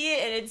unsee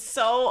it, and it's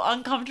so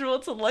uncomfortable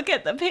to look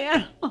at the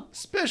panel.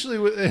 Especially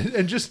with,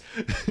 and just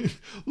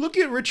look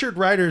at Richard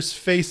Rider's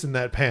face in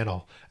that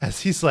panel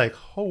as he's like,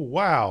 oh,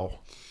 wow.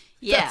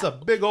 Yeah. That's a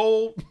big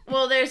old...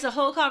 Well, there's a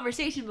whole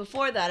conversation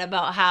before that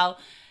about how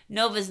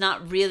Nova's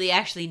not really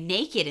actually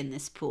naked in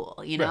this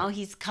pool. You know, right.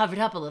 He's covered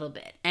up a little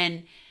bit.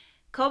 And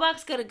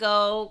Kobach's going to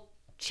go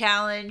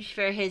challenge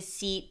for his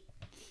seat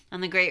on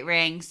the Great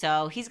Ring.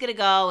 So he's going to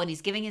go and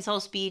he's giving his whole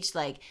speech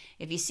like,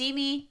 if you see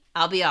me,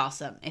 I'll be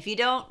awesome. If you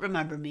don't,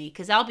 remember me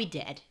because I'll be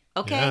dead.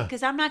 Okay?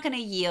 Because I'm not going to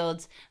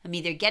yield. I'm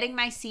either getting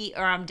my seat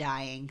or I'm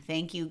dying.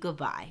 Thank you.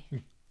 Goodbye.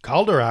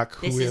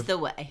 Calderak. This is the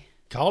way.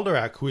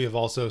 Calderak, who we have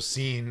also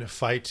seen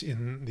fight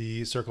in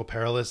the Circle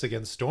Perilous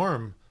against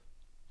Storm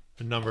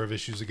a number of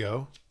issues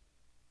ago.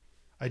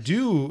 I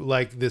do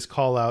like this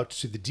call out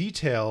to the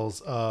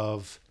details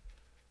of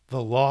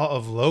the Law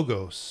of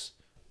Logos.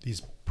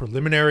 These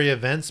preliminary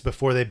events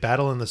before they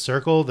battle in the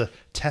circle, the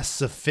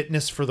tests of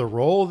fitness for the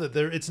role. That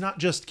it's not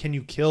just can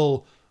you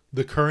kill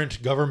the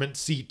current government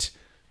seat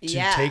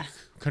to take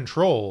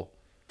control.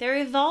 They're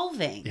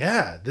evolving.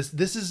 Yeah,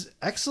 this is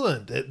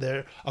excellent.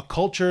 They're a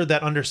culture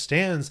that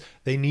understands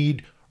they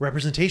need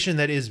representation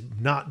that is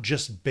not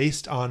just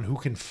based on who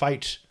can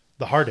fight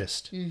the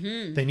hardest.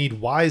 Mm-hmm. They need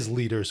wise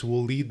leaders who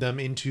will lead them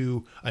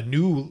into a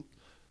new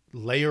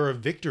layer of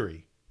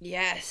victory.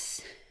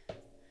 Yes.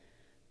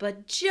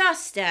 But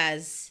just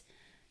as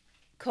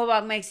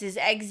Kobach makes his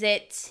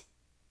exit,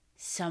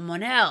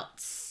 someone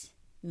else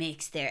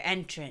makes their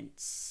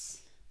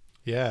entrance.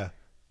 Yeah.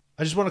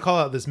 I just want to call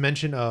out this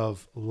mention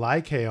of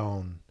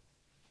Lycaon.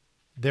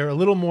 They're a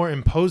little more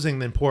imposing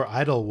than poor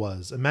Idol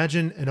was.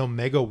 Imagine an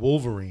Omega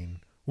Wolverine,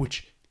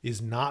 which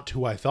is not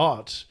who I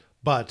thought.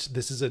 But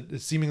this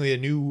is seemingly a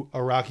new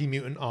Iraqi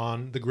mutant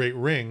on the Great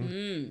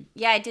Ring.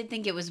 Yeah, I did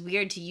think it was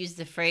weird to use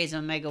the phrase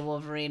Omega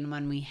Wolverine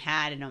when we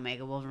had an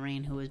Omega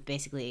Wolverine who was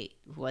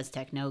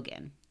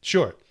Technogan.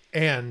 Sure.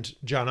 And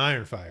John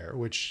Ironfire,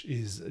 which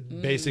is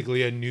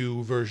basically a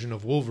new version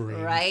of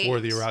Wolverine for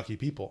the Iraqi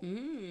people.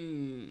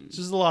 This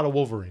is a lot of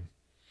Wolverine.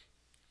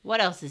 What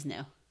else is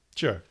new?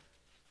 Sure.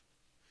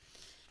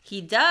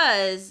 He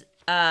does...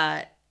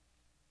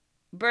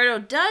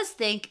 Berto does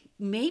think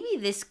maybe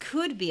this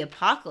could be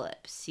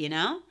Apocalypse, you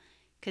know?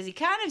 Because he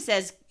kind of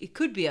says it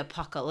could be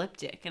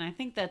apocalyptic. And I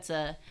think that's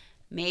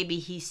maybe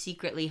he's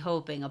secretly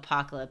hoping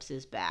Apocalypse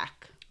is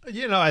back.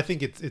 You know, I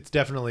think it's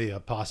definitely a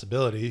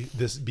possibility.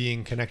 This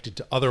being connected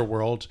to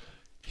Otherworld,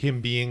 him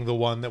being the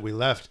one that we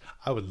left.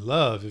 I would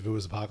love if it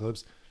was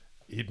Apocalypse.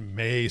 It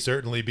may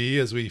certainly be,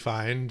 as we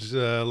find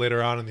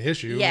later on in the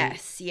issue.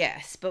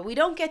 Yes. But we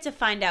don't get to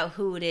find out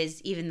who it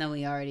is, even though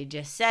we already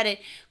just said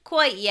it,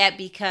 quite yet,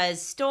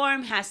 because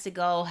Storm has to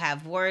go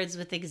have words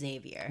with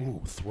Xavier.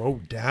 Ooh, throw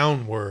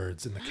down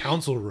words in the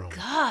council room.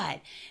 God,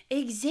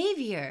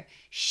 Xavier,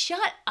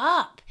 shut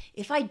up.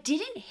 If I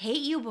didn't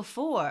hate you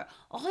before,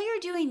 all you're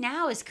doing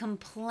now is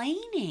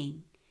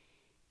complaining.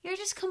 You're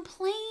just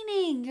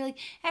complaining. You're like,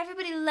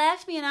 everybody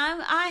left me and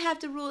I have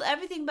to rule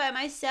everything by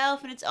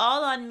myself and it's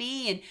all on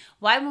me. And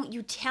why won't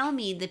you tell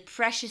me the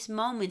precious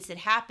moments that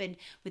happened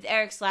with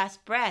Eric's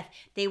last breath?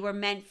 They were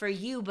meant for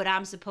you, but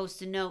I'm supposed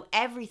to know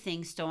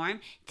everything,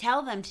 Storm.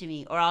 Tell them to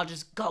me or I'll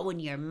just go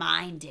in your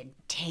mind and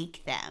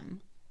take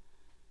them.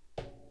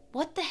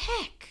 What the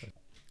heck?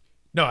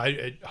 No,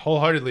 I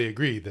wholeheartedly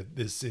agree that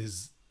this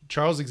is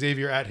Charles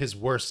Xavier at his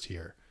worst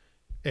here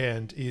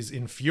and is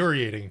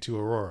infuriating to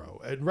Aurora,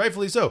 and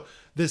rightfully so.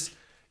 This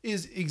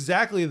is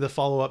exactly the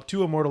follow-up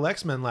to Immortal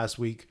X-Men last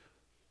week,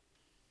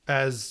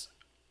 as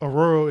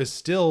Aurora is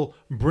still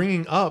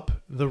bringing up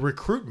the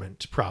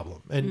recruitment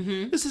problem.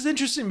 And this is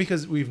interesting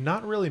because we've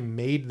not really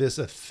made this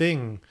a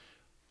thing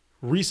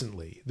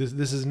recently.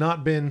 This has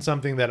not been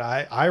something that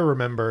I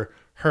remember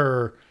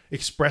her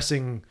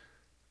expressing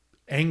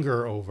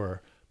anger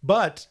over.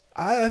 But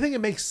I think it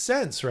makes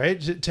sense, right?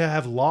 To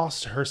have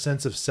lost her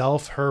sense of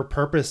self, her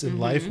purpose in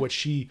life, what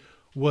she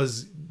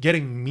was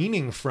getting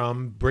meaning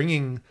from,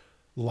 bringing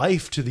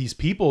life to these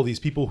people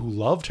who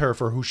loved her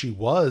for who she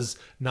was,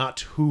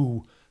 not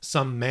who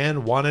some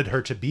man wanted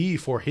her to be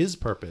for his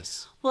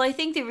purpose. Well, I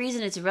think the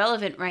reason it's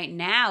relevant right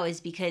now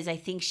is because I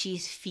think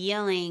she's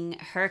feeling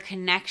her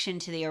connection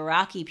to the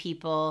Iraqi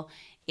people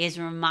is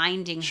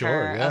reminding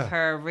her of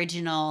her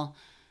original,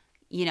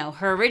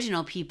 her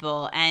original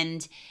people.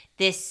 And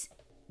this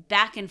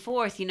back and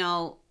forth,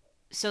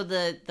 so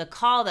the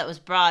call that was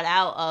brought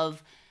out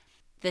of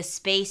the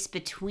space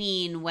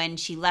between when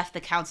she left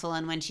the council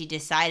and when she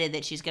decided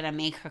that she's going to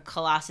make her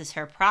Colossus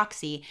her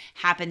proxy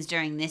happens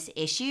during this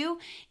issue.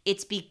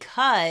 It's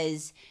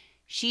because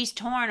she's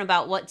torn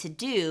about what to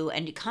do,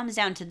 and it comes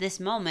down to this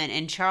moment,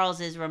 and Charles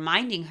is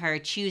reminding her,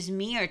 choose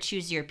me or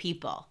choose your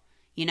people,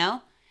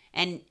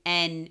 and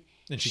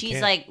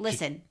she's like,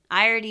 listen,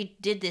 I already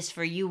did this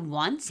for you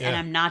once, and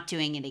I'm not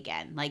doing it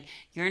again. Like,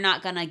 you're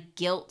not going to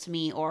guilt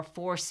me or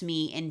force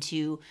me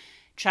into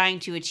trying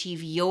to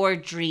achieve your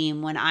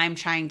dream when I'm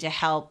trying to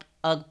help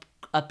a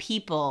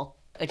people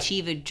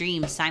achieve a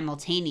dream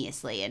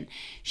simultaneously. And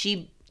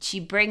she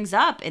brings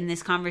up in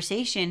this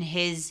conversation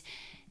his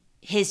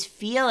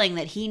feeling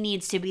that he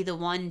needs to be the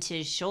one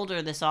to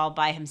shoulder this all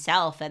by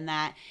himself, and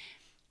that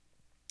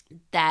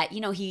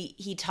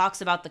he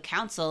talks about the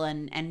council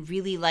and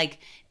really like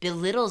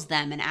belittles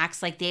them and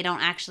acts like they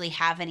don't actually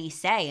have any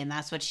say. And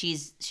that's what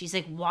she's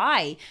like,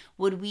 why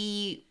would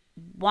we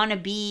want to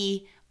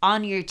be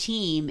on your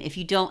team if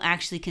you don't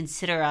actually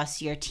consider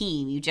us your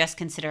team? You just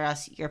consider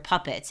us your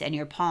puppets and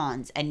your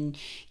pawns, and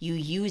you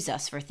use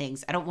us for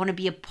things. I don't want to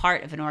be a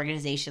part of an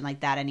organization like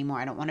that anymore.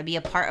 I don't want to be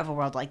a part of a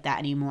world like that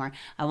anymore.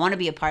 I want to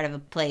be a part of a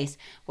place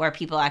where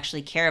people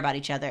actually care about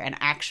each other and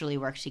actually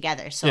work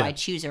together. So I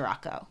choose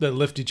Arakko. That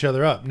lift each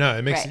other up. No,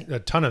 it makes a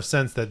ton of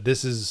sense that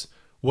this is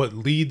what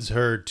leads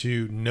her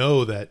to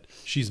know that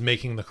she's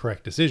making the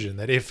correct decision.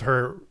 That if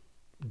her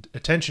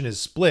attention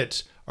is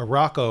split,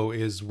 Arakko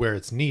is where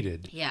it's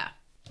needed. Yeah.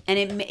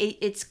 And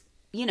it's,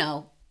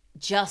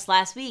 just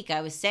last week I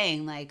was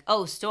saying like,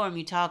 oh, Storm,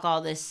 you talk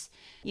all this,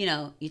 you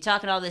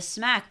talking all this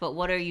smack, but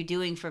what are you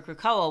doing for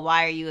Krakoa?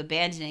 Why are you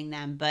abandoning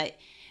them? But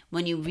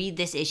when you read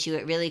this issue,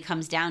 it really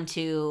comes down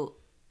to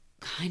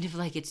kind of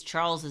like it's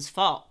Charles's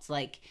fault.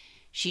 Like,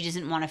 she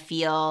doesn't want to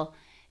feel...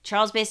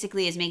 Charles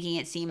basically is making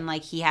it seem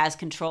like he has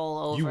control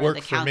over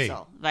the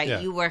council. Right? Yeah.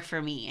 You work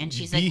for me. And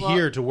she's like, be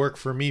here to work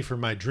for me, for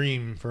my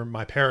dream, for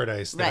my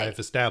paradise that I've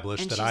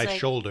established, that I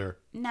shoulder.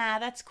 Nah,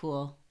 that's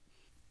cool.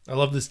 I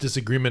love this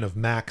disagreement of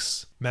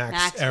Max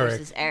Eric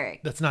versus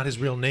Eric. That's not his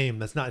real name.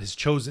 That's not his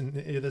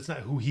chosen. That's not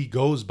who he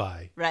goes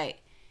by. Right.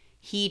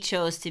 He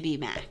chose to be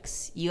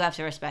Max. You have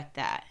to respect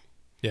that.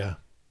 Yeah.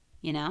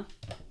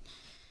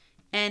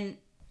 And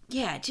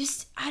yeah,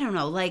 just, I don't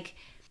know, like...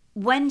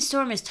 When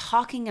Storm is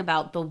talking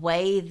about the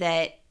way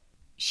that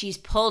she's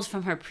pulled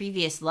from her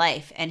previous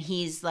life, and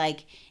he's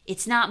like,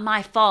 it's not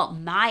my fault.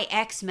 My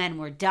X-Men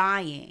were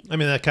dying. I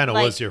mean, that kind of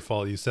was your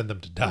fault. You sent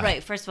them to die.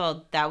 Right. First of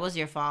all, that was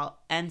your fault.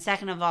 And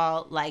second of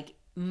all, like,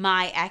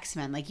 my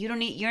X-Men, like,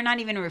 you're not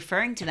even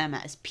referring to them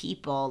as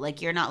people. Like,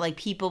 you're not like,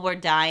 people were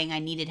dying, I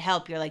needed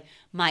help. You're like,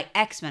 my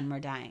X-Men were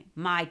dying.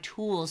 My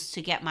tools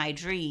to get my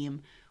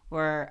dream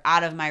were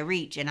out of my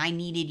reach, and I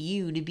needed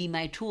you to be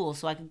my tool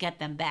so I could get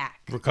them back.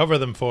 Recover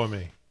them for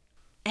me.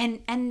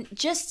 And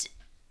just,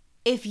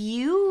 if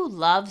you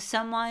love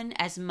someone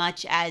as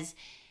much as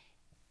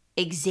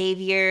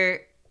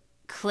Xavier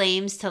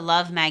claims to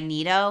love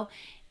Magneto,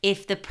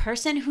 if the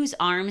person whose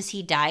arms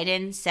he died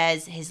in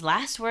says his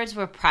last words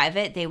were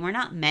private, they were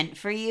not meant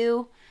for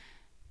you,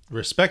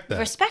 respect that.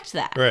 Respect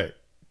that. Right.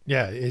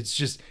 Yeah,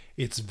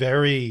 it's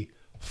very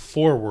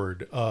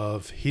forward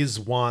of his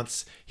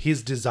wants,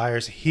 his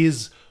desires,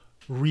 his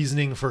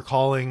reasoning for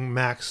calling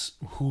Max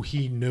who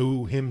he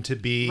knew him to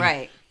be.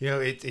 Right.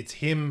 It's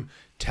him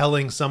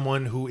telling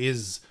someone who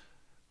is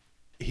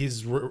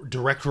his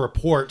direct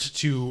report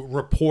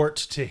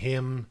to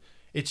him.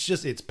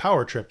 It's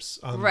power trips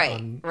on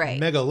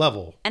mega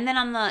level. And then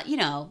on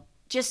the,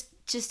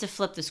 just to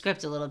flip the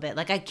script a little bit,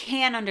 like, I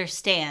can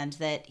understand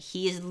that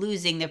he is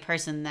losing the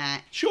person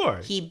that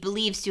he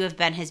believes to have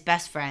been his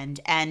best friend,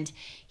 and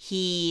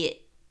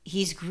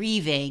he's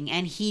grieving,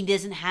 and he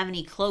doesn't have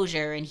any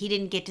closure, and he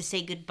didn't get to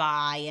say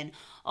goodbye, and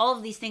all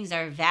of these things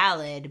are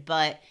valid,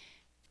 but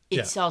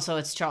it's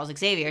Charles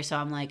Xavier, so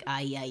I'm like,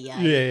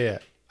 yeah.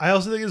 I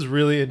also think it's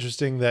really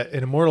interesting that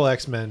in Immortal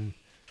X-Men,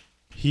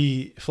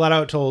 he flat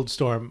out told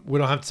Storm, we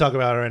don't have to talk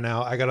about it right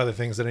now, I got other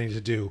things that I need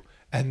to do.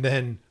 And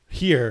then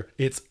Here,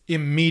 it's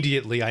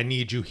immediately, I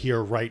need you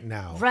here right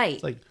now. Right.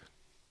 It's like,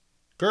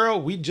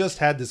 girl, we just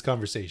had this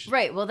conversation.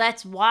 Right. Well,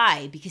 that's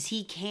why, because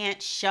he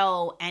can't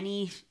show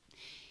any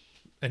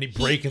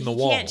break in the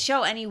wall. He can't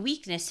show any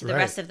weakness to the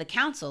rest of the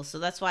council. So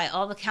that's why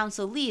all the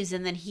council leaves,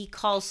 and then he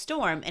calls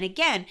Storm, and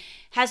again,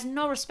 has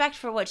no respect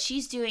for what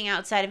she's doing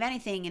outside of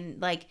anything, and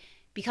like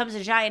becomes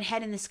a giant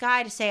head in the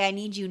sky to say, I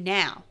need you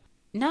now.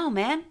 No,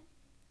 man.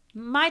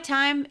 My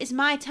time is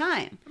my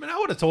time. I mean, I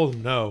would have told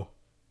him, no,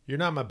 you're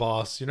not my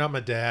boss. You're not my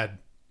dad.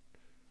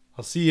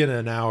 I'll see you in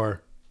an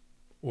hour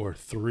or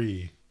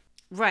 3.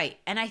 Right.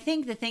 And I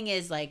think the thing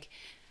is, like,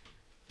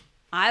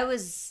 I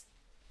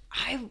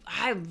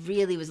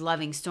really was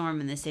loving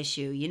Storm in this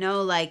issue. You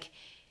know, like,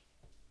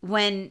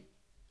 when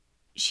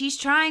she's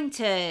trying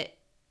to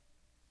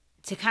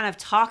kind of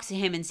talk to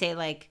him and say,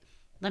 like,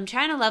 I'm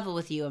trying to level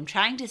with you. I'm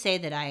trying to say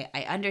that I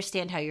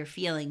understand how you're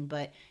feeling,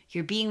 but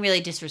you're being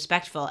really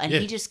disrespectful. And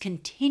he just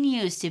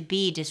continues to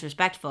be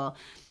disrespectful.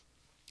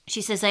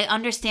 She says, I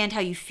understand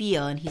how you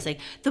feel. And he's like,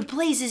 the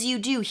blazes you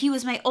do. He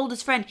was my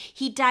oldest friend.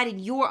 He died in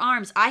your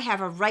arms. I have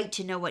a right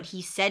to know what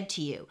he said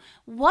to you.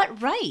 What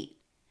right?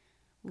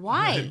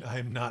 Why?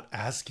 I'm not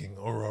asking,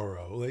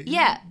 Aurora. Like,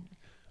 yeah.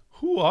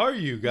 Who are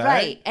you, guy?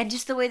 Right. And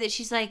just the way that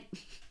she's like...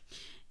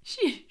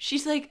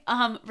 She's like,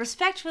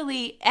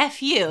 respectfully,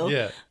 F you.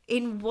 Yeah.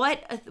 In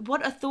what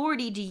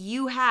authority do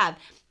you have?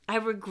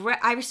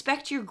 I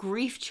respect your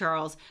grief,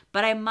 Charles,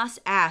 but I must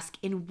ask,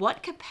 in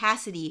what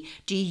capacity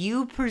do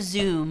you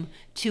presume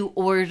to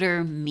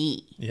order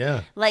me?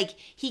 Yeah. Like,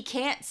 he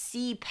can't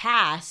see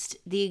past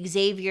the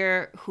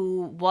Xavier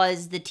who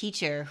was the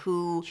teacher,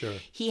 who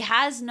he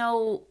has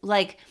no,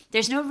 like,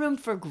 there's no room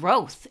for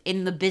growth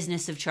in the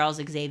business of Charles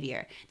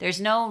Xavier.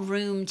 There's no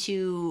room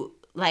to,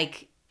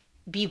 like,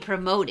 be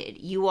promoted.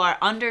 You are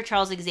under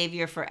Charles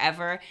Xavier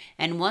forever,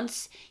 and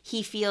once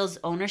he feels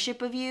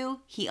ownership of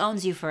you, he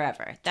owns you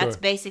forever. That's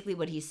basically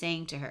what he's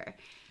saying to her.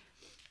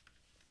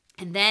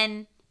 And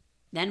then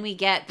we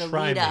get the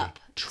lead up.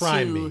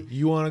 Try me.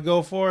 You want to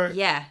go for it?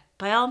 Yeah.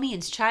 By all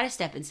means, try to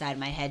step inside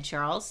my head,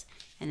 Charles.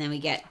 And then we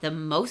get the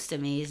most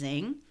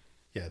amazing.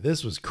 Yeah,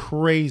 this was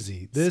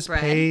crazy. This spread.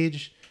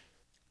 Page.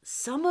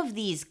 Some of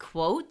these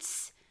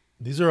quotes.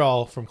 These are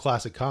all from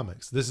classic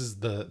comics. This is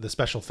the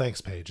special thanks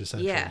page,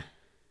 essentially. Yeah.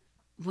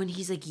 When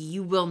he's like,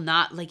 you will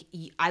not, like,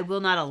 I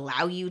will not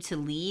allow you to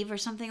leave or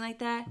something like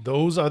that.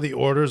 Those are the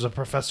orders of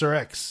Professor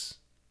X.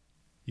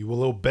 You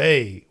will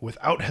obey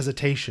without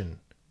hesitation.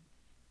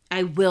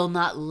 I will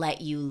not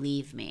let you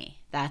leave me.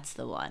 That's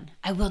the one.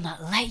 I will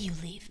not let you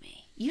leave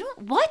me. You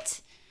don't,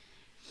 what?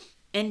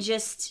 And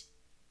just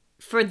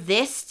for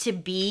this to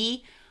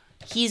be,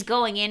 he's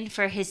going in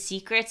for his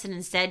secrets, and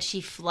instead she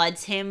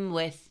floods him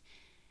with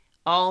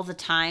all the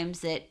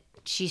times that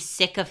she's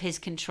sick of his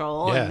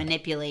control and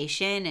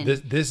manipulation. And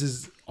this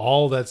is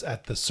all that's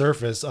at the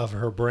surface of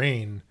her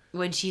brain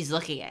when she's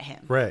looking at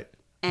him. Right.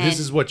 And this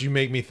is what you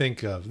make me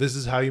think of. This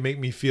is how you make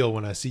me feel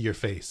when I see your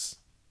face.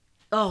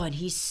 Oh, and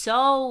he's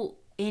so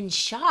in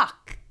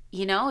shock.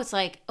 You know, it's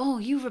like, oh,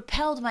 you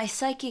repelled my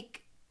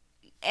psychic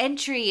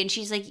entry. And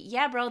she's like,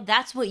 yeah, bro,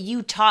 that's what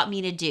you taught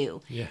me to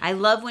do. Yeah. I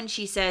love when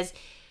she says,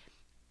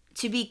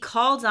 to be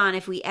called on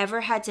if we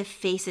ever had to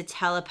face a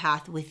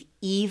telepath with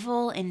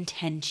evil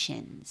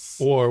intentions.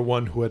 Or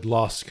one who had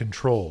lost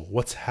control.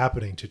 What's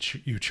happening to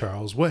you,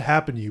 Charles? What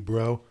happened to you,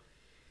 bro?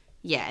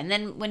 Yeah, and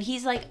then when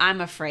he's like,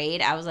 I'm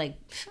afraid, I was like,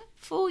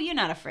 fool, you're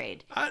not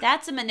afraid.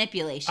 That's a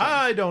manipulation.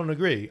 I don't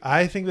agree.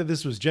 I think that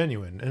this was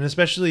genuine. And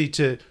especially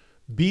to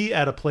be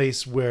at a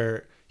place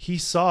where he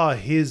saw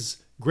his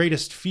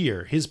greatest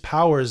fear, his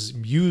powers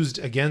used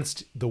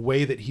against the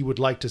way that he would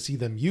like to see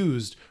them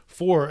used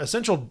for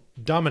essential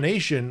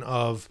domination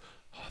of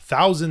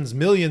thousands,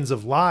 millions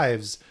of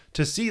lives,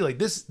 to see like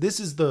this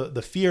is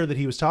the fear that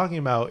he was talking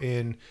about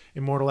in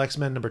Immortal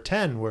X-Men number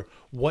 10, where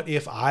what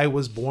if I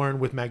was born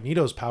with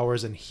Magneto's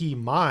powers and he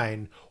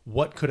mine?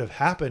 What could have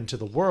happened to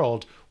the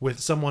world with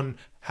someone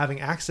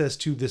having access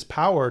to this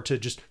power to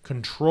just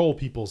control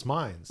people's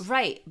minds?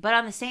 Right. But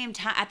on the same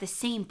time, at the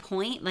same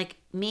point, like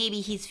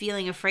maybe he's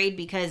feeling afraid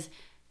because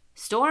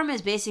Storm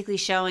is basically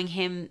showing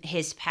him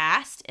his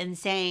past and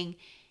saying,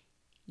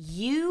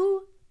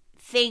 you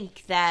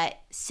think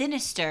that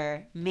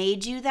Sinister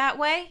made you that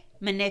way,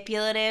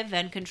 manipulative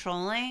and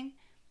controlling.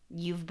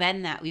 You've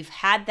been that. We've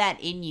had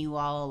that in you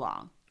all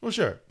along. Well,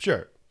 sure.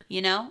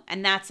 You know?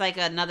 And that's like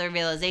another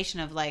realization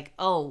of like,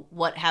 oh,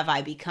 what have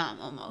I become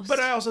almost? But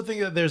I also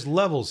think that there's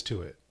levels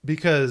to it,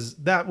 because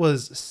that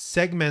was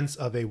segments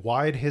of a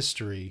wide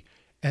history,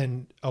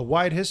 and a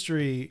wide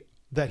history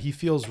that he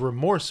feels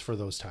remorse for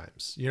those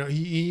times. You know,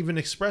 he even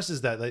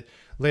expresses that like,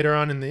 later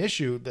on in the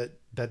issue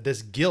that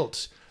this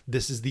guilt,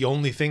 this is the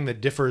only thing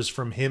that differs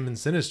from him and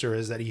Sinister,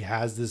 is that he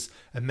has this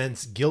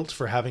immense guilt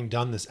for having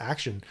done this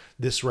action,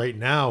 this right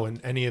now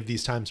and any of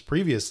these times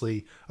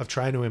previously, of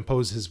trying to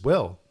impose his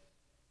will.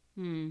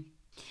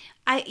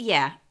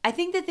 I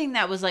think the thing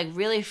that was like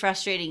really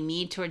frustrating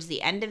me towards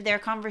the end of their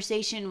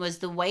conversation was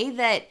the way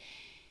that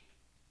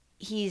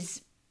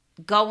he's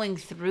going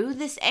through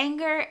this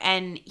anger,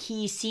 and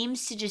he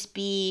seems to just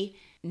be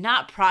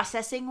not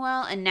processing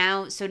well. And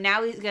now he's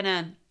going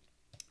to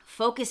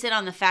focus in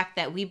on the fact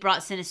that we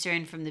brought Sinister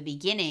in from the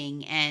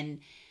beginning and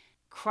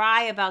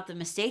cry about the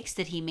mistakes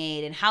that he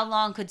made and how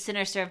long could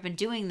Sinister have been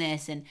doing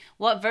this and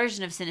what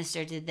version of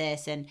Sinister did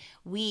this. And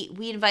we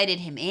invited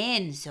him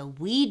in, so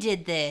we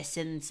did this.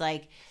 And it's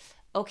like,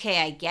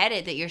 okay, I get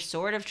it that you're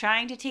sort of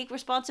trying to take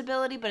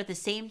responsibility, but at the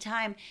same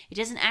time, it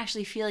doesn't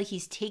actually feel like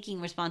he's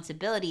taking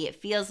responsibility. It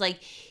feels like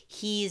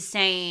he's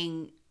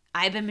saying,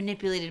 I've been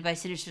manipulated by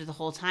Sinister the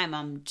whole time.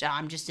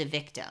 I'm just a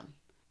victim.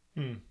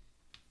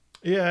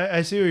 Yeah,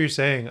 I see what you're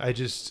saying. I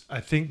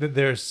think that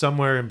there's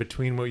somewhere in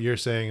between what you're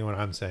saying and what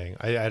I'm saying.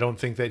 I don't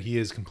think that he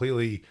is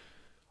completely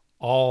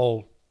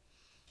all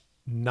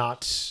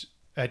not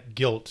at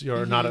guilt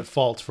or not at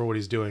fault for what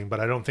he's doing, but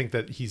I don't think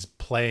that he's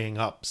playing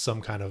up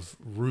some kind of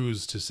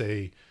ruse to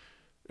say,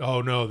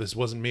 oh no, this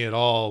wasn't me at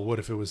all. What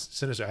if it was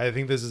Sinister? I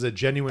think this is a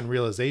genuine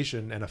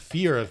realization and a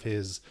fear of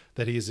his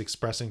that he is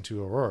expressing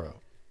to Aurora.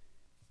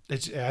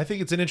 I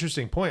think it's an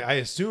interesting point. I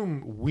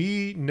assume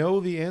we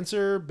know the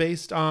answer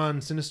based on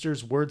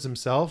Sinister's words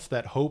himself,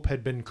 that Hope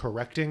had been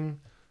correcting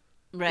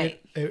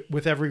it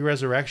with every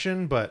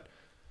resurrection, but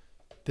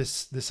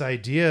this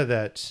idea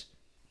that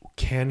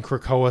can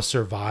Krakoa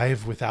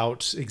survive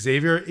without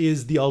Xavier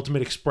is the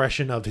ultimate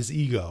expression of his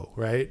ego,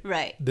 right?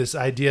 Right. This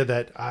idea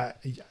that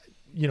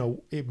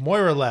if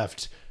Moira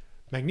left,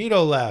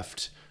 Magneto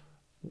left,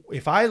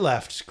 if I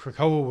left,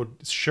 Krakoa would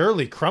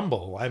surely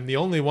crumble. I'm the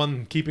only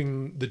one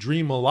keeping the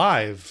dream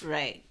alive.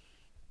 Right.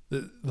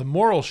 The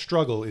moral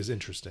struggle is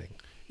interesting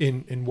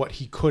in what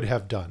he could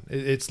have done.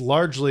 It's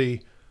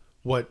largely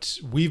what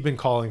we've been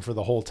calling for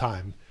the whole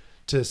time,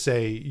 to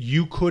say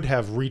you could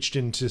have reached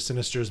into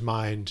Sinister's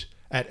mind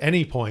at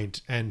any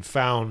point and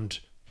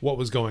found what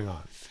was going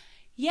on.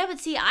 Yeah, but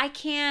see, I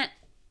can't,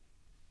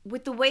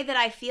 with the way that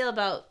I feel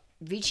about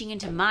reaching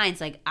into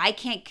minds, like, I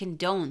can't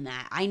condone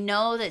that. I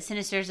know that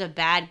Sinister's a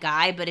bad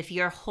guy, but if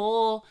your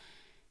whole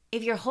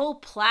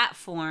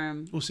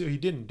platform... Well, see, he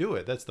didn't do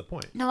it. That's the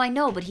point. No, I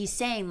know, but he's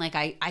saying, like,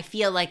 I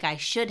feel like I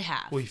should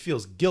have. Well, he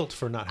feels guilt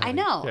for not having...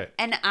 I know. Yeah.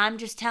 And I'm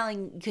just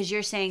telling, because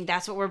you're saying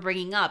that's what we're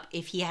bringing up,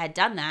 if he had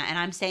done that, and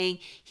I'm saying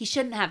he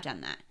shouldn't have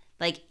done that.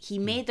 Like, he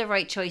made the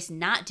right choice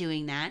not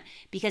doing that,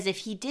 because if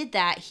he did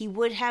that, he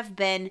would have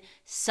been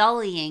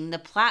sullying the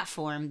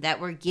platform that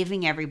we're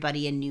giving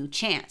everybody a new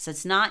chance.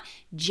 It's not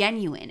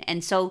genuine.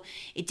 And so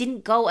it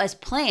didn't go as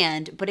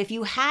planned, but if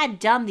you had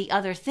done the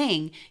other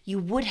thing, you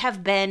would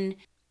have been,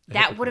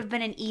 that would have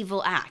been an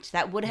evil act.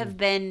 That would have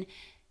been,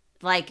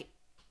 like,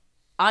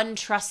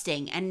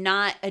 untrusting and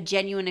not a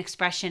genuine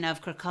expression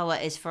of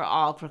Krakoa is for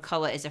all,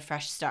 Krakoa is a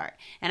fresh start.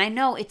 And I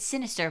know it's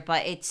Sinister,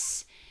 but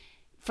it's...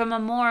 from a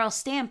moral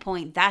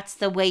standpoint, that's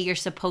the way you're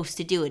supposed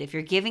to do it. If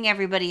you're giving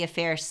everybody a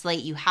fair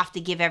slate, you have to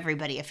give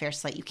everybody a fair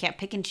slate. You can't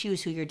pick and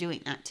choose who you're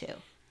doing that to.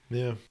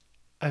 Yeah.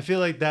 I feel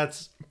like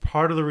that's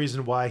part of the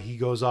reason why he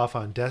goes off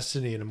on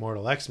Destiny in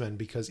Immortal X-Men,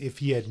 because if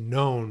he had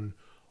known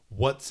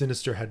what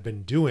Sinister had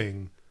been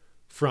doing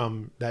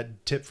from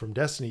that tip from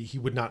Destiny, he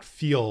would not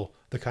feel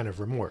the kind of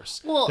remorse.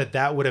 Well,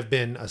 that would have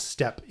been a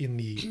step in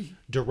the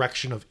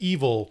direction of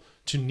evil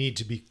to need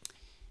to be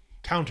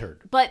countered.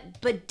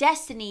 But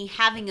Destiny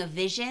having a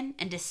vision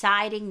and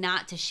deciding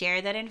not to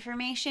share that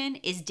information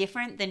is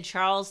different than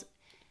Charles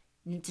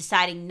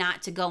deciding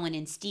not to go in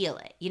and steal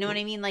it. You know what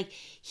I mean? Like,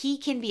 he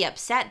can be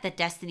upset that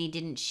Destiny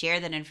didn't share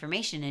that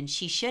information, and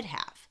she should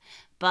have.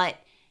 But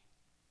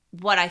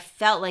what I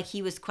felt like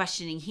he was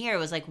questioning here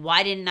was like,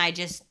 why didn't I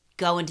just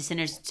go into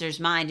Sinister's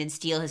mind and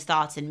steal his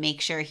thoughts and make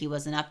sure he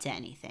wasn't up to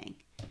anything?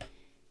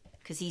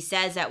 Because he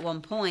says at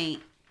one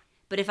point,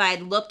 but if I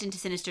had looked into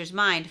Sinister's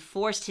mind,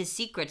 forced his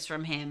secrets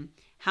from him,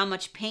 how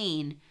much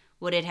pain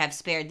would it have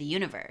spared the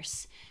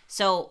universe?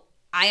 So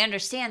I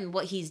understand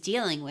what he's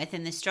dealing with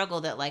in the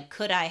struggle that, like,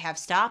 could I have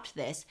stopped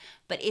this?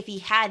 But if he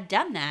had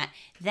done that,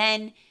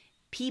 then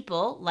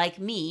people like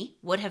me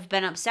would have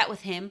been upset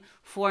with him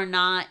for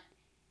not,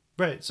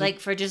 right? So, like,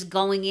 for just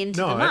going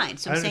into the mind.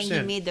 So I'm saying he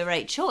understand. made the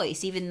right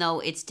choice, even though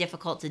it's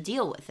difficult to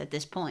deal with at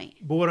this point.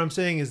 But what I'm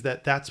saying is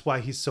that that's why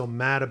he's so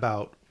mad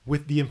about,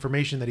 with the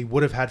information that he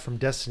would have had from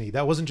Destiny.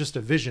 That wasn't just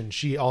a vision.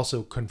 She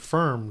also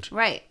confirmed.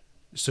 Right.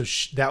 So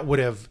that would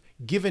have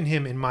given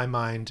him, in my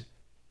mind,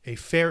 a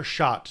fair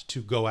shot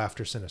to go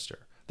after Sinister.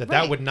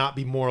 That would not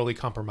be morally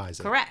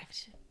compromising.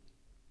 Correct.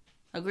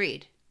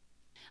 Agreed.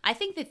 I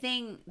think the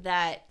thing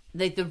that,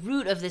 like, the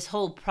root of this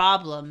whole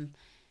problem,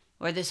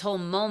 or this whole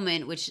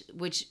moment,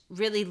 which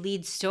really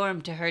leads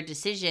Storm to her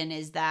decision,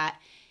 is that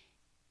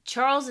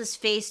Charles is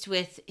faced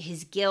with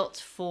his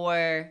guilt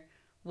for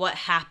what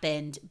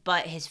happened,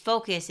 but his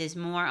focus is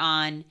more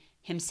on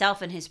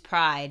himself and his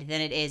pride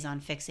than it is on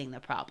fixing the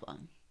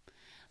problem.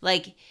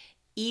 Like,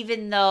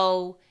 even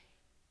though,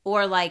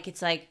 or like,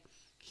 it's like,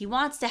 he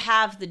wants to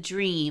have the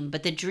dream,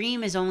 but the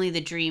dream is only the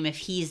dream if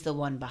he's the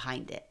one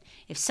behind it.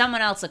 If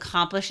someone else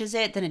accomplishes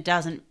it, then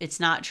it's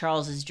not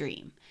Charles's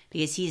dream,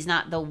 because he's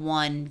not the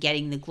one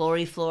getting the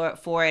glory for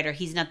it, or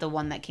he's not the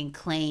one that can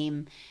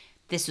claim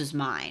this was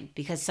mine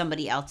because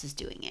somebody else is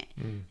doing it.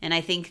 And I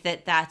think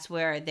that that's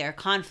where their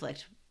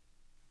conflict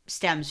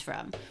stems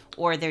from,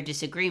 or their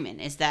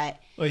disagreement, is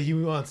that... Well, he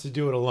wants to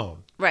do it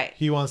alone. Right.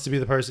 He wants to be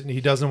the person.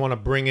 He doesn't want to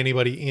bring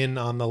anybody in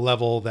on the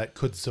level that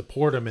could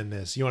support him in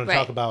this. You want to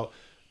talk about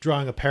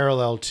drawing a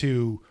parallel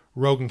to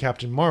Rogue and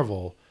Captain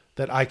Marvel,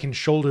 that I can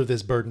shoulder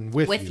this burden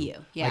with you.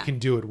 Yeah. I can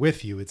do it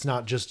with you. It's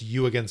not just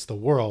you against the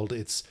world.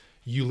 It's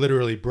you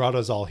literally brought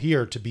us all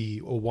here to be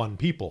a one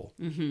people.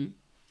 Mm-hmm.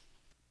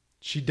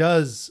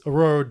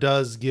 Aurora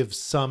does give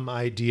some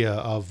idea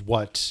of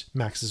what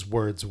Max's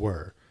words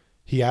were.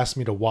 He asked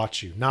me to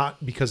watch you,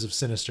 not because of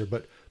Sinister,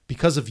 but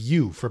because of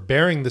you, for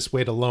bearing this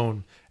weight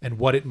alone and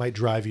what it might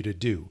drive you to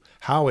do,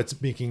 how it's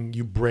making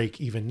you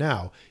break even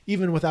now,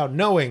 even without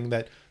knowing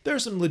that there are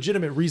some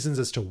legitimate reasons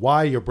as to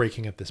why you're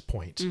breaking at this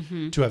point.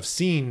 Mm-hmm. To have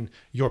seen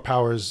your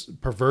powers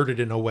perverted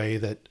in a way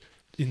that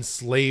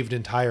enslaved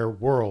entire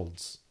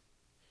worlds.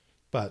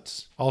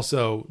 But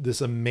also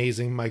this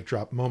amazing mic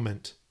drop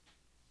moment.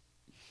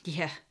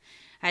 Yeah.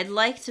 I'd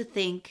like to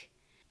think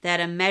that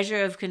a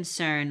measure of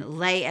concern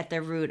lay at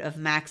the root of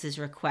Max's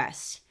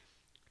request.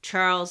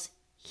 Charles,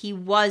 he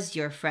was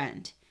your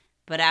friend,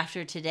 but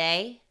after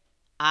today,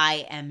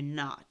 I am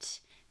not.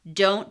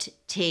 Don't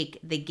take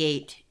the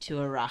gate to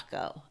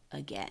Arakko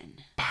again.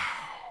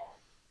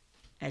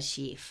 As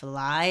she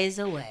flies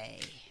away.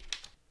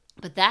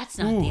 But that's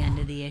not the end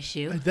of the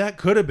issue. That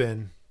could have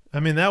been. I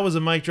mean, that was a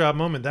mic drop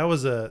moment. That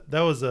was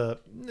a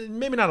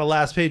maybe not a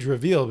last page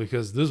reveal,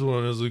 because this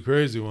one is the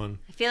crazy one.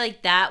 I feel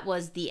like that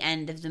was the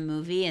end of the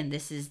movie, and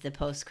this is the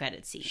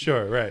post-credit scene.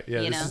 Sure, right.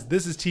 Yeah,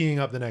 this is teeing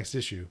up the next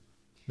issue.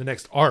 The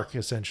next arc,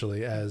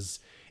 essentially, as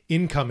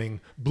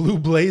incoming blue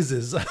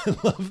blazes. I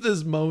love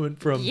this moment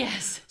from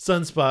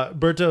Sunspot.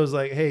 Berto's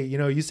like, hey,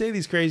 you say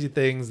these crazy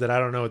things that I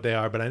don't know what they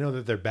are, but I know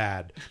that they're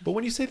bad. But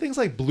when you say things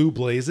like blue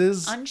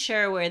blazes...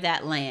 Unsure where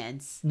that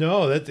lands.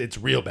 No, it's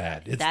real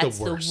bad. That's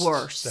the worst. The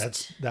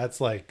worst.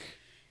 That's like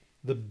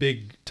the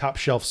big top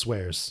shelf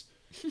swears.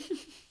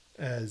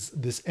 As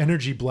this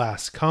energy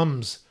blast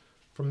comes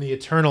from the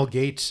eternal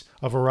gate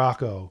of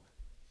Arakko,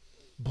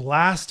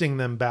 blasting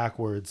them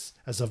backwards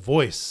as a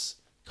voice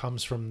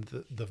comes from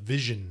the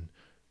vision,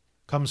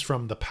 comes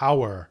from the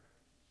power.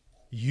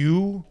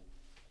 You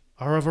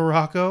are of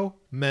Arakko,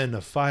 men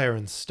of fire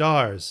and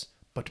stars,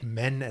 but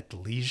men at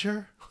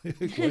leisure? Wait,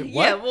 what?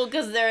 Yeah, well,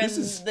 because they're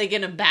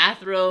in a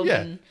bathrobe.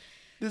 Yeah, and...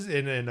 this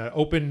in an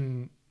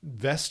open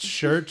vest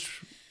shirt.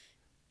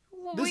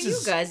 What were you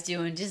guys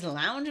doing? Just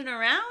lounging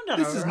around on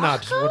This is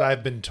not what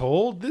I've been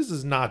told. This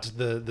is not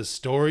the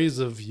stories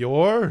of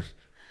yore.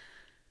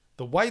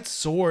 The white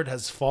sword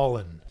has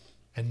fallen,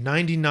 and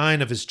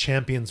 99 of his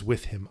champions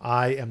with him.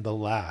 I am the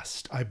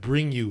last. I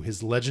bring you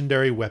his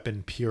legendary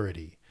weapon,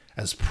 Purity,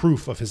 as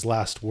proof of his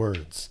last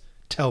words.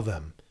 Tell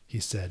them, he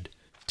said.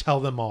 Tell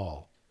them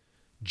all.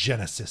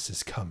 Genesis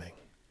is coming.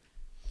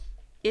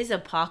 Is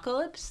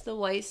Apocalypse the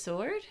white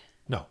sword?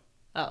 No.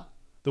 Oh.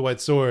 The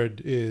white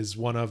sword is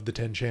one of the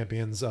 10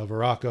 champions of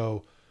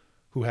Arakko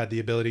who had the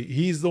ability.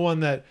 He's the one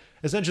that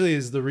essentially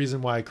is the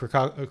reason why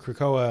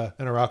Krakoa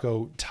and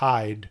Arakko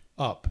tied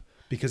up,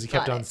 because he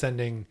kept on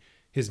sending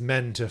his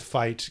men to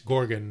fight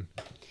Gorgon.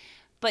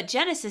 But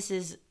Genesis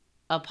is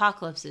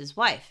Apocalypse's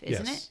wife,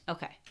 isn't Yes. it?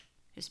 Okay.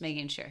 Just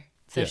making sure.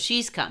 So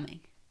she's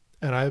coming.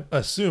 And I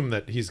assume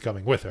that he's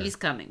coming with her. He's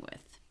coming with.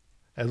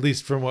 At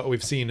least from what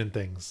we've seen in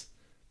things.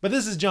 But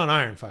this is John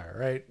Ironfire,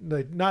 right?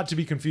 Like, not to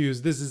be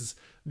confused. This is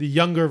the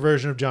younger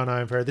version of John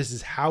Ironfire. This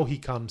is how he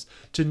comes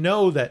to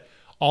know that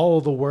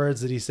all the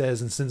words that he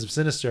says in Sins of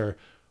Sinister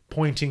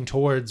pointing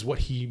towards what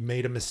he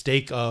made a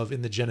mistake of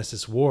in the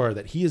Genesis War,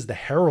 that he is the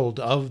herald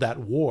of that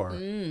war.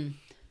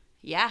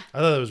 Yeah. I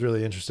thought that was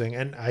really interesting.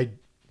 And I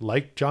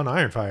like John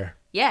Ironfire.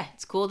 Yeah,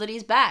 it's cool that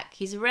he's back.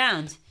 He's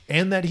around.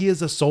 And that he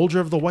is a soldier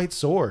of the White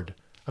Sword.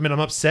 I mean, I'm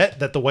upset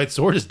that the White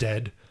Sword is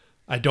dead.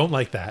 I don't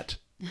like that.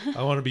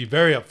 I want to be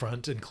very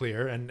upfront and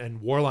clear.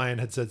 And Warlion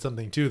had said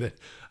something too, that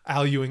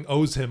Al Ewing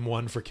owes him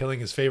one for killing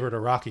his favorite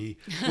Iraqi,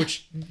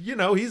 which,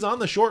 he's on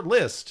the short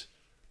list.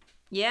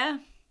 Yeah.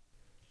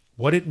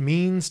 What it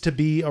means to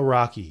be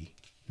Iraqi.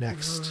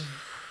 Next.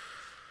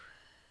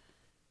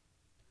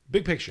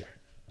 Big picture.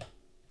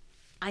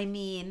 I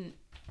mean,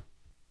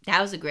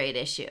 that was a great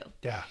issue.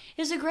 Yeah.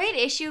 It was a great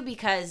issue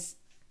because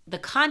the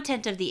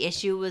content of the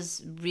issue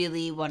was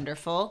really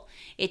wonderful.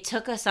 It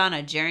took us on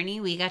a journey.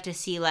 We got to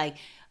see like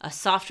a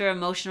softer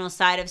emotional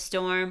side of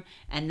Storm,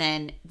 and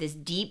then this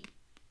deep,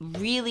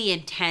 really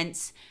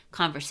intense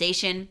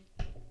conversation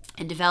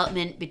and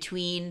development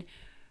between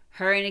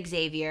her and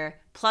Xavier.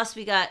 Plus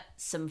we got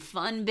some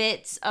fun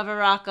bits of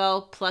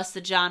Arakko, plus the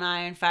John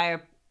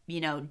Ironfire,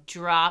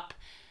 drop.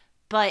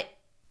 But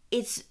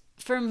it's,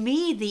 for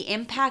me, the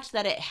impact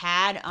that it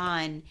had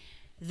on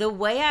the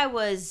way I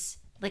was,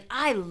 like,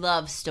 I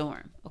love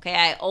Storm, okay?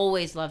 I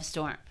always love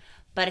Storm.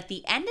 But at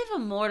the end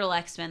of Immortal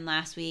X-Men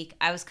last week,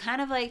 I was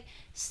kind of like,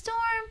 Storm,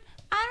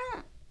 I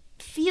don't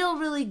feel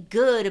really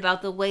good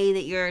about the way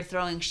that you're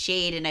throwing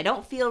shade, and I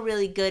don't feel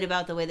really good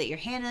about the way that you're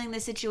handling the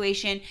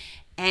situation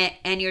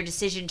and your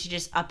decision to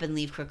just up and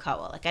leave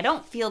Krakoa. Like, I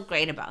don't feel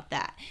great about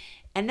that.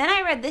 And then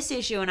I read this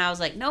issue, and I was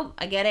like, nope,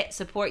 I get it.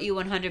 Support you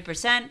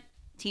 100%.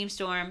 Team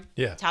Storm.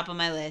 Yeah. Top of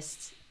my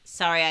list.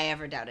 Sorry I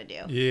ever doubted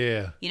you.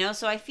 Yeah. You know,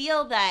 so I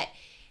feel that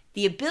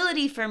the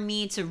ability for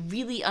me to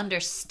really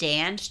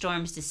understand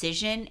Storm's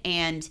decision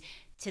and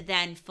to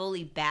then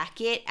fully back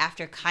it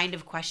after kind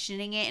of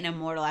questioning it in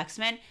Immortal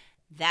X-Men,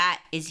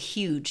 that is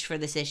huge for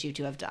this issue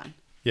to have done.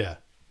 Yeah.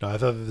 No, I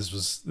thought that this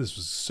was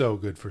so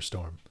good for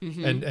Storm.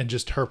 And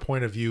just her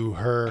point of view,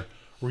 her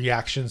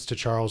reactions to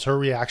Charles, her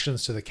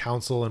reactions to the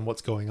council and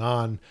what's going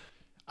on.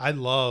 I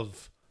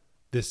love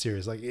this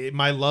series. Like,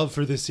 my love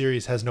for this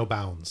series has no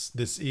bounds.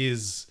 This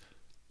is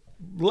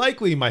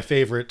likely my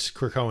favorite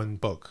Krakoan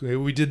book.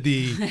 We did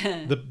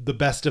the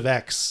best of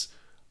X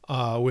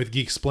with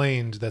Geek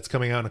Explained that's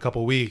coming out in a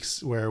couple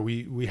weeks, where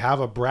we have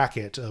a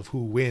bracket of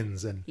who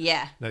wins. And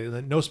yeah,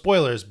 no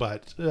spoilers,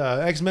 but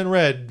X-Men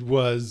Red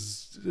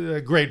was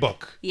a great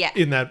book. Yeah.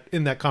 in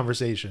that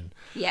conversation.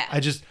 Yeah,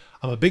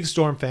 I'm a big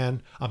Storm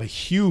fan. I'm a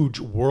huge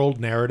world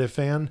narrative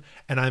fan,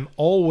 and I'm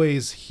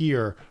always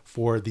here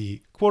for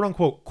the quote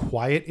unquote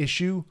quiet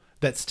issue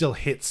that still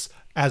hits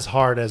as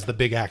hard as the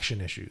big action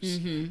issues.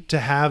 To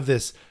have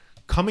this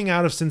coming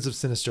out of Sins of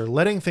Sinister,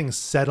 letting things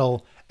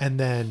settle, and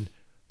then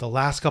the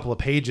last couple of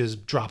pages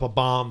drop a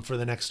bomb for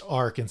the next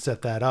arc and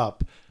set that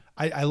up.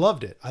 I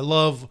loved it. I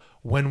love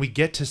when we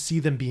get to see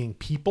them being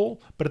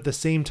people, but at the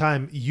same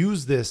time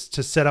use this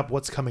to set up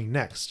what's coming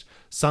next.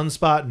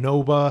 Sunspot,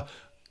 Nova,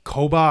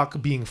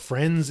 Kobach being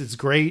friends is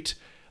great.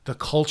 The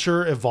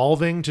culture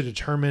evolving to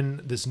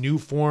determine this new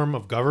form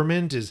of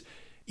government is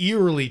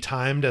eerily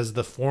timed as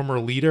the former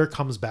leader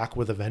comes back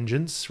with a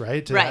vengeance,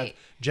 right? To have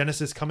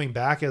Genesis coming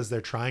back as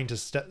they're trying to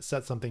set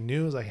something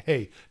new is like,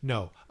 hey,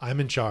 no, I'm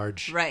in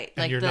charge. Right.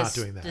 And like you're not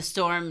doing that. The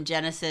Storm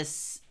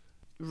Genesis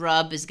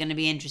rub is going to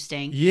be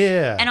interesting.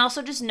 Yeah. And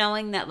also just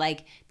knowing that,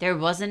 like, there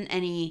wasn't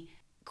any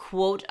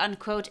quote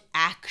unquote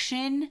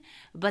action,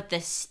 but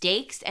the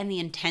stakes and the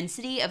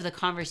intensity of the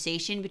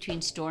conversation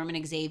between Storm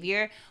and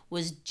Xavier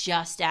was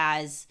just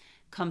as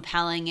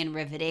compelling and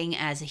riveting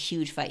as a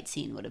huge fight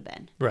scene would have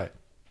been. Right.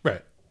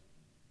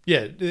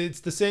 Yeah,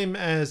 it's the same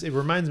as, it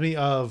reminds me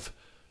of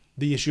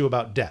the issue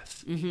about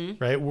death,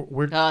 right?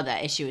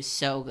 That issue is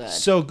so good.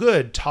 So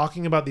good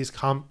talking about these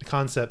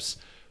concepts,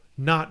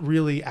 not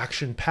really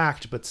action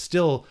packed, but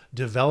still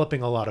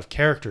developing a lot of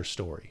character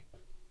story.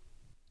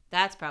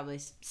 That's probably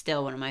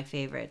still one of my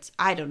favorites.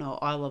 I don't know.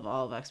 I love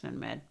all of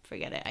X-Men Red.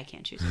 Forget it. I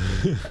can't choose.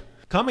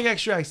 Comic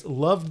Extracts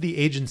loved the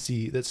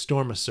agency that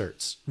Storm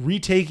asserts,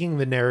 retaking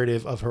the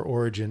narrative of her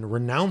origin,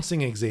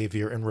 renouncing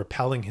Xavier, and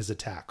repelling his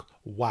attack.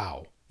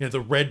 Wow. You know, the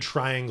red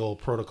triangle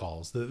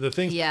protocols, the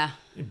things. Yeah.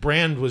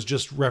 Brand was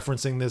just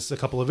referencing this a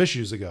couple of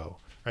issues ago,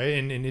 right?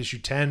 In issue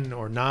 10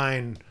 or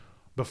 9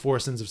 before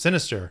Sins of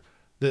Sinister,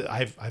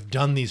 I've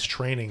done these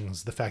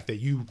trainings. The fact that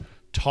you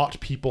taught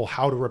people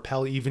how to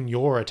repel even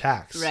your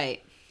attacks.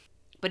 Right.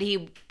 But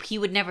he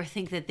would never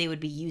think that they would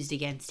be used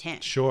against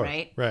him. Sure.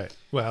 Right? Right.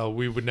 Well,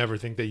 we would never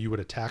think that you would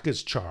attack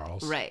as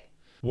Charles. Right.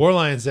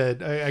 Warlion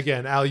said,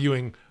 again, Al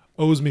Ewing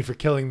owes me for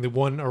killing the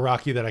one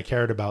Iraqi that I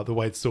cared about, the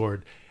White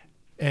Sword.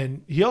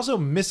 And he also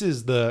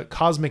misses the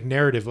cosmic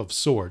narrative of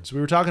swords. We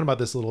were talking about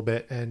this a little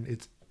bit, and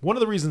it's one of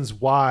the reasons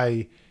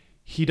why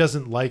he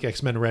doesn't like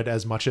X-Men Red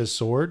as much as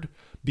Sword,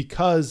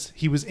 because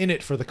he was in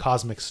it for the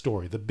cosmic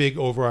story, the big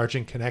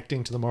overarching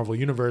connecting to the Marvel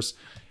Universe,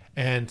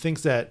 and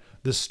thinks that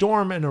the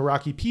Storm and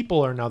Iraqi people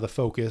are now the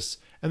focus,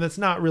 and that's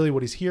not really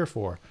what he's here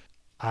for.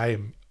 I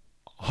am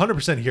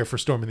 100% here for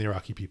Storm and the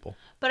Iraqi people.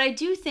 But I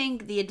do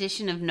think the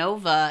addition of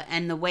Nova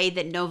and the way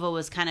that Nova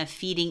was kind of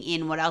feeding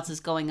in what else is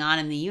going on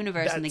in the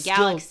universe and the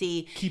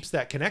galaxy keeps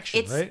that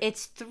connection, right?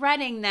 It's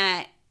threading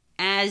that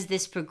as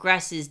this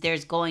progresses,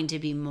 there's going to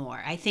be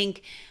more. I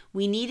think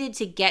we needed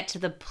to get to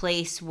the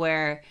place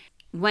where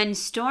when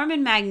Storm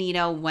and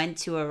Magneto went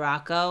to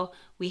Arakko,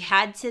 we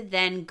had to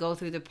then go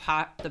through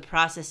the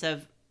process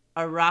of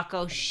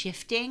Arakko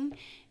shifting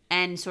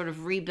and sort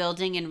of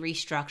rebuilding and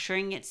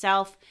restructuring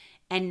itself.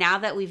 And now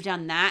that we've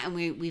done that and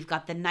we've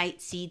got the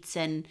night seats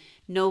and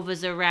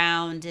Nova's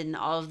around and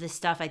all of this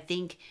stuff, I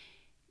think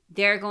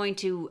they're going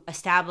to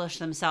establish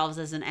themselves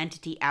as an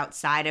entity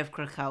outside of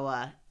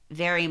Krakoa,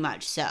 very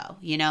much so.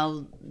 You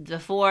know,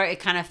 before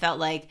it kind of felt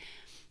like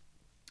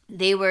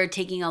they were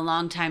taking a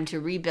long time to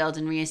rebuild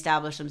and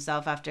reestablish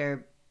themselves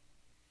after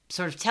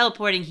sort of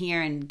teleporting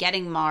here and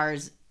getting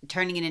Mars,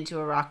 turning it into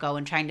Arakko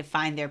and trying to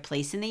find their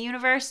place in the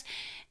universe.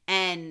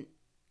 And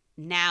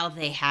now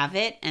they have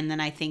it, and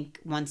then I think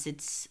once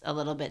it's a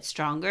little bit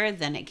stronger,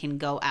 then it can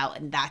go out,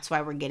 and that's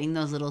why we're getting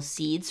those little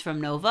seeds from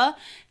Nova,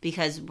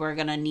 because we're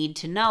gonna need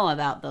to know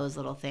about those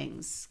little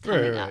things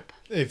coming up.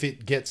 If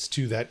it gets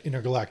to that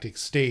intergalactic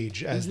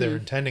stage as they're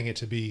intending it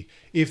to be,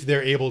 if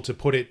they're able to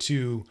put it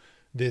to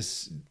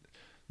this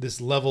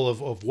level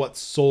of what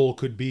Soul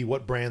could be,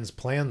 what Brand's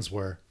plans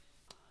were.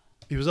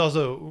 He was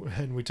also,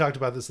 and we talked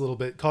about this a little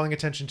bit, calling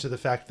attention to the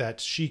fact that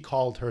she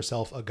called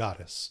herself a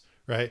goddess.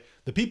 Right?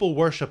 The people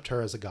worshipped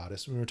her as a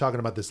goddess. We were talking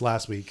about this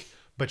last week,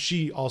 but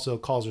she also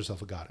calls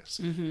herself a goddess.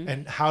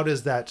 And how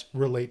does that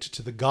relate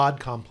to the God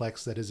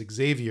complex that is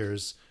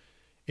Xavier's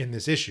in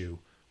this issue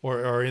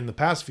or in the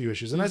past few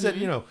issues? And I said,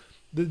 you know,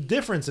 The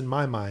difference in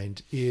my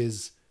mind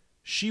is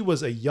she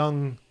was a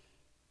young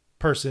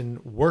person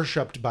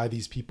worshipped by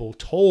these people,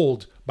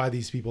 told by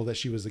these people that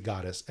she was a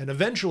goddess. And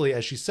eventually,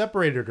 as she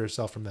separated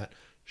herself from that,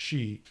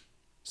 she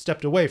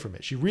stepped away from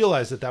it. She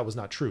realized that that was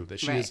not true, that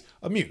she is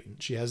a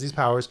mutant. She has these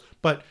powers,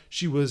 but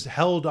she was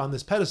held on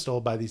this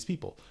pedestal by these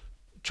people.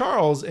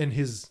 Charles and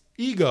his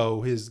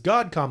ego, his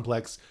God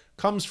complex,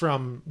 comes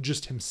from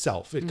just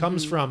himself. It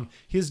comes from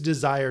his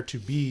desire to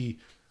be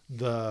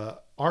the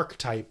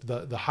archetype,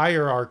 the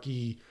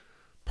hierarchy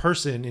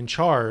person in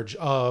charge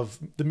of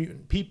the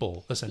mutant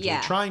people, essentially.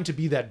 Trying to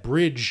be that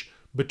bridge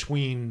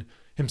between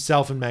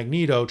himself and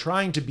Magneto,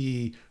 trying to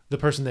be the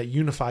person that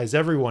unifies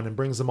everyone and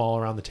brings them all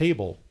around the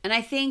table. And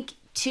I think,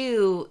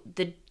 too,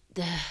 the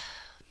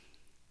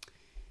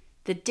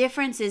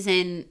difference is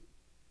in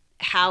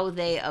how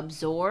they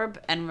absorb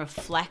and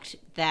reflect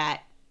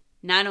that.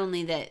 Not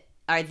only that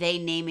are they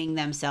naming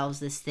themselves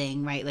this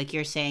thing, right? Like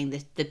you're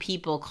saying, the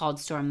people called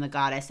Storm the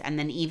Goddess. And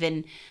then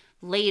even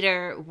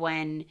later,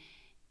 when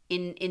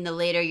in the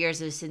later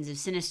years of Sins of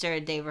Sinister,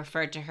 they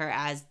referred to her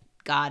as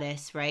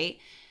Goddess, right?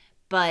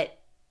 But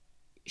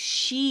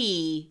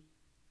she,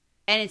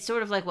 and it's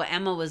sort of like what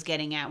Emma was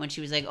getting at when she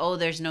was like, oh,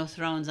 there's no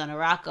thrones on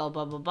Araco,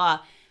 blah, blah, blah.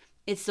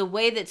 It's the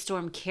way that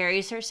Storm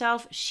carries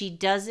herself. She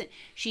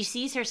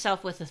sees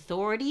herself with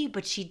authority,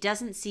 but she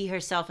doesn't see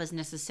herself as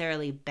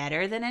necessarily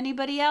better than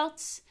anybody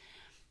else.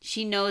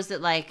 She knows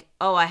that, like,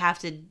 oh, I have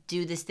to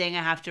do this thing,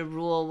 I have to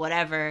rule,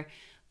 whatever.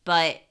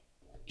 But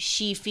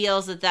she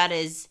feels that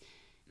is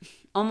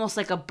almost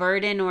like a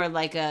burden or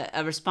like a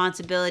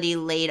responsibility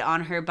laid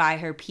on her by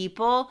her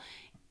people.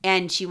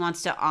 And she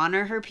wants to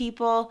honor her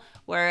people.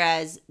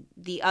 Whereas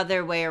the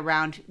other way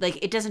around,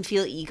 like, it doesn't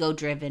feel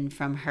ego-driven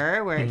from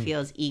her, where it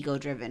feels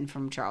ego-driven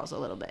from Charles a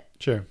little bit.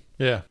 Sure.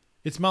 Yeah.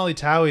 It's Molly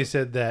Towie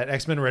said that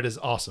X-Men Red is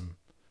awesome.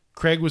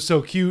 Craig was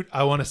so cute.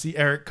 I want to see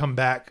Eric come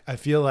back. I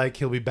feel like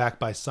he'll be back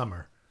by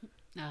summer.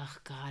 Oh,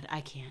 God,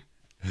 I can't.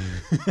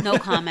 No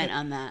comment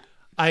on that.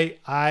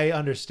 I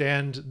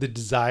understand the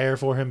desire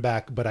for him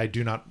back, but I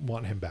do not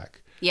want him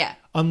back. Yeah.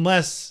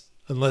 Unless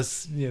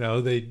you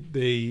know,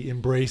 they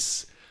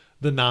embrace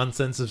the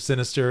nonsense of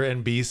Sinister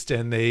and Beast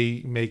and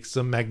they make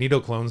some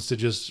Magneto clones to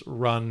just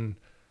run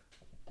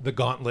the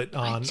gauntlet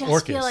on Orchis. I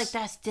just feel like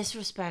that's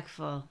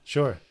disrespectful.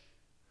 Sure.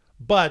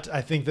 But I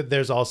think that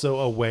there's also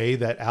a way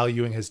that Al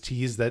Ewing has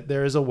teased that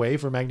there is a way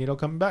for Magneto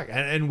coming back.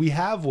 And we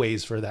have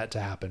ways for that to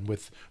happen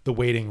with the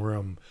waiting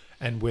room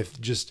and with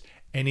just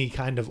any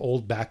kind of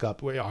old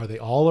backup. Are they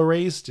all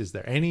erased? Is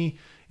there any?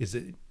 Is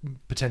it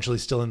potentially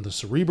still in the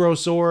Cerebro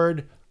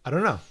sword? I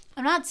don't know.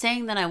 I'm not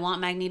saying that I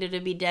want Magneto to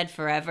be dead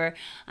forever.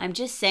 I'm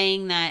just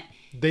saying that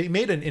they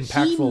made an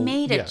impactful... He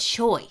made a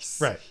choice.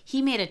 Right.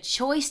 He made a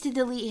choice to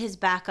delete his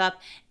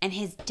backup, and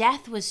his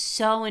death was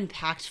so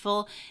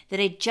impactful that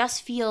it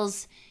just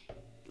feels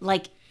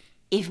like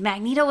if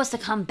Magneto was to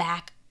come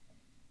back...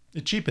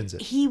 It cheapens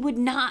it. He would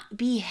not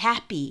be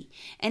happy.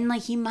 And,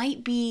 like, he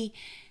might be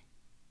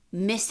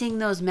missing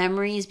those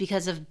memories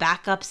because of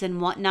backups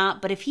and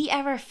whatnot, but if he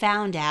ever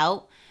found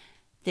out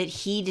that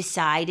he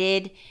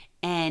decided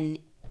and...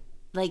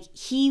 Like,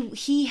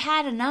 he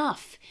had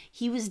enough.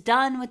 He was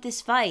done with this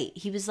fight.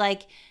 He was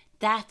like,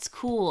 that's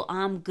cool.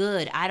 I'm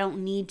good. I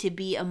don't need to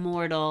be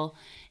immortal.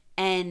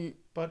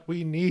 But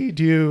we need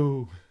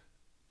you.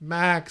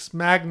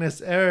 Magnus,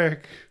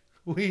 Eric.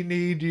 We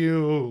need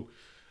you.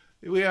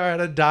 We are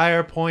at a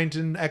dire point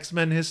in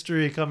X-Men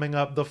history coming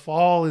up. The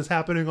fall is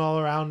happening all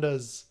around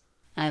us.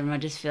 I don't know, I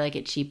just feel like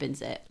it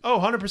cheapens it. Oh,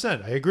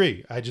 100%. I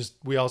agree.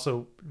 We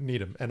also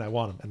need him, and I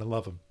want him, and I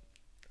love him.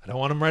 I don't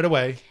want him right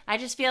away. I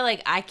just feel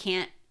like I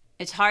can't.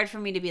 It's hard for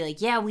me to be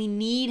like, yeah, we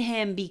need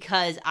him,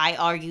 because I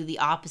argue the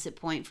opposite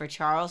point for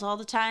Charles all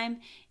the time.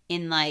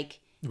 In like,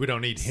 we don't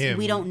need him.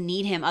 We don't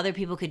need him. Other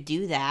people could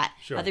do that.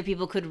 Sure. Other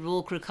people could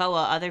rule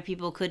Krakoa. Other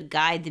people could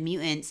guide the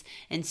mutants.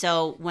 And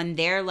so when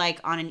they're like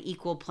on an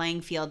equal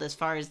playing field as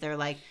far as their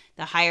like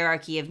the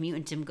hierarchy of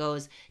mutantism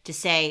goes, to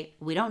say,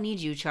 we don't need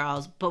you,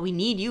 Charles, but we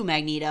need you,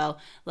 Magneto.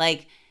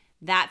 Like,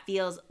 that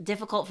feels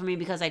difficult for me,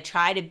 because I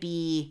try to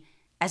be...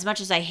 As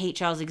much as I hate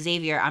Charles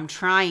Xavier, I'm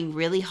trying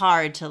really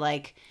hard to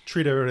like...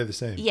 Treat everybody the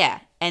same. Yeah.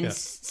 And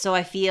so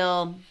I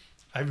feel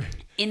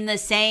in the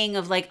saying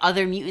of like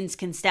other mutants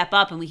can step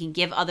up and we can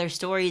give other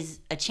stories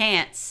a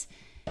chance,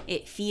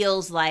 it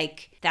feels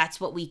like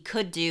that's what we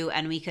could do,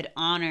 and we could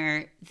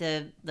honor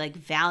the like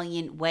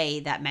valiant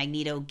way that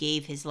Magneto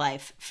gave his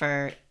life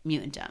for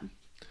mutantism.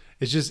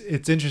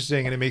 It's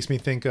interesting, and it makes me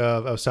think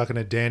of, I was talking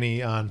to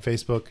Danny on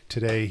Facebook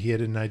today. He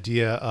had an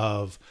idea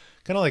of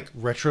kind of like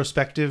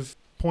retrospective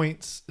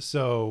points.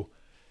 So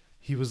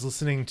he was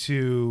listening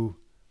to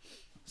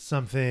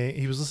something.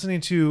 He was listening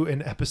to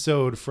an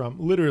episode from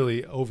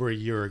literally over a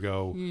year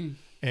ago.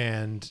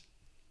 And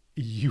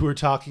you were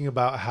talking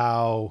about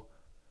how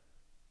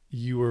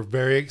you were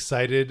very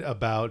excited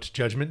about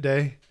Judgment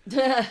Day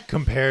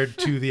compared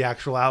to the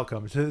actual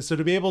outcome. So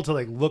to be able to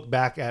like look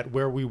back at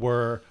where we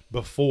were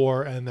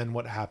before and then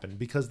what happened,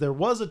 because there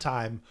was a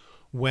time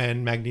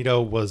when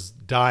Magneto was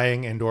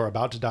dying and or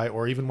about to die,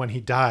 or even when he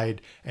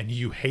died and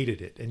you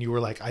hated it and you were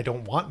like, I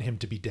don't want him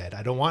to be dead.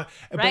 I don't want,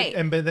 Right.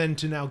 but then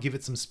to now give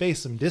it some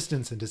space, some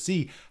distance, and to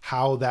see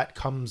how that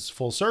comes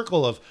full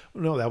circle of,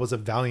 no, that was a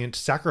valiant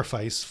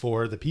sacrifice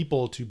for the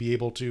people to be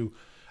able to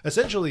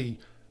essentially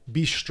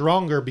be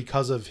stronger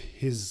because of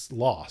his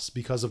loss,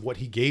 because of what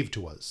he gave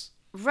to us.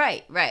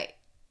 Right.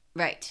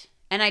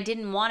 And I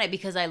didn't want it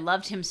because I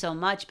loved him so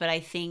much, but I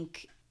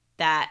think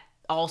that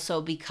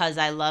also because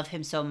I love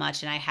him so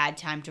much and I had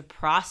time to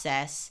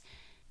process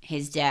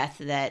his death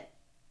that,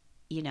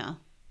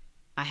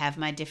 I have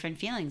my different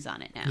feelings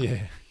on it now.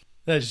 Yeah.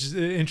 That's just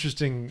an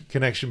interesting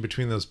connection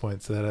between those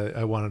points that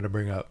I wanted to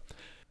bring up.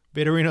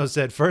 Vaderino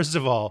said, first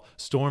of all,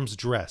 Storm's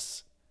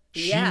dress.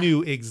 She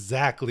knew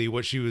exactly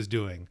what she was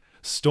doing.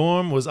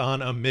 Storm was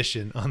on a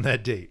mission on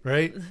that date,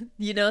 right?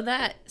 You know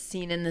that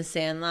scene in The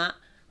Sandlot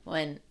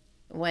when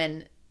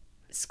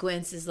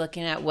Squints is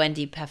looking at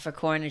Wendy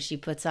Peppercorn and she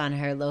puts on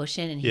her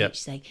lotion and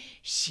she's like,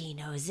 she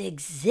knows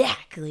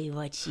exactly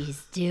what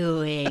she's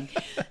doing.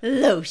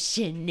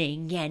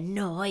 Lotioning and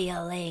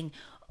oiling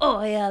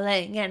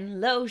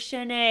and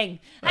lotioning.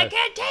 I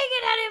can't take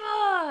it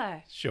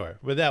anymore. Sure.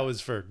 But that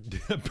was for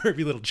a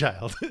pervy little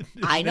child.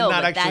 I know,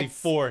 not but actually that's,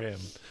 for him.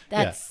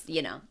 That's,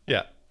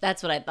 Yeah.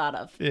 That's what I thought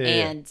of.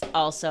 Yeah, and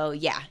also,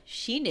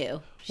 she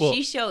knew. Well,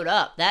 she showed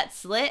up. That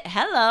slit,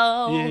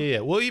 hello.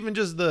 Yeah. Well, even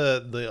just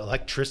the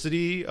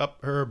electricity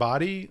up her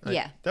body.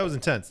 That was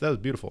intense. That was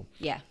beautiful.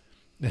 Yeah.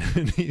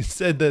 And he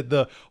said that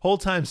the whole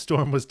time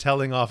Storm was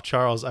telling off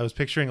Charles, I was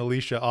picturing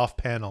Alicia off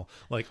panel.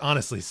 Like,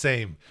 honestly,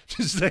 same.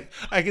 Just like,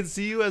 I can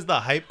see you as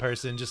the hype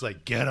person, just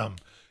like, get him,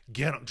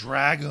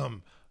 drag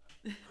him.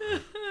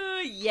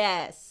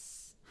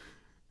 Yes.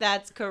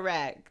 That's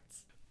correct.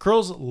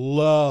 Curls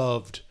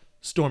loved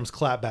Storm's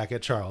clapback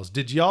at Charles.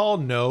 Did y'all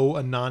know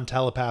a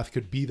non-telepath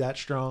could be that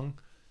strong?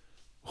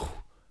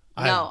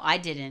 No, I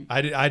didn't.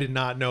 I did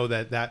not know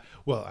that.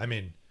 Well, I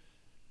mean,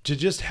 to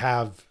just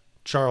have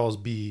Charles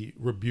be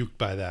rebuked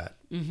by that,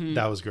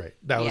 that was great.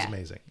 That was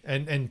amazing.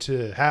 And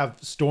to have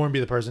Storm be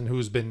the person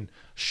who's been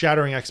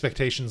shattering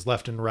expectations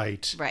left and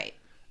right. Right.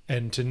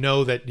 And to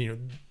know that,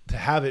 to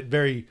have it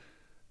very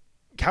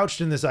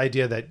couched in this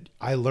idea that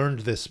I learned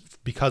this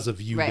because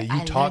of you, right. that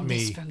you taught me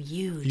this from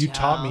you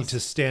taught me to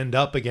stand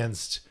up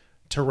against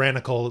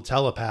tyrannical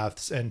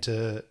telepaths and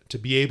to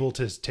be able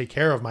to take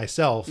care of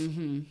myself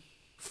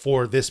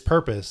for this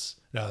purpose.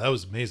 No, that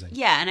was amazing.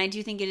 Yeah, and I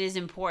do think it is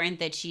important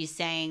that she's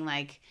saying,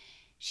 like,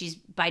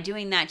 by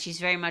doing that, she's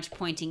very much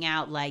pointing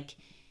out, like,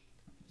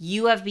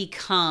 you have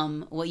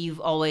become what you've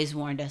always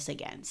warned us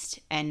against.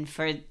 And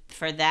for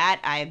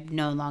that, I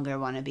no longer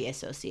want to be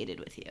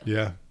associated with you.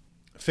 Yeah.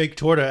 Fake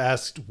Torta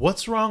asked,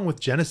 what's wrong with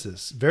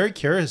Genesis? Very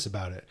curious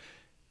about it.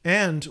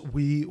 And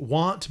we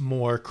want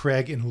more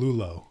Craig and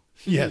Lulo.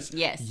 Yes.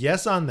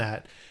 Yes on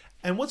that.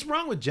 And what's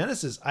wrong with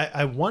Genesis?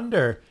 I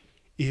wonder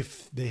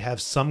if they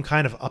have some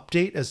kind of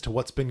update as to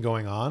what's been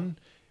going on.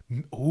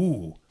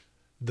 Ooh.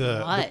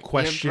 The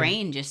question. Your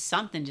brain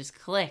something just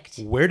clicked.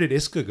 Where did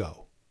Iska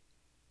go?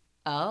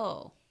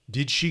 Oh.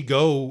 Did she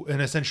go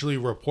and essentially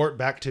report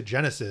back to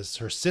Genesis,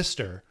 her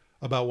sister,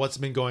 about what's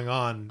been going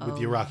on with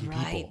the Iraqi people?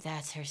 Right,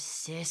 that's her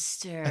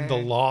sister. And the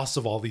loss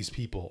of all these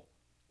people.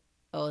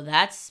 Oh,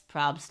 that's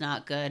probs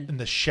not good. And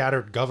the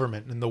shattered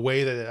government and the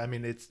way that, I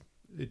mean, it's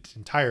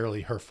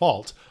entirely her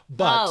fault.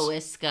 But,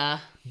 Iska.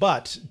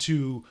 But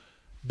to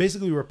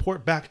basically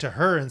report back to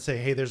her and say,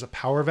 hey, there's a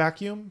power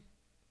vacuum.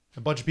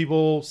 A bunch of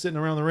people sitting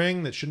around the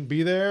ring that shouldn't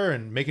be there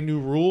and making new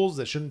rules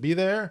that shouldn't be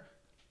there.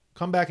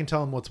 Come back and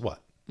tell them what's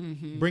what.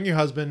 Mm-hmm. Bring your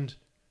husband.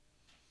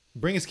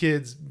 Bring his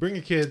kids. Bring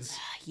your kids.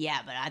 Yeah,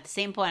 but at the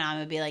same point, I'm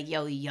going to be like,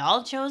 yo,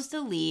 y'all chose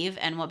to leave,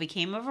 and what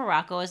became of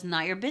Morocco is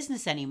not your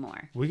business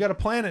anymore. We got a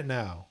planet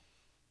now.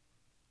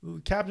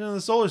 Captain of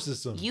the solar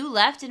system. You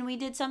left, and we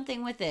did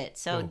something with it,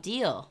 so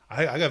deal.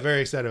 I got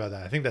very excited about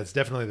that. I think that's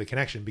definitely the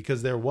connection,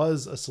 because there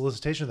was a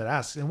solicitation that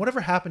asks, and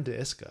whatever happened to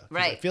Iska?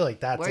 Right. I feel like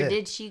that's Where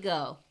did she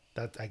go?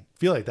 I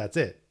feel like that's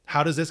it.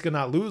 How does Iska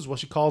not lose? Well,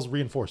 she calls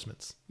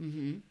reinforcements.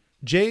 Mm-hmm.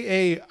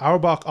 J.A.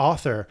 Auerbach,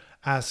 author,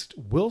 asked,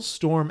 will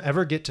Storm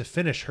ever get to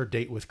finish her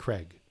date with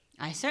Craig?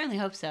 I certainly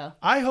hope so.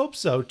 I hope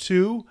so,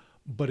 too,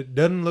 but it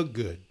doesn't look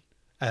good,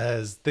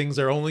 as things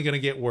are only going to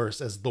get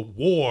worse as the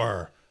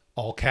war,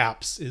 all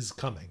caps, is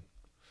coming.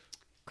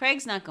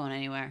 Craig's not going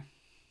anywhere.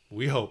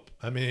 We hope.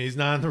 I mean, he's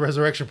not in the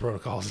resurrection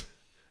protocols.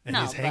 And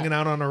he's hanging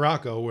out on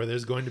Morocco where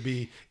there's going to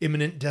be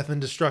imminent death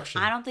and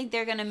destruction. I don't think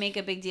they're going to make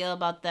a big deal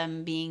about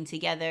them being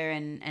together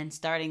and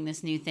starting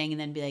this new thing and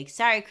then be like,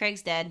 sorry,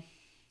 Craig's dead.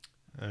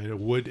 I mean,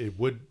 it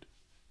would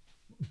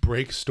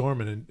break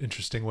Storm in an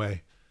interesting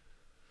way.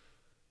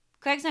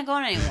 Craig's not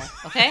going anywhere,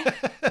 okay?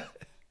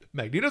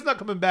 Magneto's not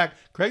coming back.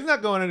 Craig's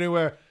not going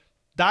anywhere.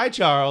 Die,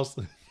 Charles.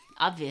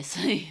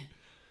 Obviously.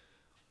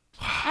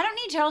 I don't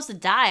need Charles to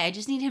die. I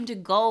just need him to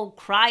go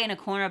cry in a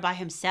corner by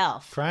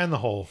himself. Cry in the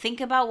hole. Think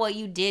about what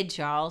you did,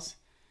 Charles.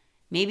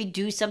 Maybe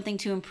do something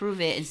to improve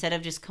it instead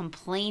of just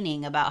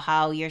complaining about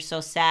how you're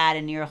so sad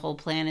and your whole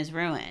plan is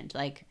ruined.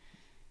 Like,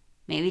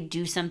 maybe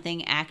do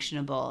something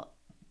actionable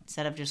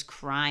instead of just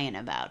crying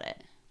about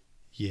it.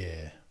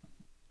 Yeah.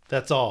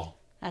 That's all.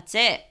 That's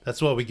it.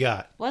 That's what we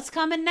got. What's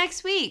coming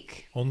next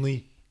week?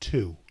 Only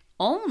 2.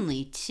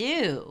 Only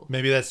 2.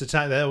 Maybe that's the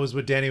time. That was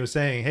what Danny was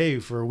saying. Hey,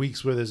 for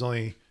weeks where there's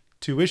only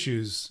 2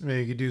 issues,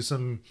 maybe you could do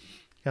some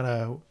kind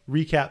of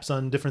recaps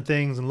on different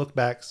things and look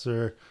backs,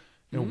 or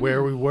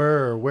where we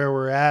were, or where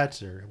we're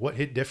at, or what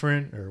hit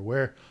different, or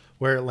where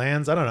it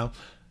lands. I don't know.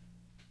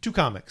 2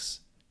 comics.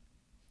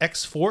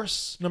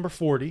 X-Force number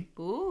 40.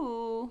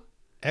 Ooh.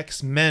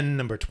 X-Men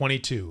number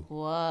 22.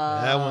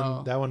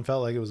 Whoa. That one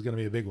felt like it was going to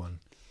be a big one.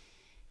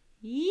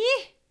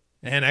 Yeah.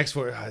 And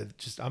X-Force,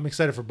 I'm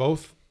excited for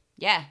both.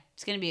 Yeah,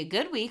 it's going to be a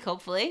good week,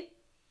 hopefully.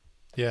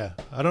 Yeah.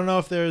 I don't know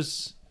if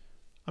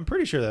I'm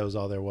pretty sure that was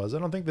all there was. I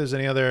don't think there's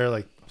any other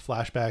like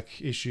flashback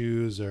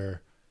issues,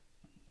 or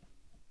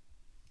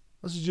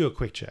let's just do a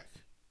quick check.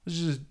 Let's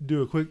just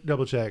do a quick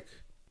double check.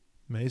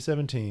 May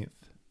 17th,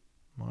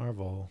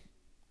 Marvel.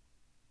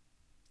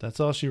 That's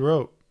all she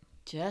wrote.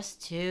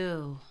 Just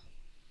 2.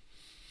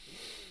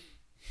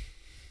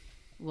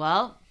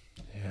 Well.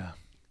 Yeah.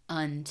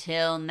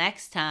 Until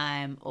next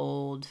time,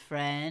 old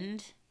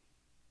friend.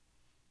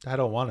 I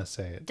don't want to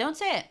say it. Don't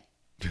say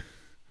it.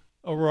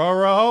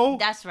 Aurora.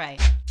 That's right.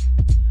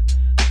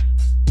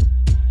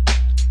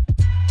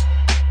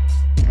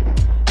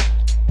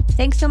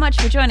 Thanks so much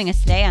for joining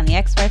us today on the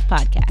Ex-Wife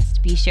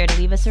Podcast. Be sure to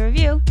leave us a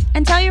review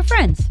and tell your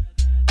friends.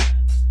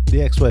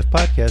 The Ex-Wife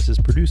Podcast is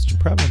produced in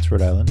Providence,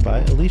 Rhode Island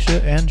by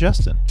Alicia and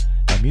Justin.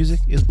 Our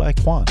music is by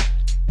Quan.